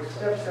the cockpit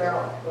steps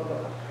out, blah, blah,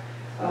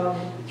 blah.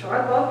 So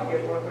I'd love to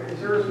get one, but is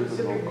there a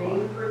specific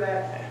name for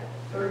that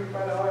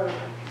 $35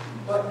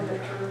 button that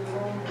turns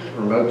on?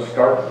 Remote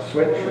start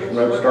switch,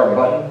 remote start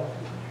button.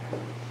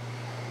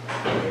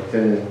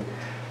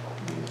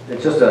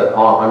 It's just an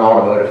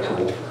automotive tool. I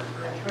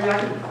mean, I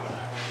can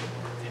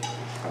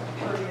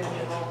turn the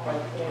engine off by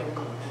pulling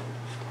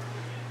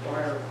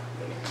wire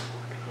with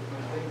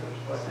my fingers,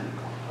 but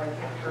I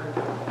can't turn it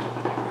on.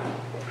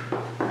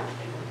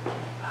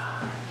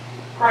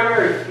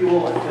 Primary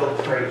fuel and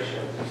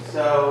filtration.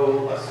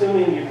 So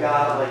assuming you've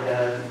got like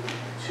a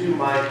 2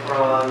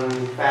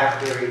 micron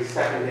factory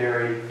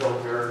secondary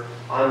filter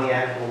on the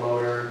actual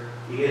motor,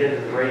 you get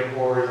into the rate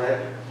cores,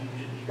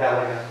 you've got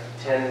like a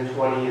 10,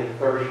 20, and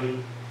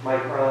 30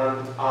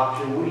 micron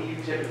option. What do you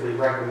typically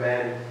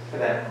recommend for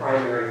that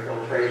primary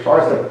filtration? As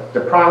far as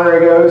the primary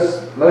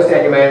goes, most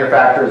engine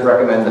manufacturers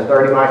recommend the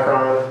 30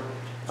 micron.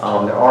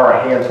 There are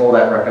a handful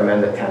that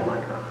recommend the 10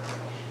 micron.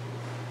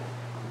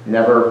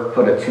 Never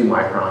put a 2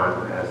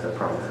 micron as the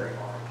primary.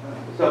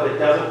 So if it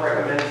doesn't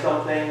recommend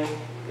something,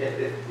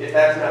 if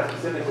that's not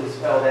specifically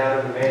spelled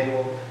out in the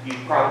manual, you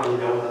probably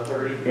go with a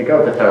 30? You go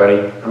with the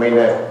 30. I mean,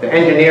 the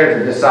engineers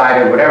have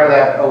decided whatever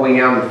that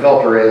OEM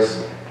filter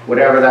is,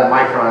 whatever that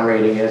micron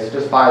rating is,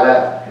 just buy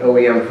that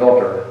OEM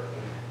filter,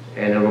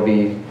 and it will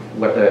be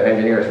what the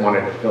engineers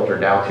wanted to filter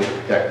down to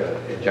protect the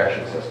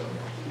injection system.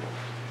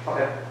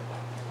 Okay.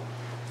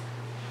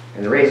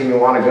 And the reason you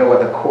want to go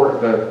with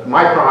the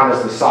micron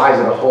is the size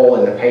of the hole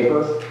in the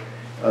paper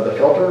of the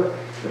filter.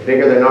 The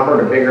bigger the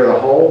number, the bigger the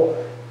hole.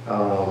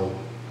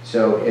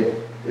 So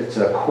it's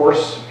a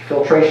coarse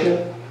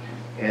filtration,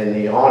 and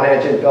the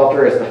on-engine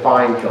filter is the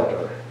fine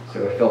filter.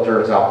 So it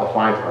filters out the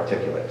fine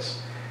particulates.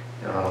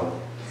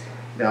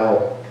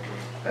 Now,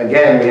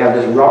 again, we have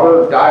this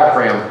rubber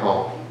diaphragm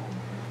pump.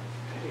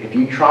 If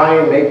you try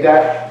and make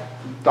that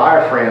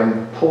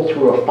diaphragm pull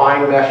through a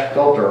fine mesh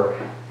filter,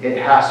 it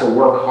has to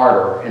work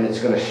harder, and it's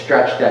going to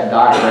stretch that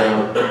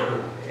diaphragm.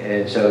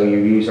 And so you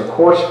use a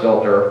coarse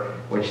filter,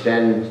 which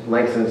then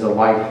lengthens the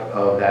life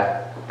of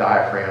that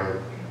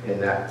diaphragm in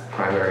that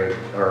primary,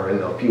 or in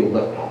the fuel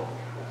lift pump.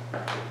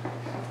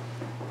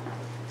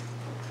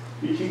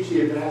 You teach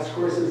the advanced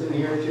courses in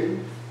here too?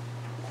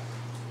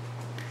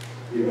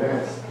 The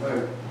advanced,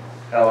 the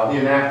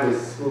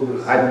Annapolis School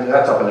of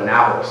That's up in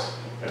Annapolis.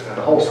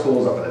 The whole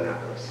school's up in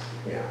Annapolis,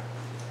 yeah.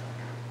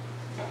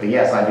 But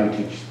yes, I do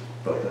teach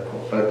both the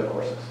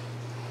courses.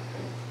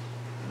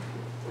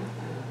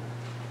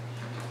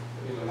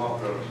 In the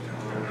muffler,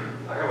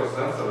 I have a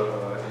sensor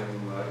in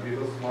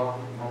Beatles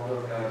muffler,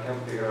 and I can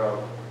figure out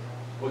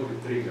what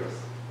it triggers.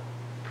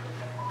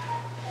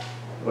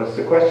 What's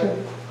the question?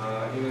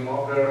 In the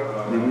muffler,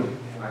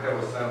 I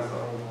have a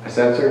sensor. A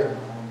sensor?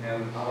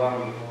 And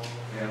alarm,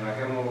 and I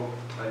have no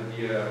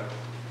idea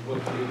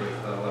what triggers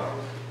the alarm.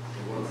 So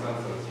what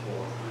sensor is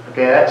for?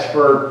 Okay, that's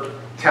for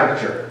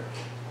temperature.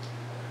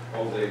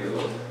 All the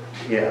exhaust.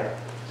 Yeah.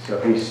 So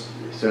if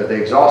the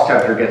exhaust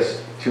temperature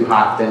gets too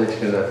hot, then it's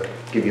going to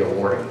give you a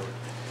warning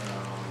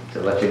to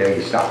let you know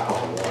you stop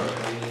pumping water.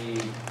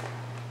 Any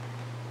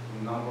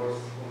numbers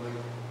on it?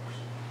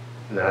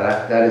 No,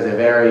 that is a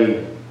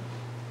very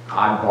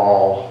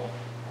oddball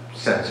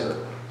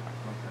sensor.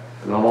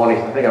 And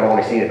I think I've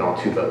only seen it on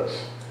 2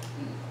 boats,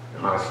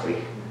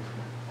 honestly.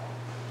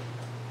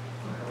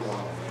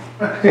 Well,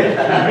 I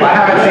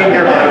haven't seen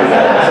your boat,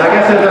 so I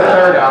guess there's a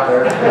third out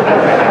there.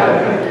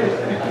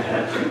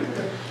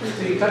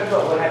 So you talked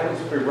about what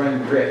happens if we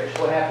run rich.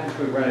 What happens if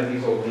we run a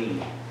diesel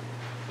lean?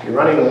 If you're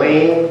running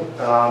lean,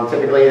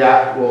 typically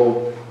that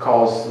will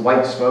cause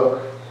white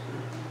smoke,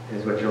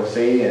 is what you'll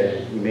see,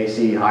 and you may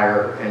see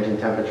higher engine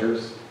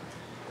temperatures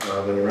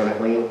when you run it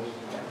lean.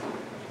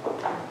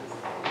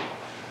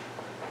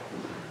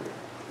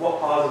 What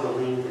causes a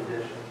lean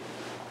condition?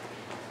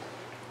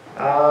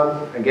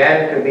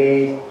 Again, it could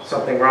be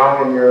something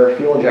wrong in your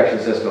fuel injection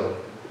system.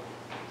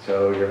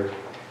 So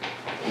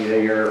either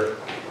your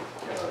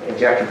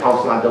injector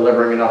pump's not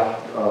delivering enough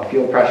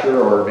fuel pressure,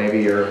 or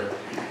maybe your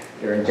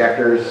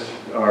injectors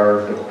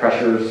are, the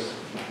pressures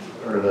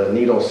or the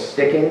needle's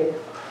sticking,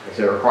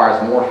 so it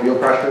requires more fuel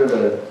pressure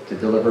to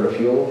deliver the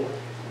fuel.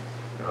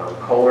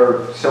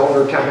 Colder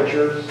cylinder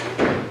temperatures.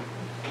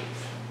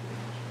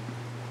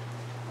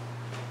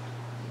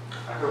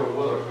 I have a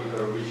water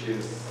heater which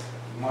is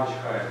much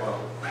higher,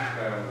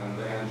 higher than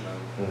the engine,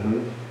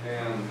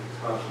 and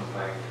expansion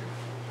tank.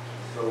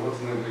 So what's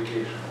the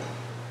implication?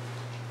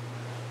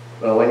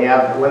 Well, when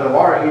the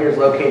water heater is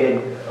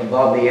located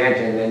above the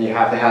engine, then you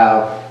have to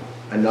have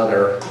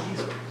another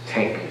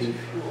tank.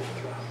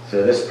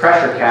 So this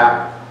pressure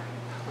cap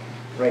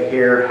right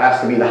here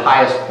has to be the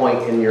highest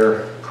point in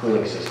your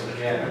cooling system.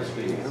 Yeah, I'm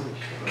speaking.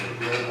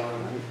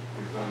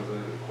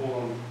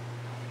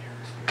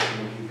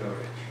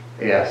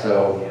 Yeah,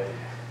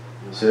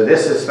 so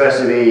this is supposed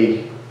to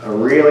be a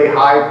really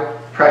high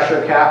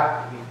pressure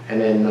cap,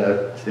 and then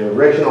the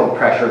original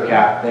pressure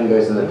cap then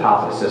goes in the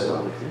top of the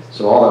system.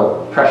 So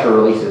all the pressure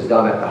release is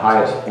done at the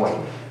highest point,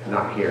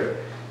 not here.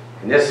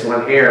 And this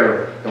one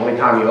here, the only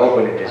time you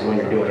open it is when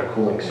you're doing a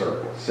cooling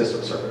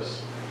system service.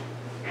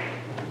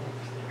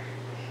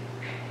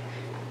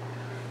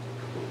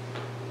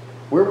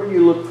 Where would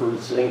you look for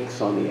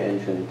zincs on the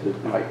engine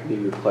that might be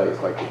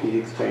replaced, like the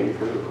heat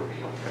exchanger?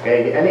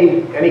 Okay,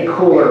 any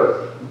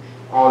cooler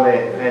on the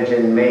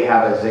engine may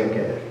have a zinc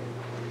in it,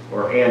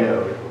 or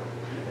anode.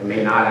 It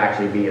may not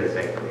actually be a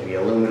zinc, maybe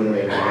aluminum,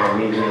 maybe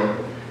magnesium.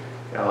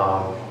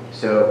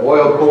 So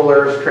oil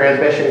coolers,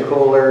 transmission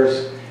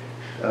coolers,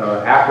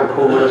 after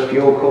coolers,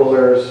 fuel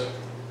coolers,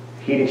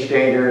 heat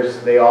exchangers,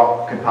 they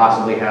all could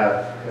possibly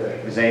have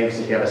zincs.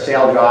 If you have a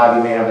sail drive,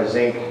 you may have a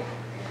zinc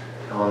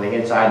on the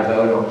inside of the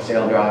boat, on the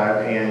sail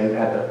drive, and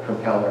at the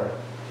propeller.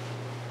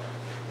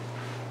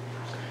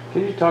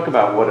 Can you talk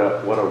about what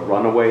a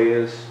runaway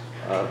is?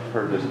 I've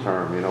heard this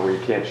term, where you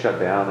can't shut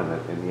down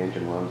and the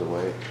engine runs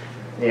away.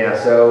 Yeah,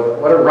 so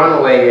what a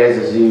runaway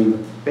is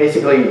you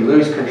basically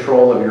lose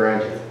control of your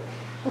engine.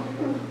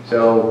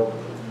 So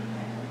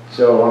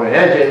on an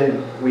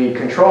engine, we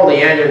control the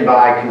engine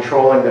by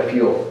controlling the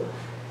fuel.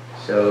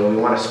 So we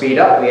want to speed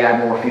up, we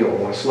add more fuel.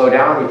 We want to slow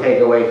down, we take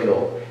away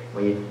fuel.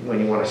 When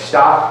you want to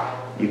stop,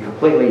 you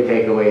completely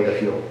take away the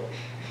fuel.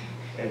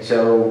 And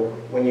so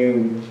when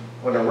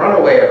a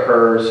runaway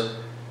occurs,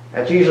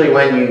 that's usually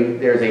when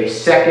there's a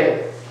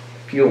second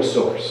fuel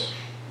source.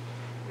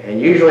 And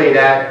usually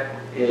that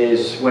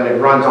is when it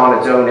runs on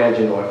its own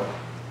engine oil.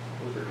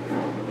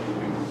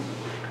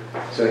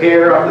 So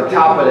here up the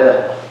top of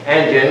the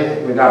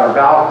engine, we've got our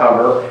valve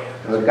cover.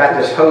 And we've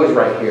got this hose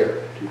right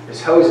here.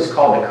 This hose is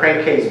called the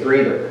crankcase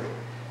breather.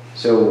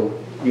 So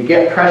you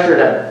get pressure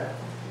that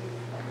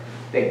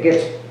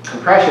gets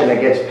compression that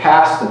gets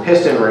past the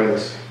piston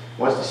rings.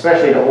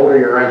 Especially the older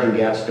your engine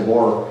gets, the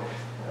more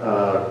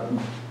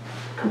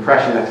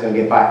compression that's going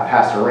to get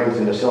past the rings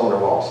and the cylinder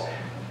walls.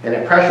 And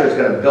that pressure is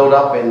going to build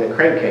up in the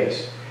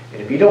crankcase.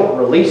 And if you don't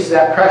release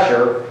that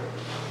pressure,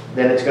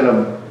 then it's going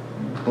to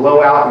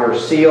blow out your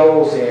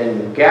seals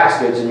and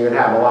gaskets, and you're going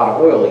to have a lot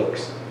of oil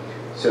leaks.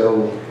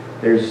 So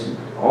there's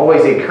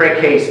always a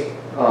crankcase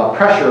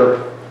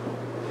pressure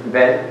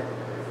vent.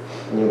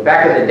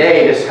 Back in the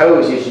day, this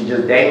hose used to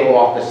just dangle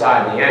off the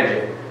side of the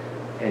engine.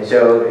 And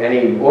so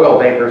any oil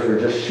vapors would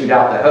just shoot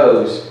out the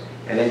hose,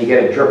 and then you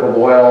get a drip of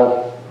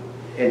oil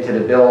into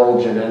the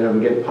bilge, and then it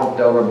would get pumped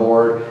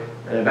overboard.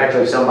 And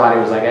eventually somebody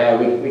was like,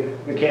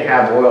 we can't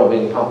have oil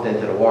being pumped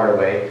into the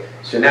waterway.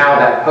 So now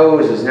that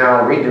hose is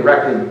now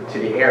redirected to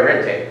the air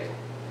intake.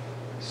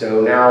 So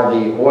now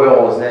the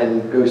oil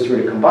then goes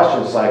through the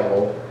combustion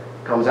cycle,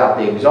 comes out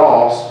the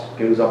exhaust,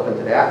 goes up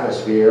into the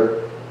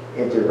atmosphere,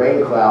 into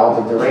rain clouds,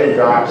 into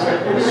raindrops.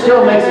 It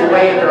still makes its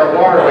way into our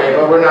waterway,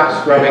 but we're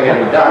not scrubbing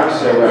any ducks,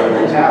 so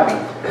everyone's happy.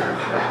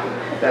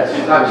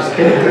 I'm just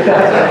kidding.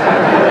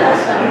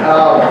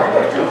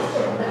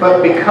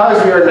 But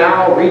because we are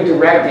now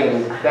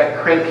redirecting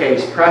that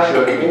crankcase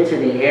pressure into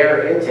the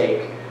air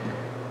intake,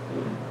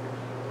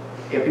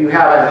 if you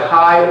have a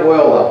high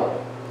oil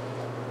level,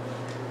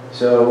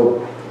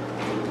 so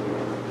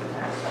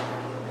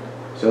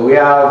we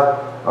have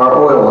our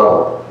oil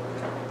level.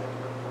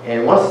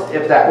 And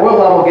if that oil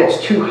level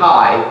gets too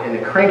high and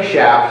the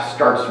crankshaft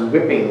starts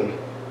whipping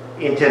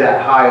into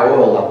that high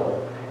oil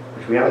level,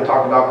 which we haven't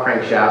talked about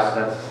crankshafts,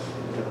 that's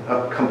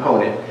a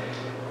component,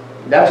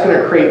 that's going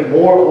to create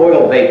more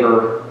oil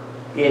vapor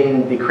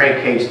in the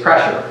crankcase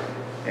pressure.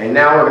 And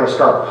now we're going to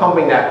start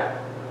pumping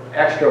that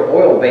extra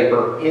oil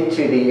vapor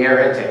into the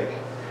air intake.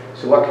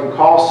 So what can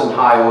cause some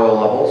high oil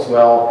levels?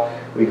 Well,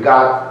 we've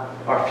got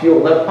our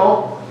fuel lift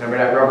pump. Remember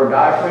that rubber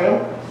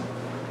diaphragm?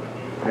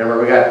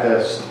 Remember we got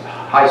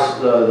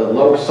the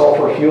low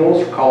sulfur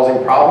fuels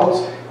causing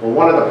problems. Well,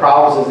 one of the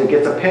problems is it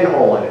gets a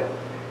pinhole in it.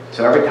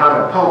 So every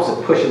time it pumps,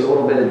 it pushes a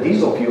little bit of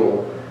diesel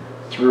fuel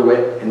through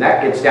it, and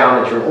that gets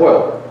down at your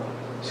oil.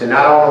 So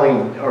not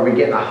only are we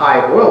getting a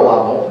high oil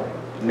level,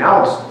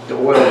 now the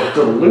oil is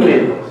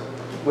diluted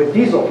with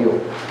diesel fuel.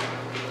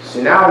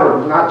 So now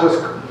we're not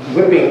just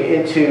whipping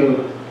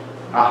into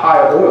a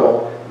high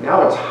oil,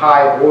 now it's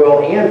high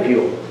oil and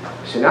fuel.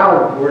 So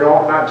now we're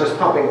not just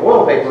pumping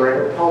oil vapor in,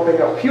 we're pumping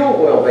a fuel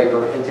oil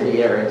vapor into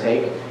the air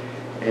intake.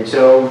 And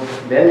so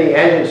then the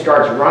engine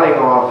starts running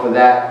off of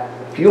that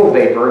fuel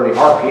vapor, and the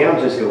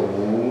RPMs just go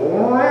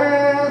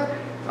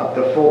up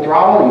to full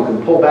throttle. You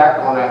can pull back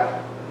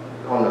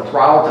on the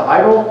throttle to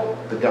idle,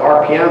 but the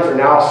RPMs are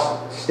now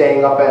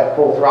staying up at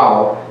full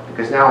throttle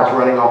because now it's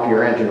running off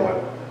your engine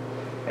oil.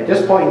 At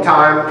this point in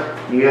time,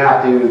 you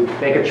have to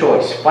make a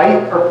choice,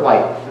 fight or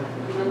flight.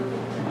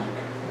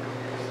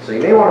 So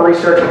you may want to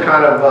research what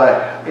kind of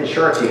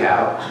insurance you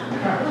have,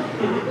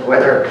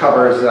 whether it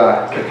covers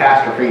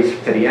catastrophes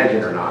to the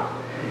engine or not,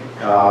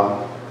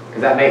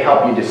 because that may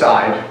help you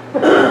decide.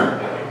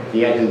 If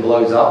the engine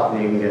blows up,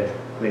 you can get,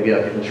 maybe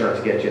insurance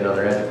to get you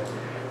another engine.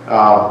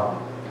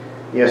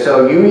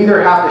 So you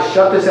either have to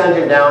shut this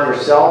engine down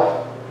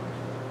yourself,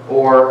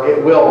 or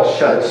it will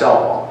shut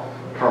itself off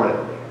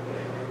permanently.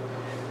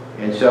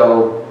 And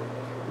so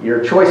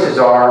your choices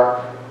are,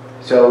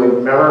 so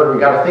remember, we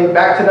got to think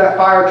back to that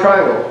fire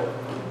triangle.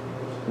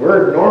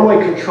 We're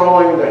normally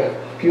controlling the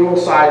fuel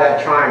side of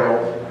that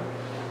triangle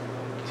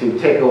to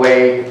take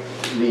away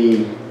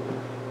the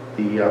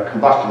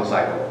combustion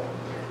cycle.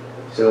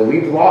 So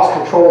we've lost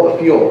control of the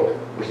fuel,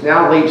 which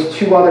now leaves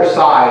two other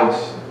sides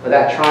of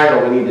that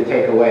triangle we need to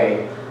take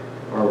away,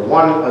 or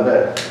one of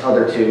the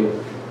other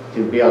two,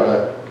 to be able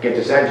to get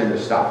this engine to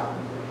stop.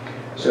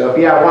 So if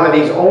you have one of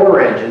these older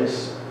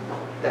engines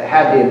that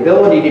had the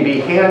ability to be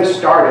hand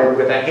started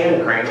with a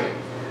hand crank,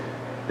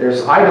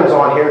 there's items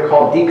on here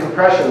called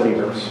decompression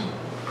levers,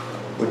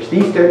 which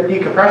these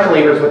decompression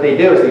levers, what they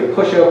do is they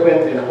push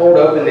open and hold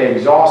open the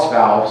exhaust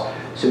valves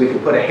so we can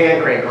put a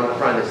hand crank on the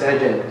front of this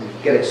engine,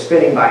 get it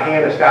spinning by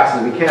hand as fast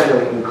as we can,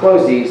 then we can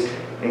close these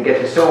and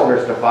get the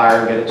cylinders to fire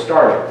and get it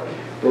started.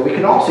 But we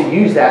can also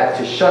use that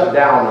to shut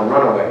down a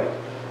runaway,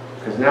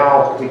 because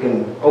now we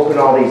can open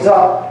all these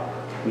up,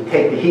 we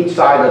take the heat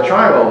side of the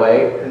triangle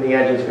away, and the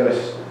engine's going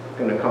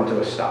to come to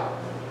a stop.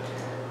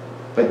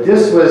 But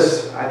this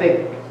was, I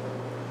think,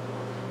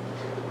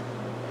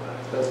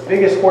 the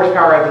biggest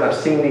horsepower engine I've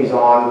seen these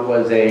on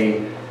was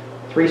a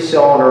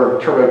 3-cylinder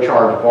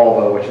turbocharged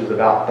Volvo, which is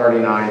about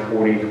 39,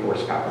 40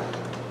 horsepower.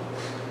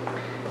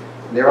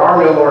 There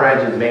are no more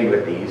engines made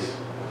with these.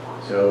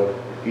 So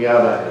if you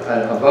have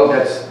a boat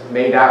that's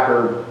made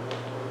after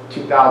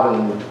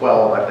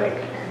 2012, I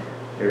think,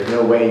 there's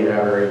no way you're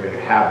ever even going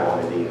to have one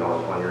of these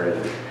on your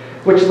engine.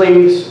 Which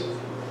leaves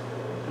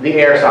the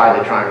air side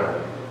of the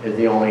triangle is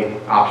the only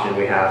option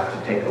we have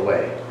to take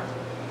away.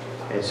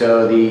 And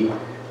so the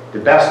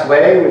best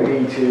way would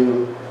be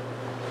to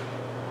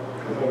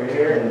come over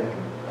here and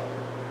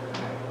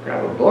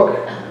grab a book,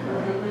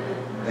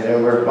 and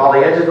then while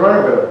the engine's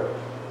running, we're going to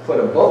put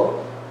a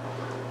book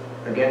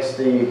against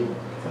the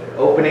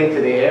opening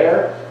to the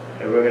air,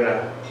 and we're going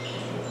to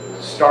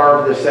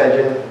starve this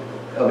engine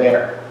of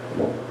air.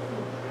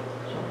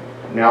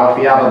 Now, if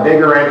you have a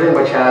bigger engine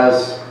which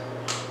has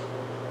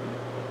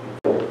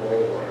a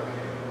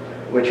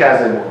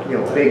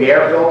big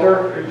air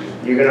filter,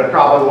 you're going to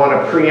probably want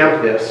to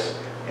preempt this.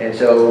 And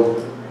so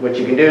what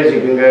you can do is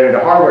you can go to the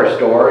hardware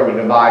store and you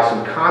can buy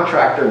some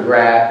contractor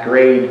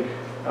grade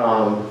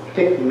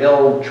thick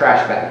milled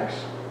trash bags.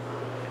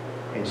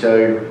 And so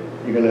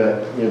you're going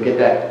to get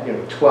that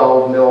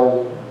 12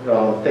 mil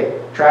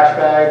thick trash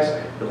bags.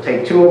 You'll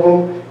take 2 of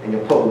them and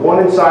you'll put one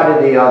inside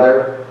of the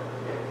other,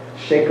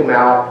 shake them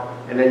out,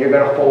 and then you're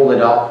going to fold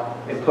it up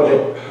and put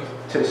it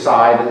to the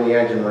side in the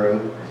engine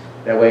room.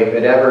 That way, if you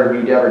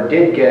ever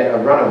did get a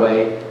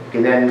runaway, you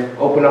can then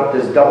open up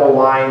this double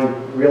line,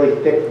 really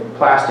thick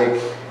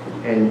plastic,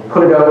 and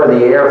put it over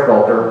the air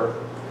filter,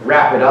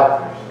 wrap it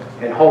up,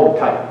 and hold it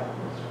tight.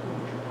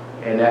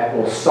 And that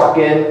will suck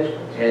in,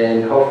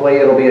 and hopefully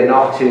it'll be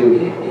enough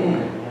to,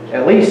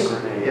 at least,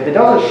 if it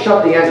doesn't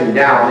shut the engine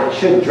down, it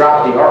should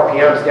drop the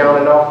RPMs down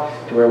enough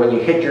to where when you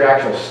hit your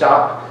actual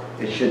stop,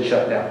 it should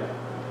shut down.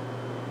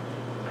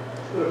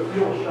 The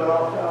fuel shut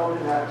off valve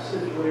in that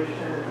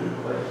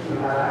situation, like you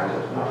had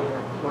access to.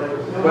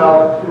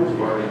 Well,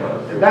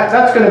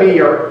 that's going to be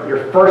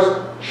your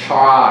first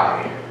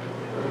try.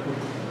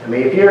 I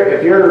mean, if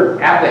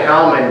you're at the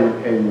helm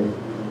and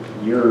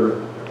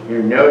you're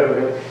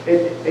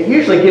it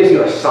usually gives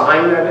you a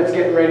sign that it's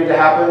getting ready to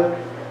happen.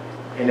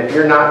 And if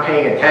you're not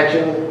paying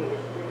attention,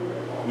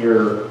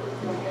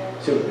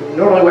 so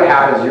normally what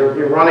happens,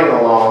 you're running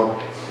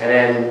along, and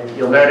then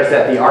you'll notice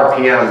that the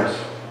RPMs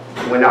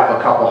went up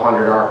a couple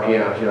hundred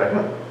RPMs. You're like,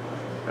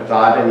 that's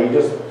odd, and you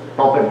just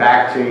bump it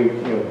back to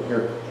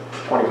your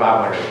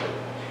 2,500.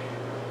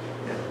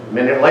 A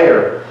minute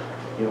later,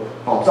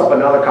 bumps up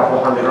another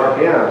couple hundred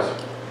RPMs.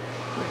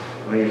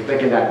 When you're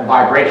thinking that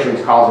vibration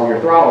is causing your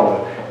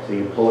throttle, so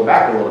you pull it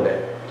back a little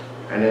bit.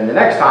 And then the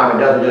next time it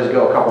doesn't just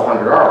go a couple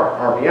hundred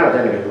RPMs,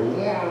 then it goes,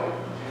 yeah.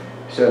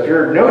 So if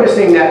you're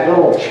noticing that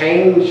little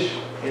change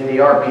in the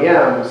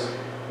RPMs,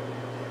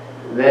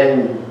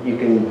 then you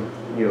can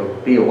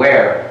be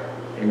aware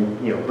and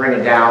bring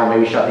it down,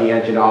 maybe shut the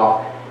engine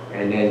off,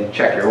 and then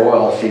check your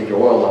oil, see if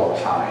your oil level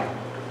is high.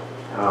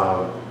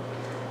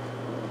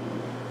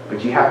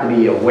 But you have to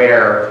be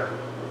aware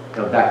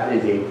of that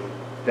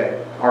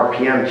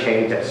RPM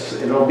change.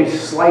 It'll be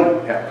slight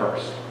at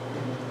first.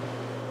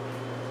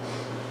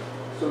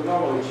 So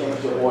normally change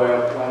the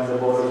oil when the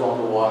boat is on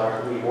the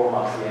water, we warm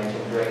up the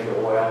engine, drain the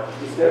oil.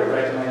 Is there a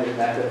recommended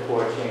method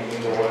for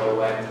changing the oil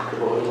when the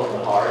boat is on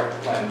the hard,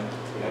 when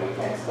we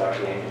can't start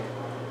the engine?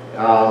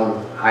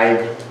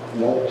 I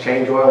won't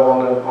change oil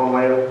on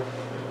my own.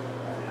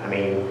 I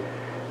mean,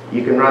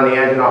 you can run the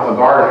engine off a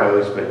garden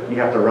hose, but you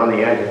have to run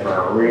the engine for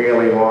a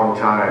really long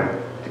time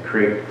to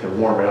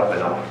warm it up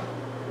enough.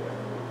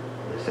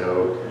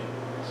 So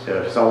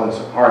if someone's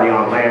already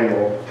on land,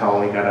 we'll tell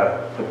them we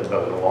gotta put the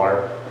boat in the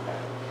water.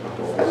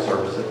 We'll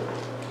service it. You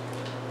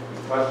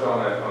touched on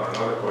that on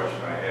another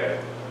question I had.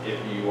 If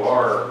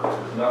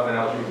there's nothing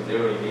else you can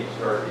do and you need to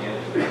start the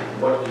engine,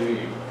 what do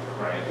you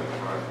crank in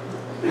front?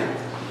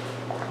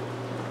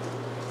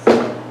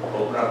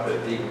 Open up the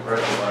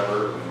decompression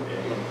levers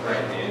and you can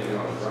crank the engine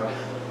on the front?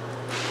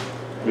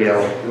 Yeah,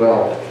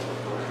 well,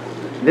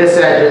 this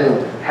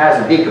engine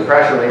has the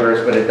decompression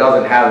levers, but it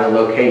doesn't have the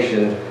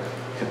location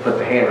to put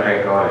the hand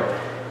crank on it.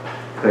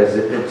 Because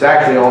it's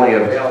actually only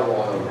available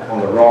on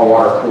the raw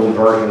water cooled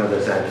version of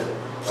this engine.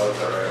 Oh, is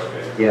that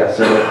right? Okay. Yeah,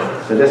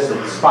 so this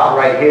spot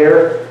right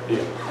here,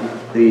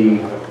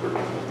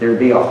 there'd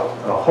be a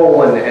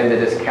hole in the end of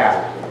this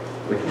cap,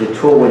 which the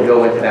tool would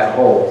go into that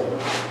hole,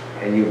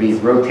 and you'd be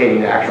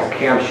rotating the actual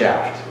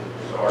camshaft.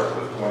 So ours is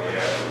 20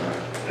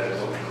 amps. That's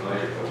looking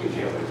familiar, but we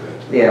can't use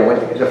it. Yeah,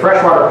 the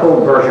freshwater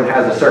cooled version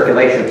has a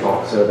circulation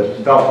pump, so the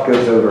belt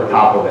goes over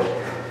top of it.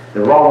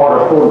 The raw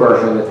water cooled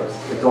version,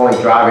 it's only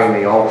driving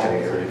the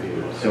alternator,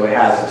 so it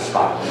has a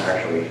spot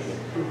actually.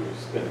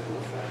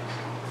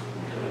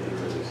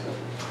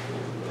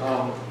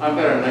 I've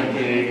got a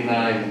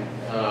 1989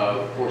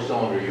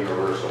 4-cylinder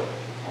universal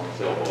on a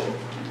sailboat,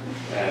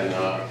 and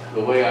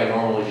the way I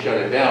normally shut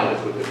it down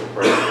is with the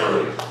compressor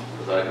release,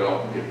 because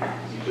if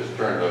you just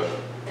turn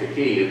the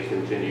key, it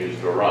continues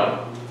to run.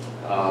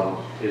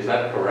 Is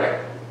that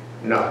correct?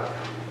 No.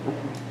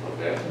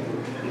 Okay.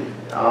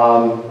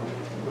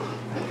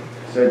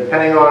 So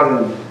depending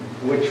on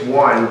which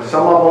one,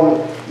 some of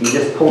them you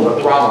just pull the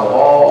throttle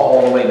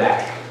all the way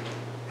back,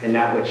 and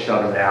that would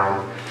shut them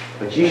down.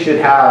 But you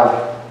should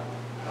have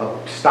a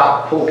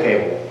stop pull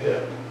cable.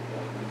 Yeah.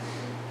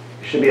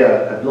 There should be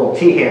a little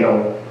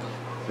T-handle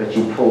that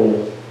you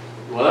pull.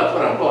 Well, that's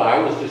what I'm told. I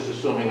was just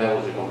assuming that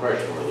was a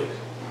compression release.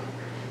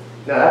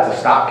 No, that's a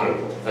stop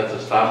cable. That's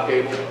a stop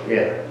cable?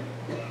 Yeah.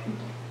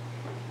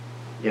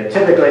 Yeah,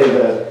 typically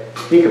the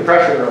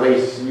decompression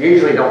release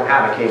usually don't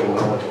have a cable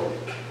going to it.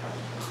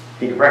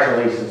 Decompression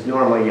release is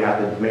normally you have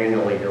to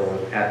manually do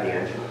it at the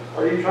engine.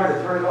 Are you trying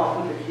to turn it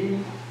off with the key?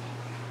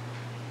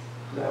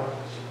 No,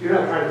 you're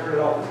not trying to turn it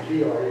off with the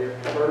key, are you?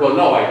 Well,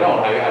 no, I don't.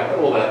 I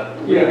pull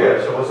that.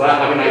 Yeah. So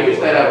I mean, I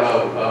used to have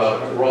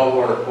a raw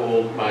water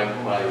cooled, my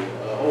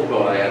old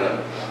boat, I had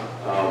a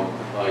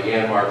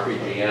Yanmar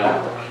 3GM,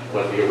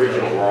 but the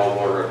original raw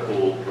water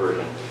cooled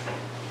version.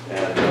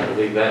 And I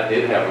believe that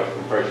did have a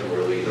compression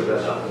release, but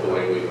that's not the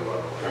way we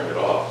turned it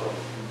off. So.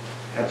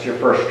 That's your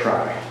first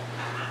try.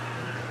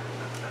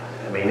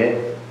 I mean,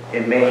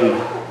 it may,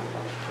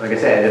 like I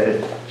said, if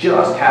it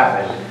just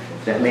happened,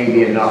 that may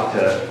be enough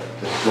to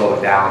slow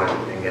it down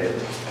and get it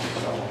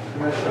installed.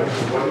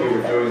 What you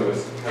were doing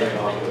was cutting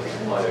off the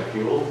supply of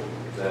fuel?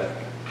 Is that?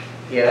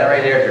 Yeah, that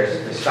right there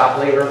is the stop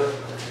lever.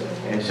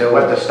 And so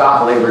what the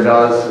stop lever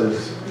does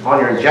is, on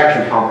your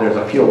injection pump, there's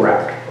a fuel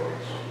rack.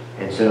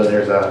 And so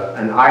there's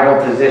an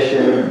idle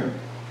position,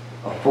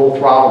 a full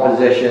throttle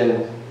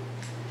position,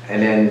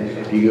 and then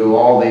if you go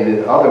all the way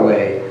the other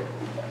way,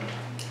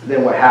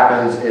 then what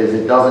happens is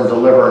it doesn't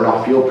deliver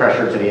enough fuel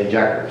pressure to the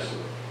injectors.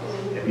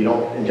 If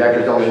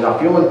injectors don't get enough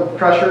fuel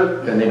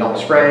pressure, then they don't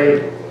spray,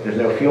 there's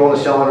no fuel in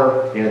the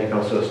cylinder, the engine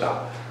comes to a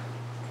stop.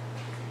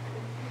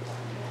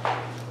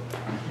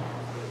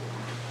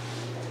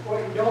 What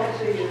you don't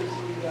see is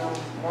the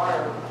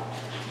wire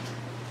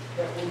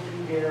that would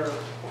be there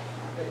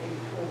that you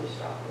pull the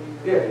stop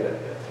lever. Yeah.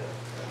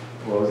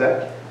 What was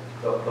that?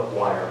 The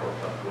wire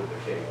hooked up with the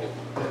cable.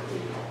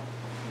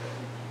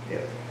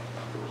 Yeah.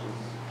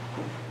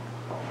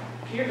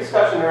 To your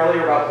discussion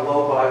earlier about the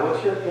low-buy,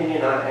 what's your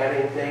opinion on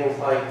adding things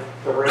like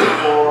the rain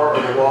floor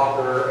or the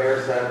walker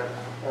air set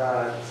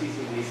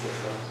CCV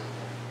systems?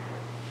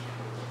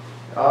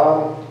 I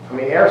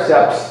mean, air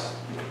seps,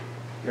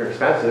 they're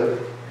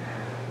expensive.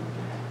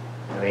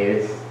 I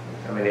mean,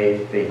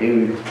 they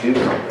do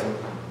something.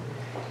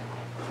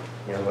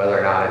 You know, whether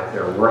or not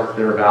they're worth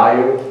their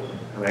value.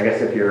 I mean, I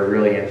guess if you're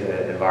really into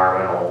the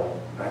environmental,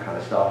 that kind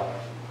of stuff,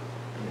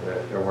 you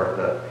know, they're worth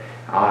the.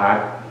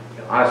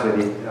 Honestly,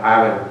 with you, I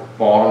haven't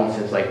bought them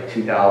since like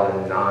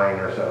 2009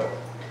 or so.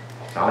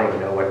 So I don't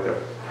even know what the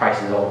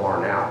prices of them are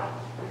now.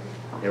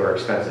 They were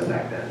expensive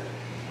back then.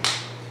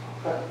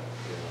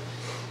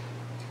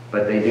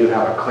 But they do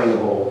have a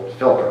cleanable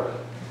filter.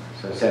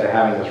 So instead of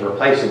having this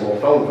replaceable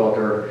foam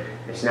filter,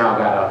 it's now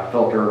got a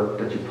filter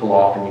that you pull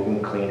off and you can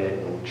clean it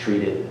and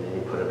treat it and then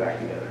you put it back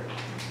together.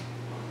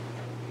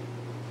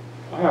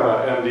 I have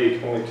a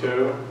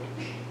MD22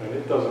 and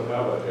it doesn't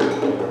have an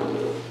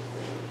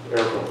air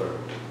filter.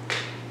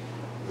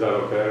 Is that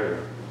okay? Or?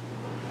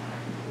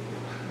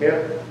 Yeah.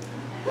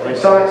 Like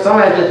some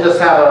engines just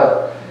have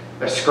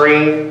a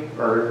screen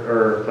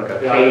or like a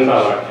page. Yeah, I just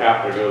have a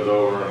cap that goes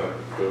over and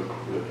it goes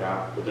to the cap,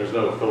 but there's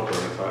no filter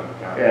inside the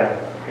cap.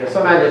 Yeah.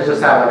 Some engines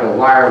just have like a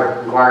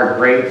wired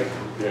grate.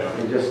 Yeah.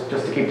 And just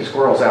to keep the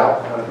squirrels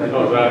out. Kind of thing.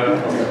 Oh, is that it?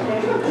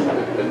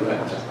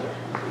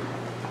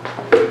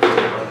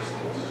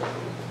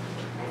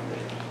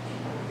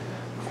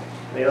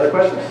 Any other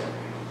questions?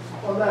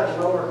 On that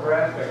lower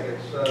graphic, it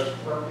says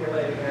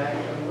percolating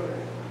action.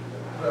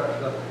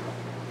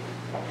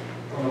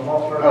 On the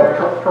muffler there.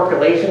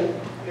 Percolation?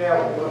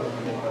 Yeah,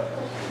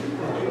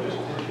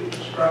 did you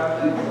describe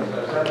that?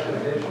 Is that a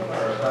condition or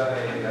is that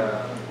a...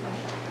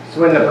 So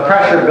when the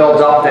pressure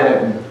builds up,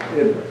 then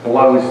it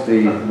blows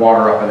the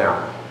water up and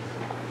out.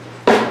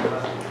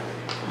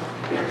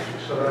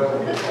 So that will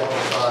be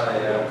caused by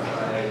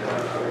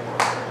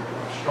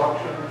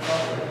obstruction or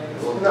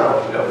something? No.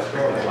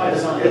 It's by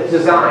design. It's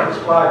designed.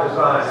 It's by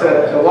design. So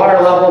the water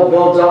level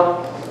builds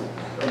up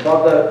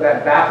above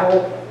that baffle,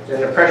 then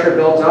the pressure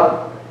builds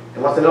up.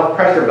 And once enough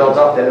pressure builds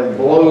up, then it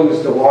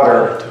blows the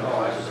water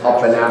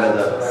up and out of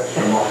the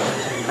muffler.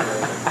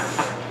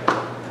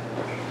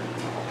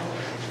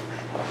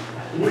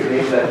 Can you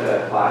name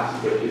that class,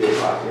 the 2-day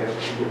class you have?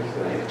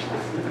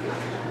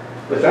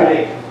 What's that?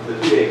 The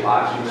 2-day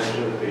class you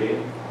mentioned at the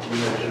beginning. You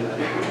mentioned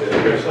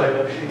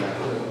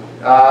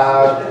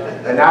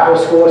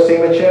Annapolis School of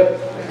Seamanship.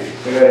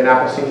 We go to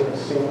Annapolis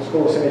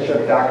School of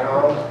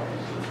Seamanship.com,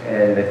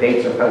 and the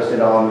dates are posted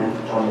on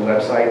the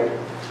website.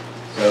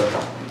 So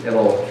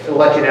it'll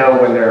let you know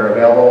when they're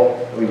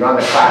available. We run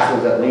the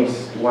classes at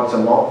least once a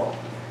month,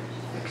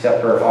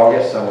 except for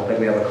August. I don't think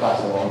we have a class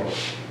in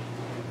August.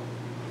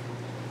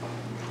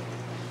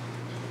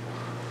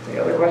 Any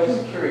other questions?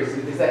 I'm curious,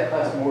 is that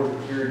class more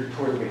geared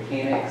toward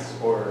mechanics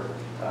or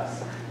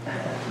us?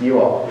 You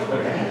all.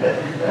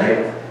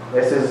 Right.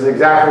 This is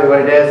exactly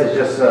what it is. It's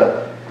just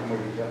I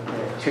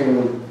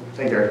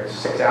think they're 2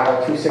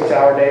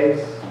 6-hour days,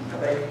 I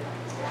think,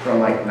 from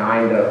like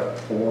 9 to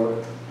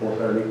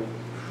 4:30.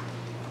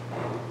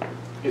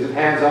 Is it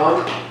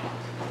hands-on?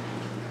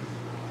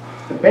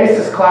 The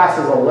basis class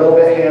is a little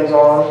bit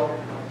hands-on.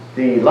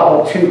 The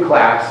level 2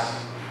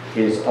 class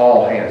is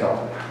all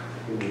hands-on.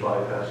 Can you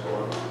bypass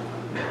one?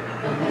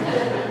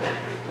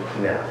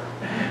 No.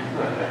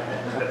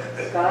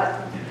 Scott,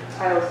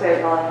 I will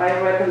say, I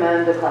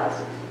recommend the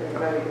classes. They're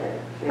very good.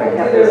 Thank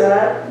you. Do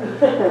that.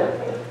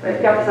 It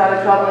kept us out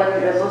of trouble,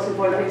 and the most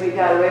important thing we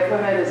got away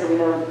from it is that we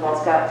know to call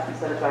Scott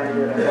instead of trying to do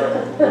it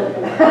ourselves.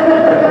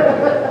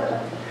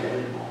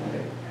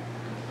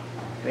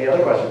 Any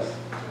other questions?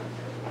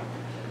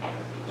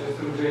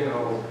 in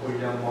general, for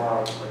young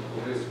mark, like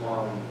for this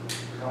one,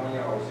 how many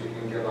hours you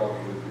can get out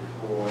of it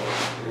before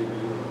maybe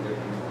you can get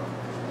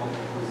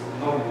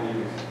normally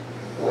used?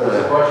 What was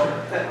the question?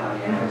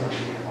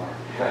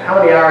 How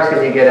many hours can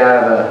you get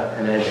out of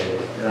an engine?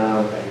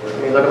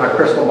 Let me look at my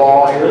crystal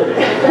ball here.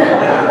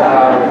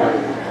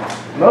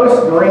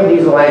 Most marine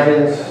diesel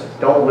engines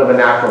don't live a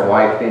natural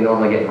life. They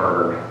normally get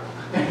murdered.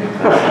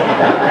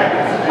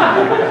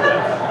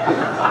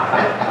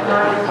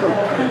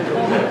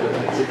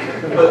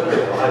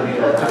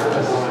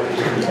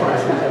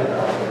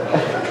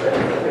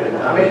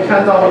 I mean, it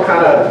depends on what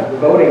kind of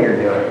boating you're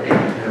doing.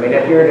 I mean,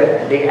 if you're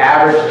the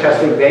average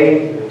Chesapeake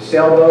Bay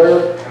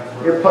sailboater,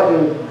 you're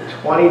putting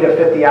 20 to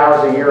 50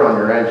 hours a year on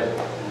your engine.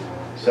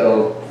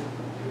 So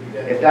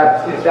if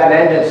that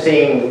engine's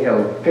seeing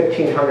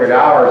 1,500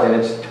 hours and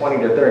it's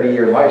 20 to 30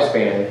 year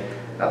lifespan,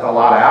 that's a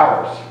lot of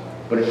hours.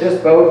 But if this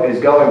boat is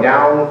going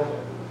down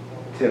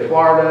to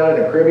Florida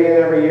and the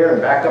Caribbean every year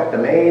and back up to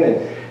Maine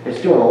and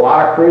it's doing a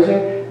lot of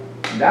cruising,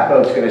 that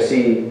boat's going to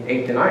see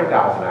 8,000 to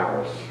 9,000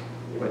 hours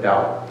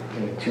without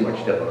too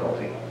much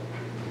difficulty.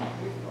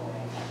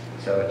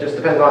 So it just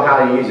depends on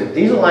how you use it.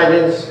 Diesel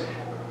engines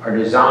are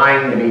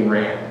designed to be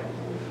ran,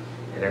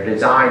 and they're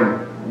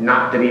designed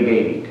not to be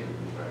babied.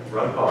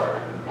 Run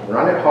hard.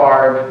 Run it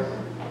hard,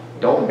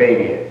 don't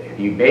baby it. If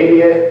you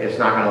baby it, it's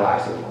not going to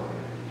last as long.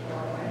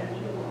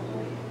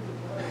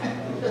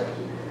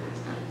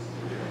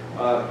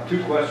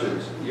 2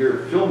 questions.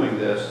 You're filming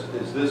this.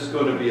 Is this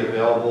going to be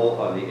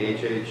available on the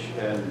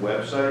HHN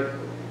website?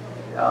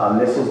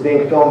 This is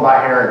being filmed by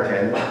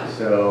Herrington,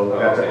 so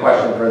that's a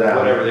question for them.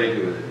 Whatever they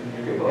do with it.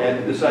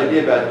 And this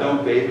idea about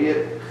don't baby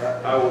it,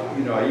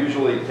 I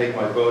usually take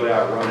my boat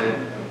out, run it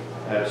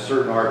at a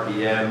certain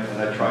RPM,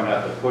 and I try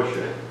not to push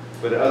it.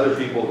 But other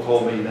people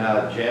told me,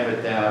 now jam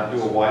it down,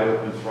 do a wide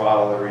open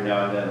throttle every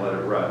now and then, let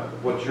it run.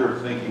 What's your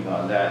thinking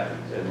on that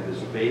and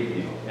this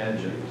babying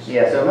engines?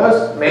 Yeah, so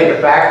most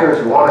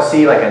manufacturers want to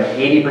see like an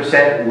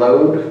 80%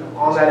 load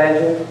on that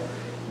engine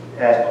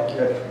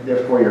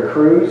for your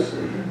cruise.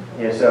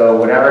 Yeah, so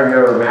whatever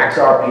your max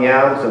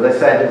RPM, so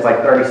this engine's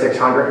like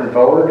 3,600 and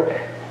forward.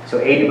 So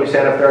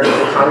 80% of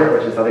 3,600,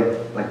 which is I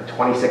think like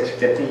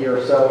 2,650 or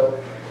so,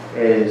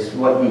 is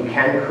what you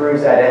can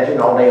cruise that engine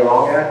all day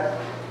long at.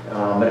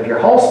 But if your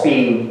hull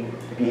speed,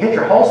 if you hit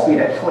your hull speed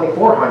at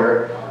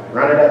 2,400,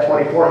 run it at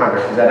 2,400,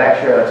 because that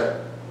extra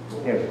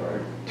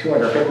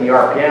 250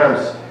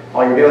 RPMs,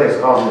 all you're doing is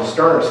causing the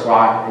stern to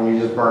squat, and you're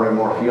just burning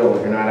more fuel.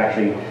 You're not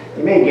actually,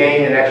 you may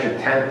gain an extra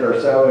tenth or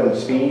so in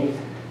speed,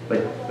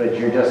 but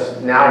you're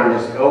just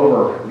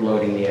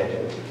overloading the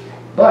engine.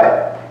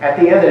 But at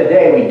the end of the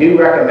day, we do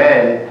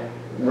recommend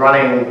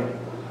running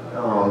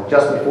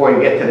just before you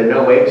get to the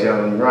no wake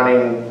zone,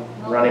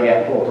 running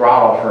at full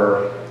throttle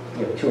for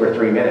 2 or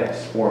 3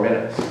 minutes, 4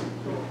 minutes.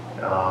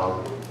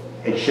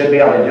 It should be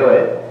able to do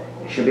it.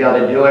 You should be able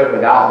to do it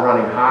without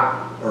running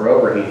hot or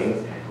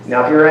overheating.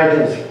 Now, if your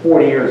engine's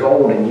 40 years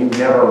old and you've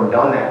never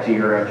done that to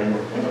your engine,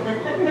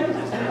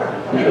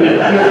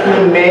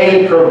 you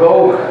may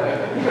provoke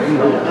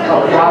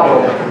a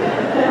problem.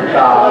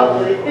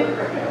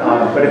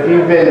 But if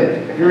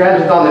your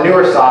engine's on the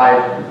newer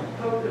side,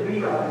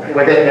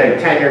 within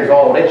 10 years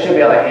old, it should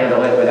be able to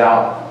handle it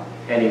without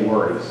any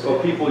worries. So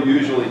people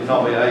usually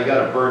tell me, you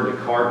got to burn the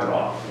carbon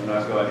off. And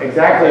I'm going,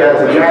 exactly,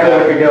 that's exactly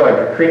what you're doing.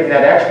 You're creating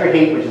that extra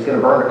heat, which is going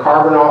to burn the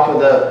carbon off of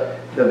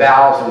the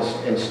valves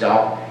and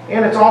stuff.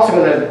 And it's also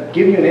going to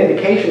give you an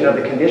indication of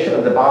the condition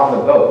of the bottom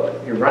of the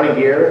boat. You're running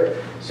gear,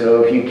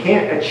 so if you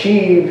can't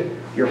achieve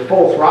your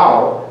full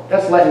throttle,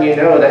 that's letting you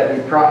know that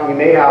you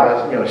may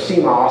have a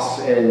sea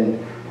moss and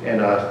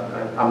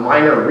a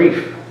minor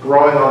reef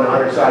growing on the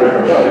underside of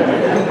your boat.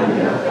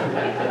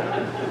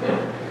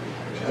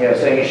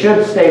 So you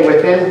should stay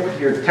within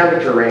your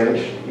temperature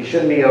range. You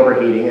shouldn't be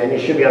overheating, and you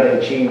should be able to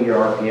achieve your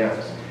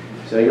RPMs.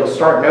 So you'll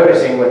start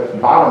noticing with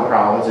bottom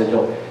problems that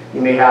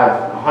you may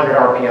have 100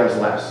 RPMs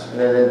less, and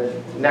then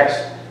the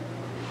next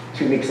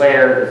 2 weeks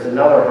later it's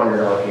another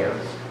 100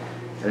 RPMs,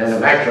 and then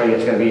eventually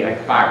it's going to be like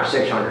 500 or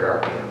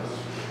 600 RPMs.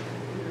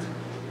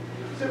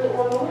 So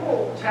on the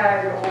little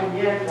tag on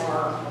the end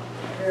bar,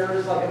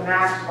 there's like a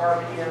max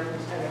RPM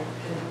and a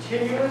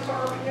continuous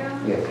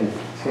RPM? Yeah,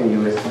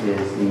 continuous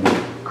is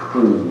the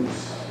cruise.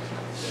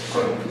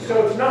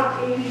 So it's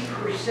not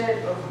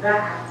 80% of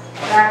that.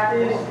 That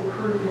is the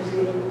cruise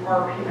in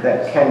RPM.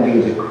 That can be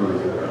the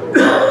cruise.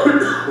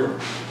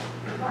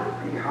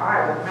 Pretty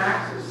high. The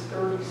max is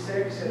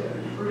 36 and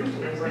the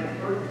cruising is like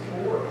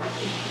 34.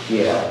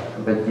 Yeah,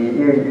 but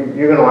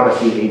you're going to want to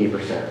see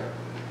 80%.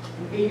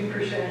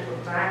 80%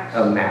 of max?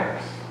 Of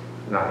max,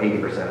 not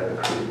 80% of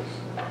the cruise.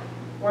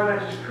 Why not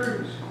just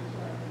cruise?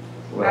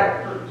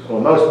 Well,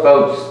 most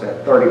boats,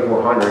 that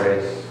 3,400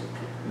 is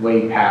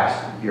way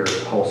past your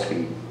hull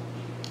speed.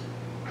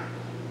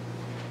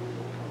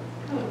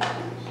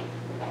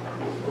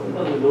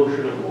 Another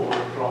notion of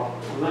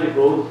overdraft. When I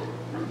go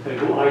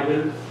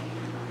idle,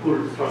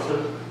 full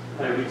throttle,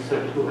 I reach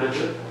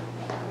 200.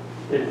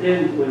 And then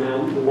when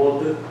I'm in the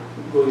water,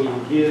 going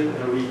in gear,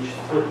 I reach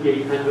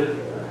 3,800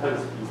 at high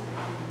speed.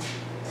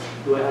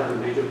 do I have a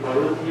major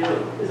problem here?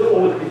 Is it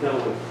always been that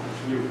way?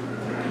 You?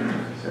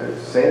 So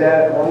say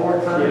that one more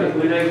time. Yeah,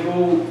 when I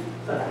go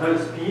at high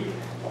speed,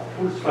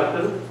 full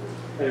throttle,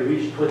 I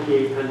reach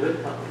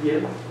 2800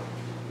 RPM.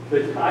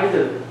 But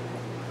either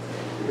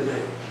when I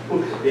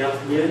push the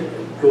RPM,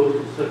 it goes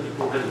to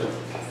 3200.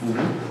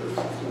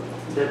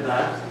 Is that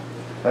bad?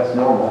 That's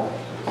normal.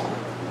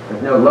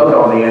 There's no load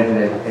on the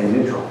engine in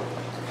neutral.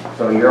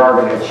 So you are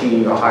going to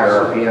achieve a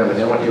higher RPM, and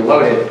then once you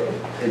load it,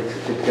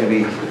 it's going to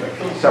be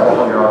several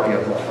hundred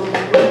RPM less.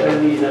 Tell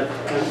me that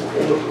I'm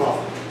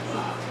overclocked.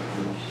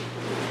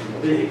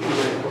 Basically,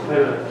 my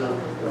propeller is not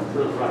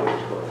right.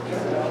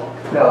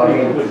 No, I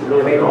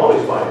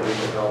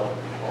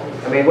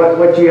mean,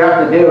 what you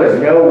have to do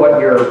is know what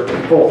your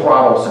full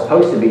throttle is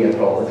supposed to be in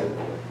forward,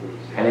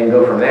 and then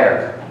go from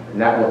there. And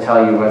that will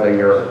tell you whether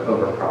you're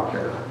overclocked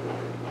or not.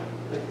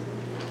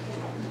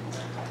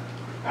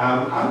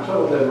 I'm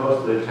told that most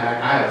of the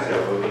attacks, I have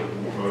several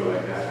more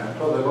like that, I'm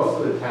told that most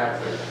of the attacks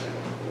are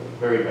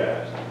very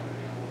bad.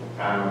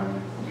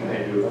 What can I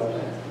do about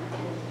that?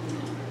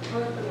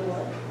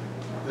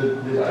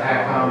 The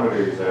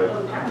tachometers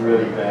are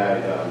really bad.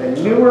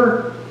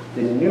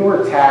 The newer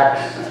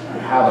tachs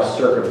have a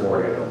circuit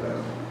board in them,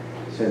 though.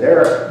 So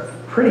they're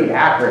pretty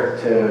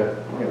accurate to,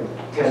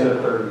 10 to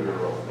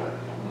 30-year-old.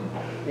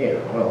 Yeah,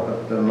 well,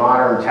 the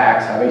modern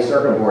tachs have a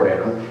circuit board in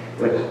them,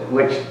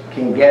 which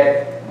can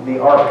get the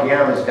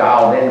RPMs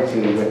dialed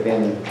into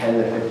within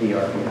 10 to 50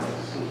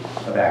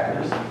 RPMs of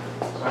accuracy.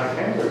 So I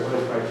can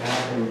replace by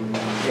taching.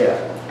 Yeah.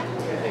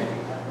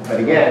 But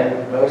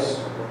again, most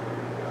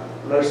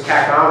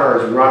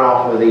tachometers run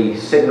off of the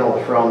signal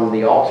from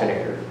the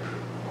alternator.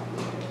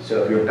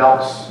 So if your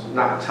belt's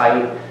not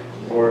tight,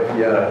 or if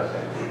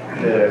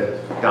the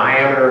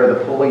diameter of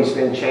the pulley's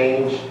been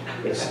changed,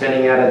 it's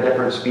spinning at a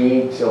different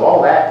speed. So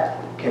all that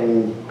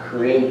can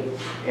create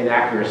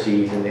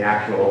inaccuracies in the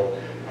actual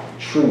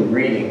true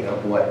reading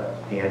of what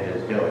the engine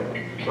is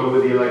doing. But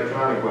with the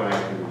electronic one,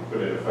 I can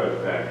put in a fudge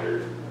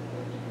factor.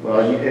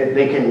 Well, you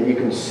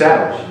can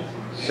set them.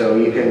 So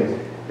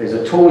there's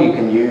a tool you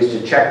can use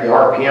to check the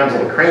RPMs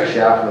of the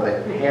crankshaft with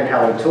a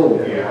handheld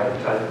tool. Yeah.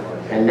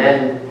 And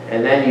then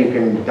you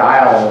can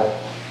dial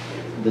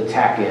the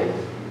tach in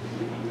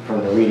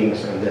from the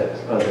readings of the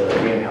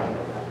handheld.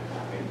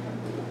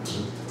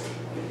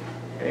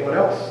 Anyone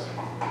else?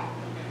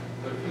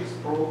 The fixed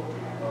probe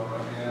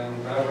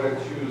and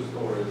average use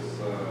stories.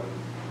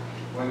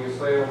 When you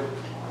sail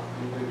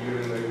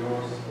during the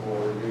reverse or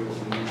you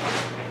neutral,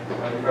 if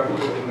I put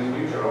it in the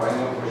neutral, I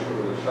know for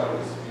sure the shuttle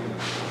is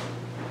spinning.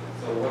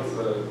 So what's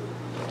the?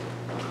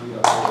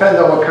 Depends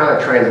on what kind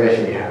of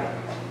transmission you have.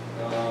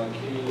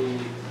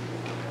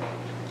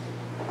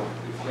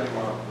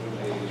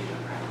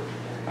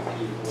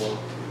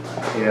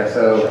 Yeah,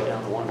 so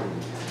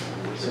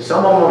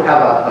some of them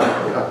have a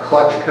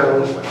clutch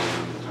cone, a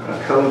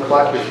cone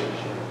clutch,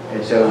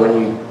 and so when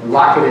you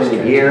lock it in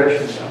the gear,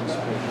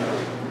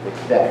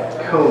 that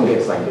cone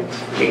gets like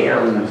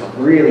jammed,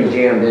 really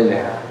jammed in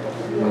there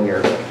when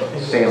you're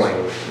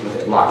sailing with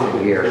it locked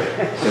in gear.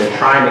 So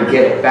trying to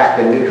get it back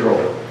to neutral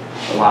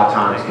a lot of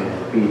times can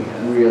be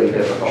really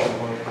difficult.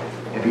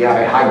 If you have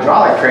a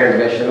hydraulic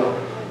transmission,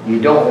 you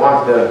don't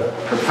want the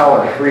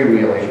propeller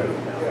freewheeling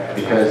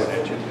because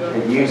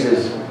it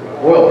uses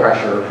oil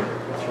pressure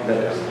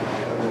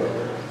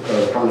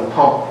from the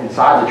pump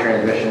inside the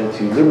transmission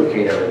to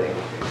lubricate everything.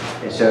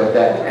 And so if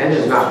that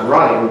engine's not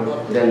running,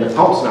 then the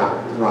pump's not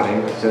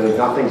running, so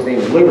nothing's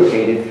being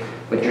lubricated,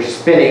 but you're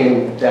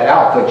spinning that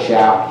output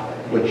shaft,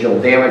 which will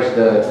damage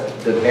the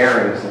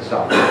bearings and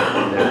stuff in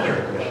that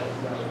transmission.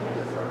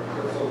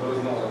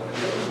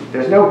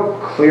 There's no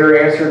clear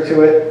answer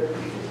to it.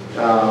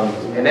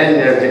 And then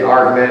there's the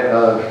argument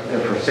of,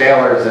 for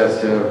sailors as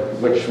to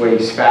which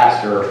way's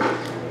faster,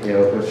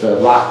 with a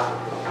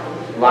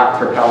locked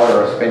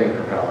propeller or a spinning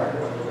propeller,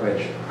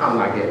 which I'm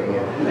not getting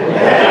in.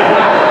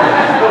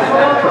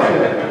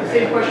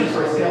 Same question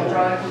for sail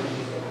drive.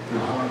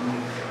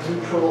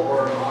 Neutral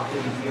or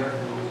locked-in gear?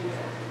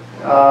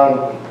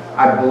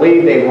 I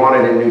believe they want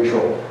it in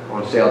neutral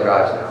on sail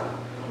drives now.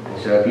 And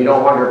so if you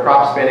don't want your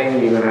prop spinning,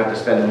 you're going to have to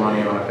spend the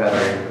money on a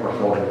feathering or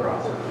folding prop.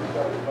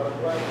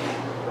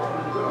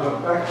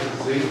 Back to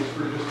zincs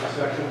for just a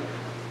second.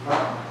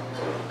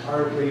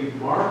 Are they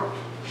marked,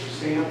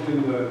 stamped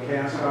in the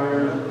cast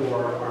iron,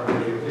 or are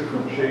they a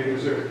different shape?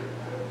 Is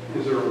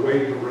there a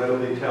way to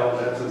readily tell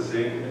that's a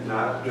zinc and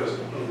not just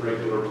a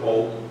regular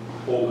bolt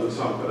holding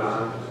something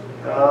on?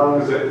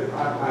 Because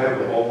I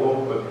have a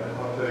Volvo, but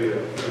I'll tell you,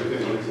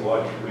 everything looks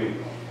alike to me.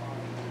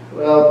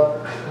 Well,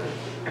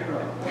 a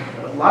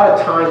lot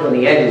of times when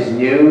the edge is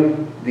new,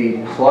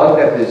 the plug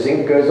that the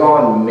zinc goes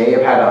on may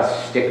have had a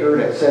sticker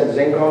that said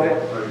zinc on it.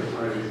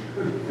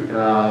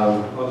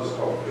 I'll just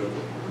call it good.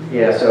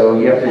 Yeah, so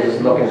you have to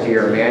just look into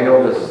your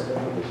manual,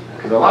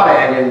 because a lot of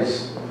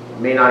engines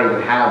may not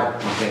even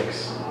have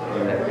zincs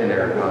in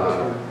their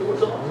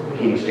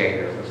heat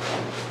exchangers and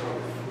stuff.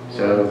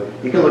 So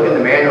you can look in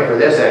the manual for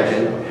this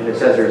engine, and it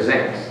says there's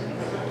zincs.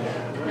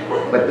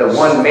 But the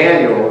one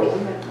manual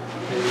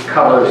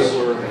covers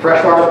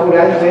freshwater cooled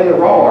engines and the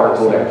raw water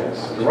cooled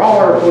engines. The raw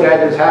water cooled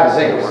engines have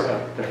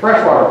zincs. The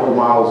freshwater cooled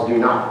models do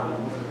not.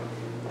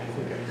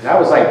 That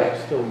was like, I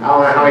don't know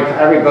how many,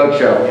 every boat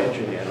show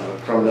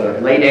from the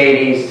late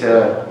 80s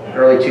to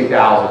early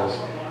 2000s.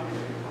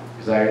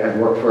 Because I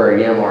worked for a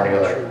Yanmar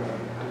dealer.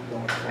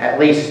 At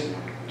least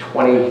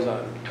 20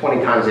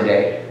 times a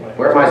day.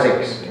 Where are my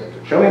zincs?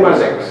 Show me my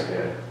zincs.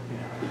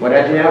 What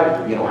engine you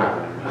have? You don't have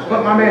it.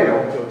 Put my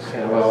manual.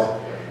 And well,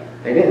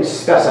 they didn't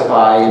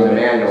specify in the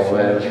manual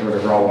that it was for the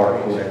raw water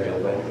cooled engine.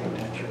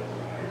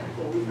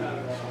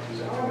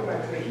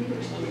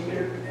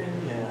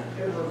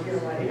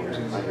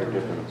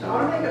 So I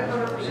want to make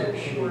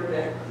 100% sure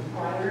that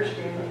my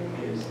understanding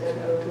is that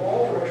the raw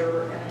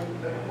water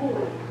and the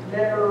coolant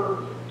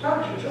never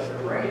touch each other,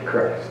 right?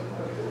 Correct.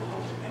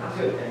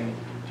 Good thing.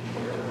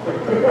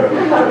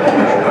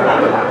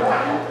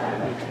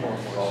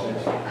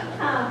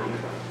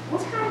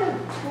 What kind of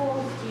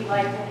tools do you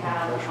like to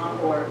have on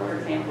board? For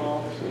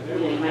example,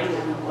 you might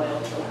have an oil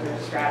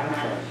filter, strap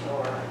mesh,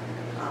 or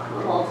a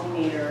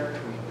multimeter.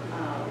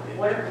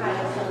 What are kind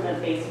of some of the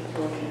basic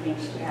tools you think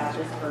you should have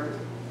just for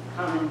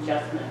common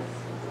adjustments?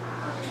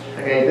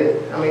 Okay,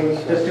 I mean,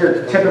 just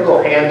your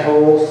typical hand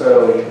tools,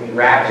 so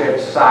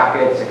ratchets,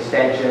 sockets,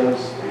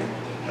 extensions,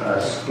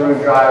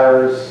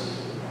 screwdrivers,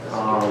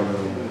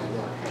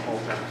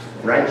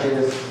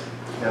 wrenches.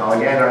 Now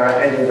again,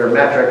 our engines are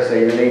metric, so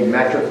you need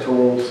metric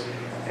tools,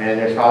 and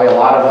there's probably a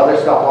lot of other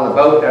stuff on the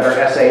boat that are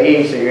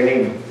SAE, so you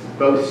need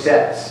both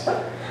sets. A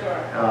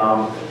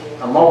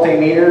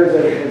multimeter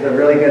is a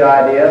really good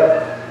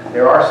idea.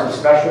 There are some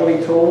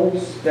specialty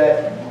tools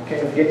that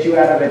can get you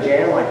out of a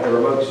jam, like the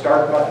remote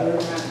start button.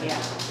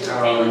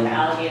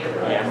 Alligator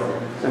wires.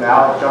 Some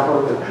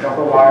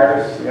jumper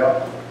wires,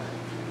 yep.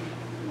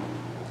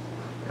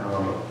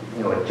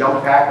 You know, a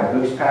jump pack, a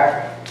boost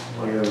pack,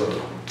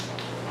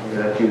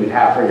 that you would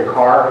have for your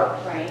car.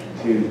 Right.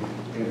 To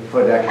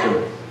put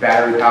extra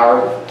battery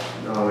power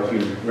if you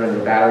run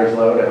your batteries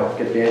low to help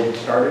get the engine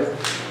started.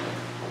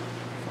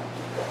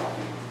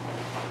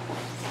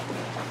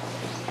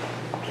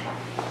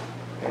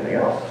 Anything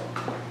else?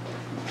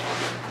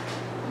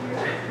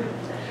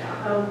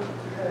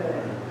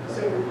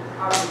 So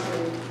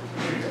obviously,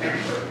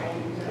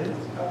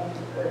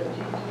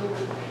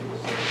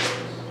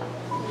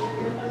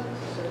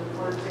 so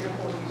for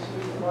example, you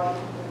see a lot of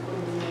people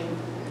putting in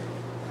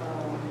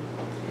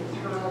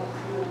internal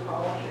fuel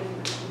polishing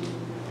to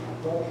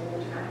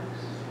multiple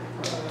tanks,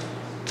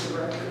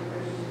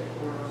 retrofitting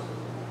or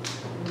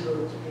new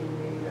boats being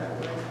made that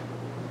way.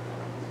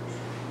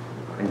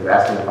 And you're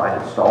asking if I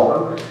install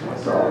them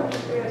myself? If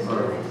you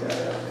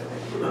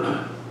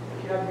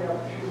have the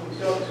opportunity,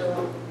 so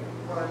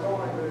when I bought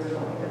my boat, it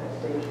only had a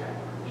stage tank,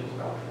 which is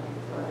about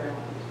 25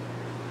 gallons.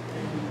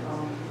 And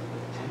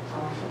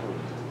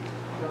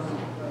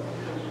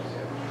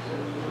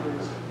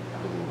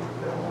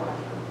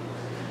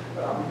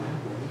but I'm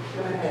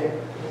gonna head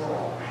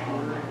north.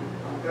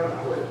 I'm gonna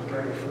put it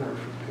ready for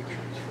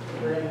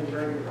rain is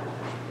ready.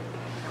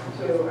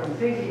 So I'm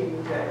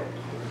thinking that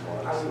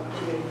I would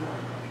put in a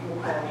fuel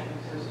polishing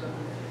system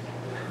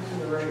between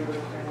the regular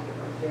tank and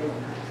the day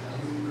tank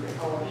to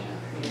polish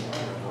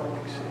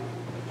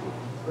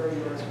the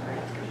regular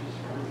tank, which is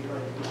going to be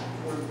like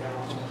 40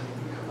 gallons,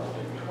 up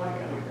to 20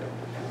 gallons.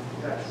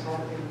 That's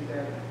something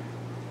that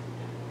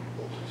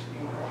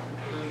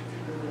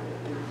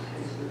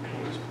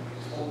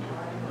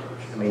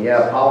I mean,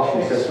 yeah,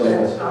 polishing system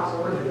is.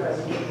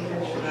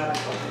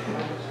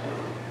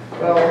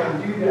 Well,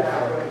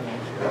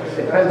 it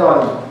depends on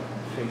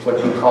what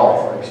you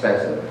call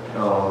expensive.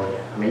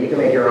 I mean, you can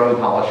make your own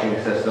polishing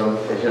system.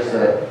 It's just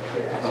a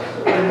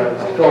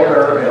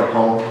filter and a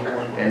pump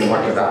and a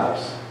bunch of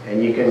valves.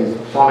 And you can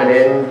plumb it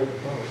in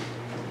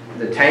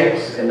the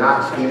tanks and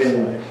not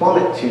even plumb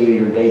it to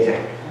your day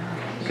tank.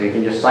 So you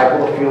can just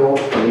cycle the fuel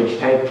from each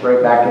tank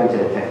right back into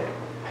the tank.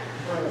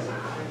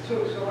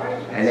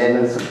 And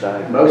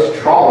then most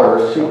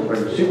trawlers,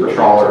 super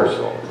trawlers,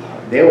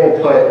 they will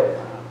put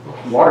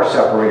water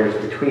separators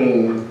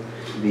between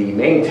the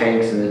main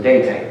tanks and the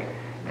day tank.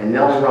 And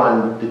they'll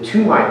run the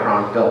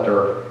 2-micron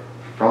filter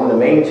from the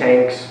main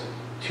tanks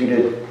to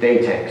the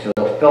day tank. So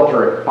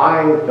they'll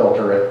fine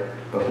filter it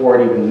before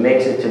it even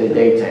makes it to the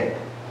day tank.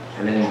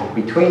 And then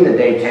between the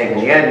day tank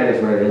and the engine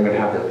is where they're going to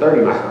have the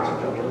 30-micron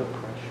filter.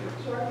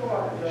 So I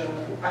thought,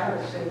 I have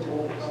a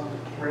single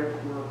brake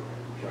work,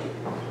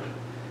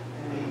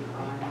 and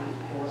I'm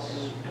also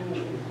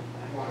dual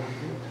one.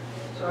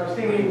 So I was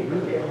thinking,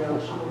 okay, well,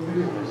 we're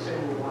using a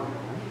single one,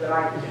 that I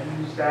could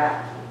use that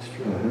in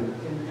between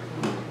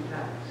the two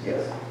tanks.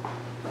 Yes.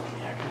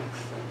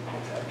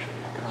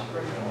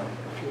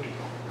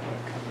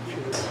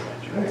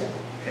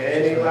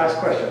 Any last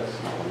questions?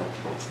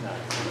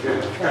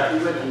 Pat, you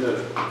mentioned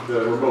the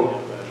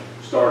remote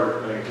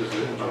starter thing, just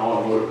an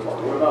automotive car.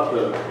 What about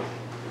the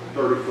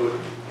 30-foot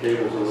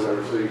cables or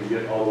whatever, so you can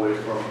get all the way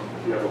from,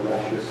 you have a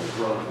long distance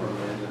run from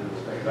the engine and the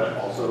thing, that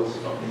also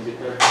something you get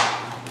there?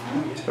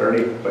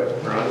 30-foot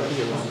run?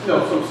 No,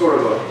 some sort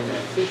of a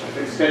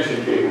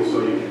extension cable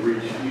so you can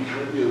reach,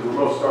 the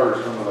remote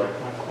starters come with like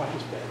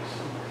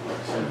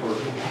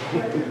Yeah,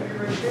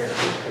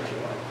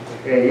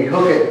 you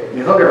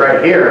hook it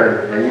right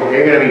here, and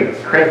you're gonna be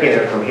cranking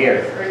it from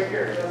here.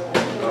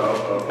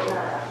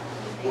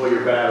 Well,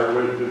 your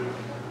battery,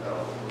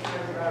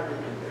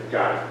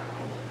 got it.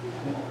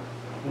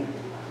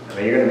 I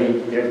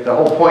mean, the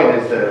whole point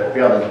is to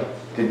be able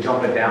to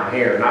jump it down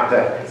here, not to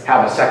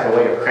have a second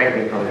way of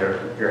cranking from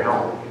your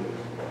helm.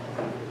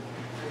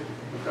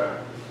 Okay.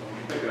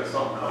 I think that's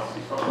something else.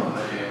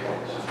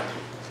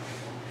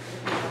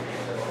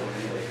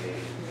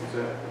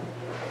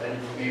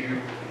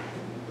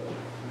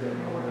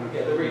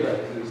 Yeah, the relay.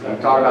 You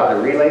talk about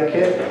the relay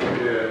kit?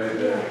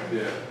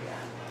 Yeah.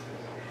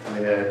 I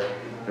mean,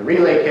 the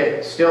relay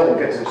kit still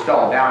gets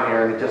installed down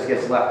here and it just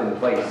gets left in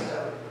place.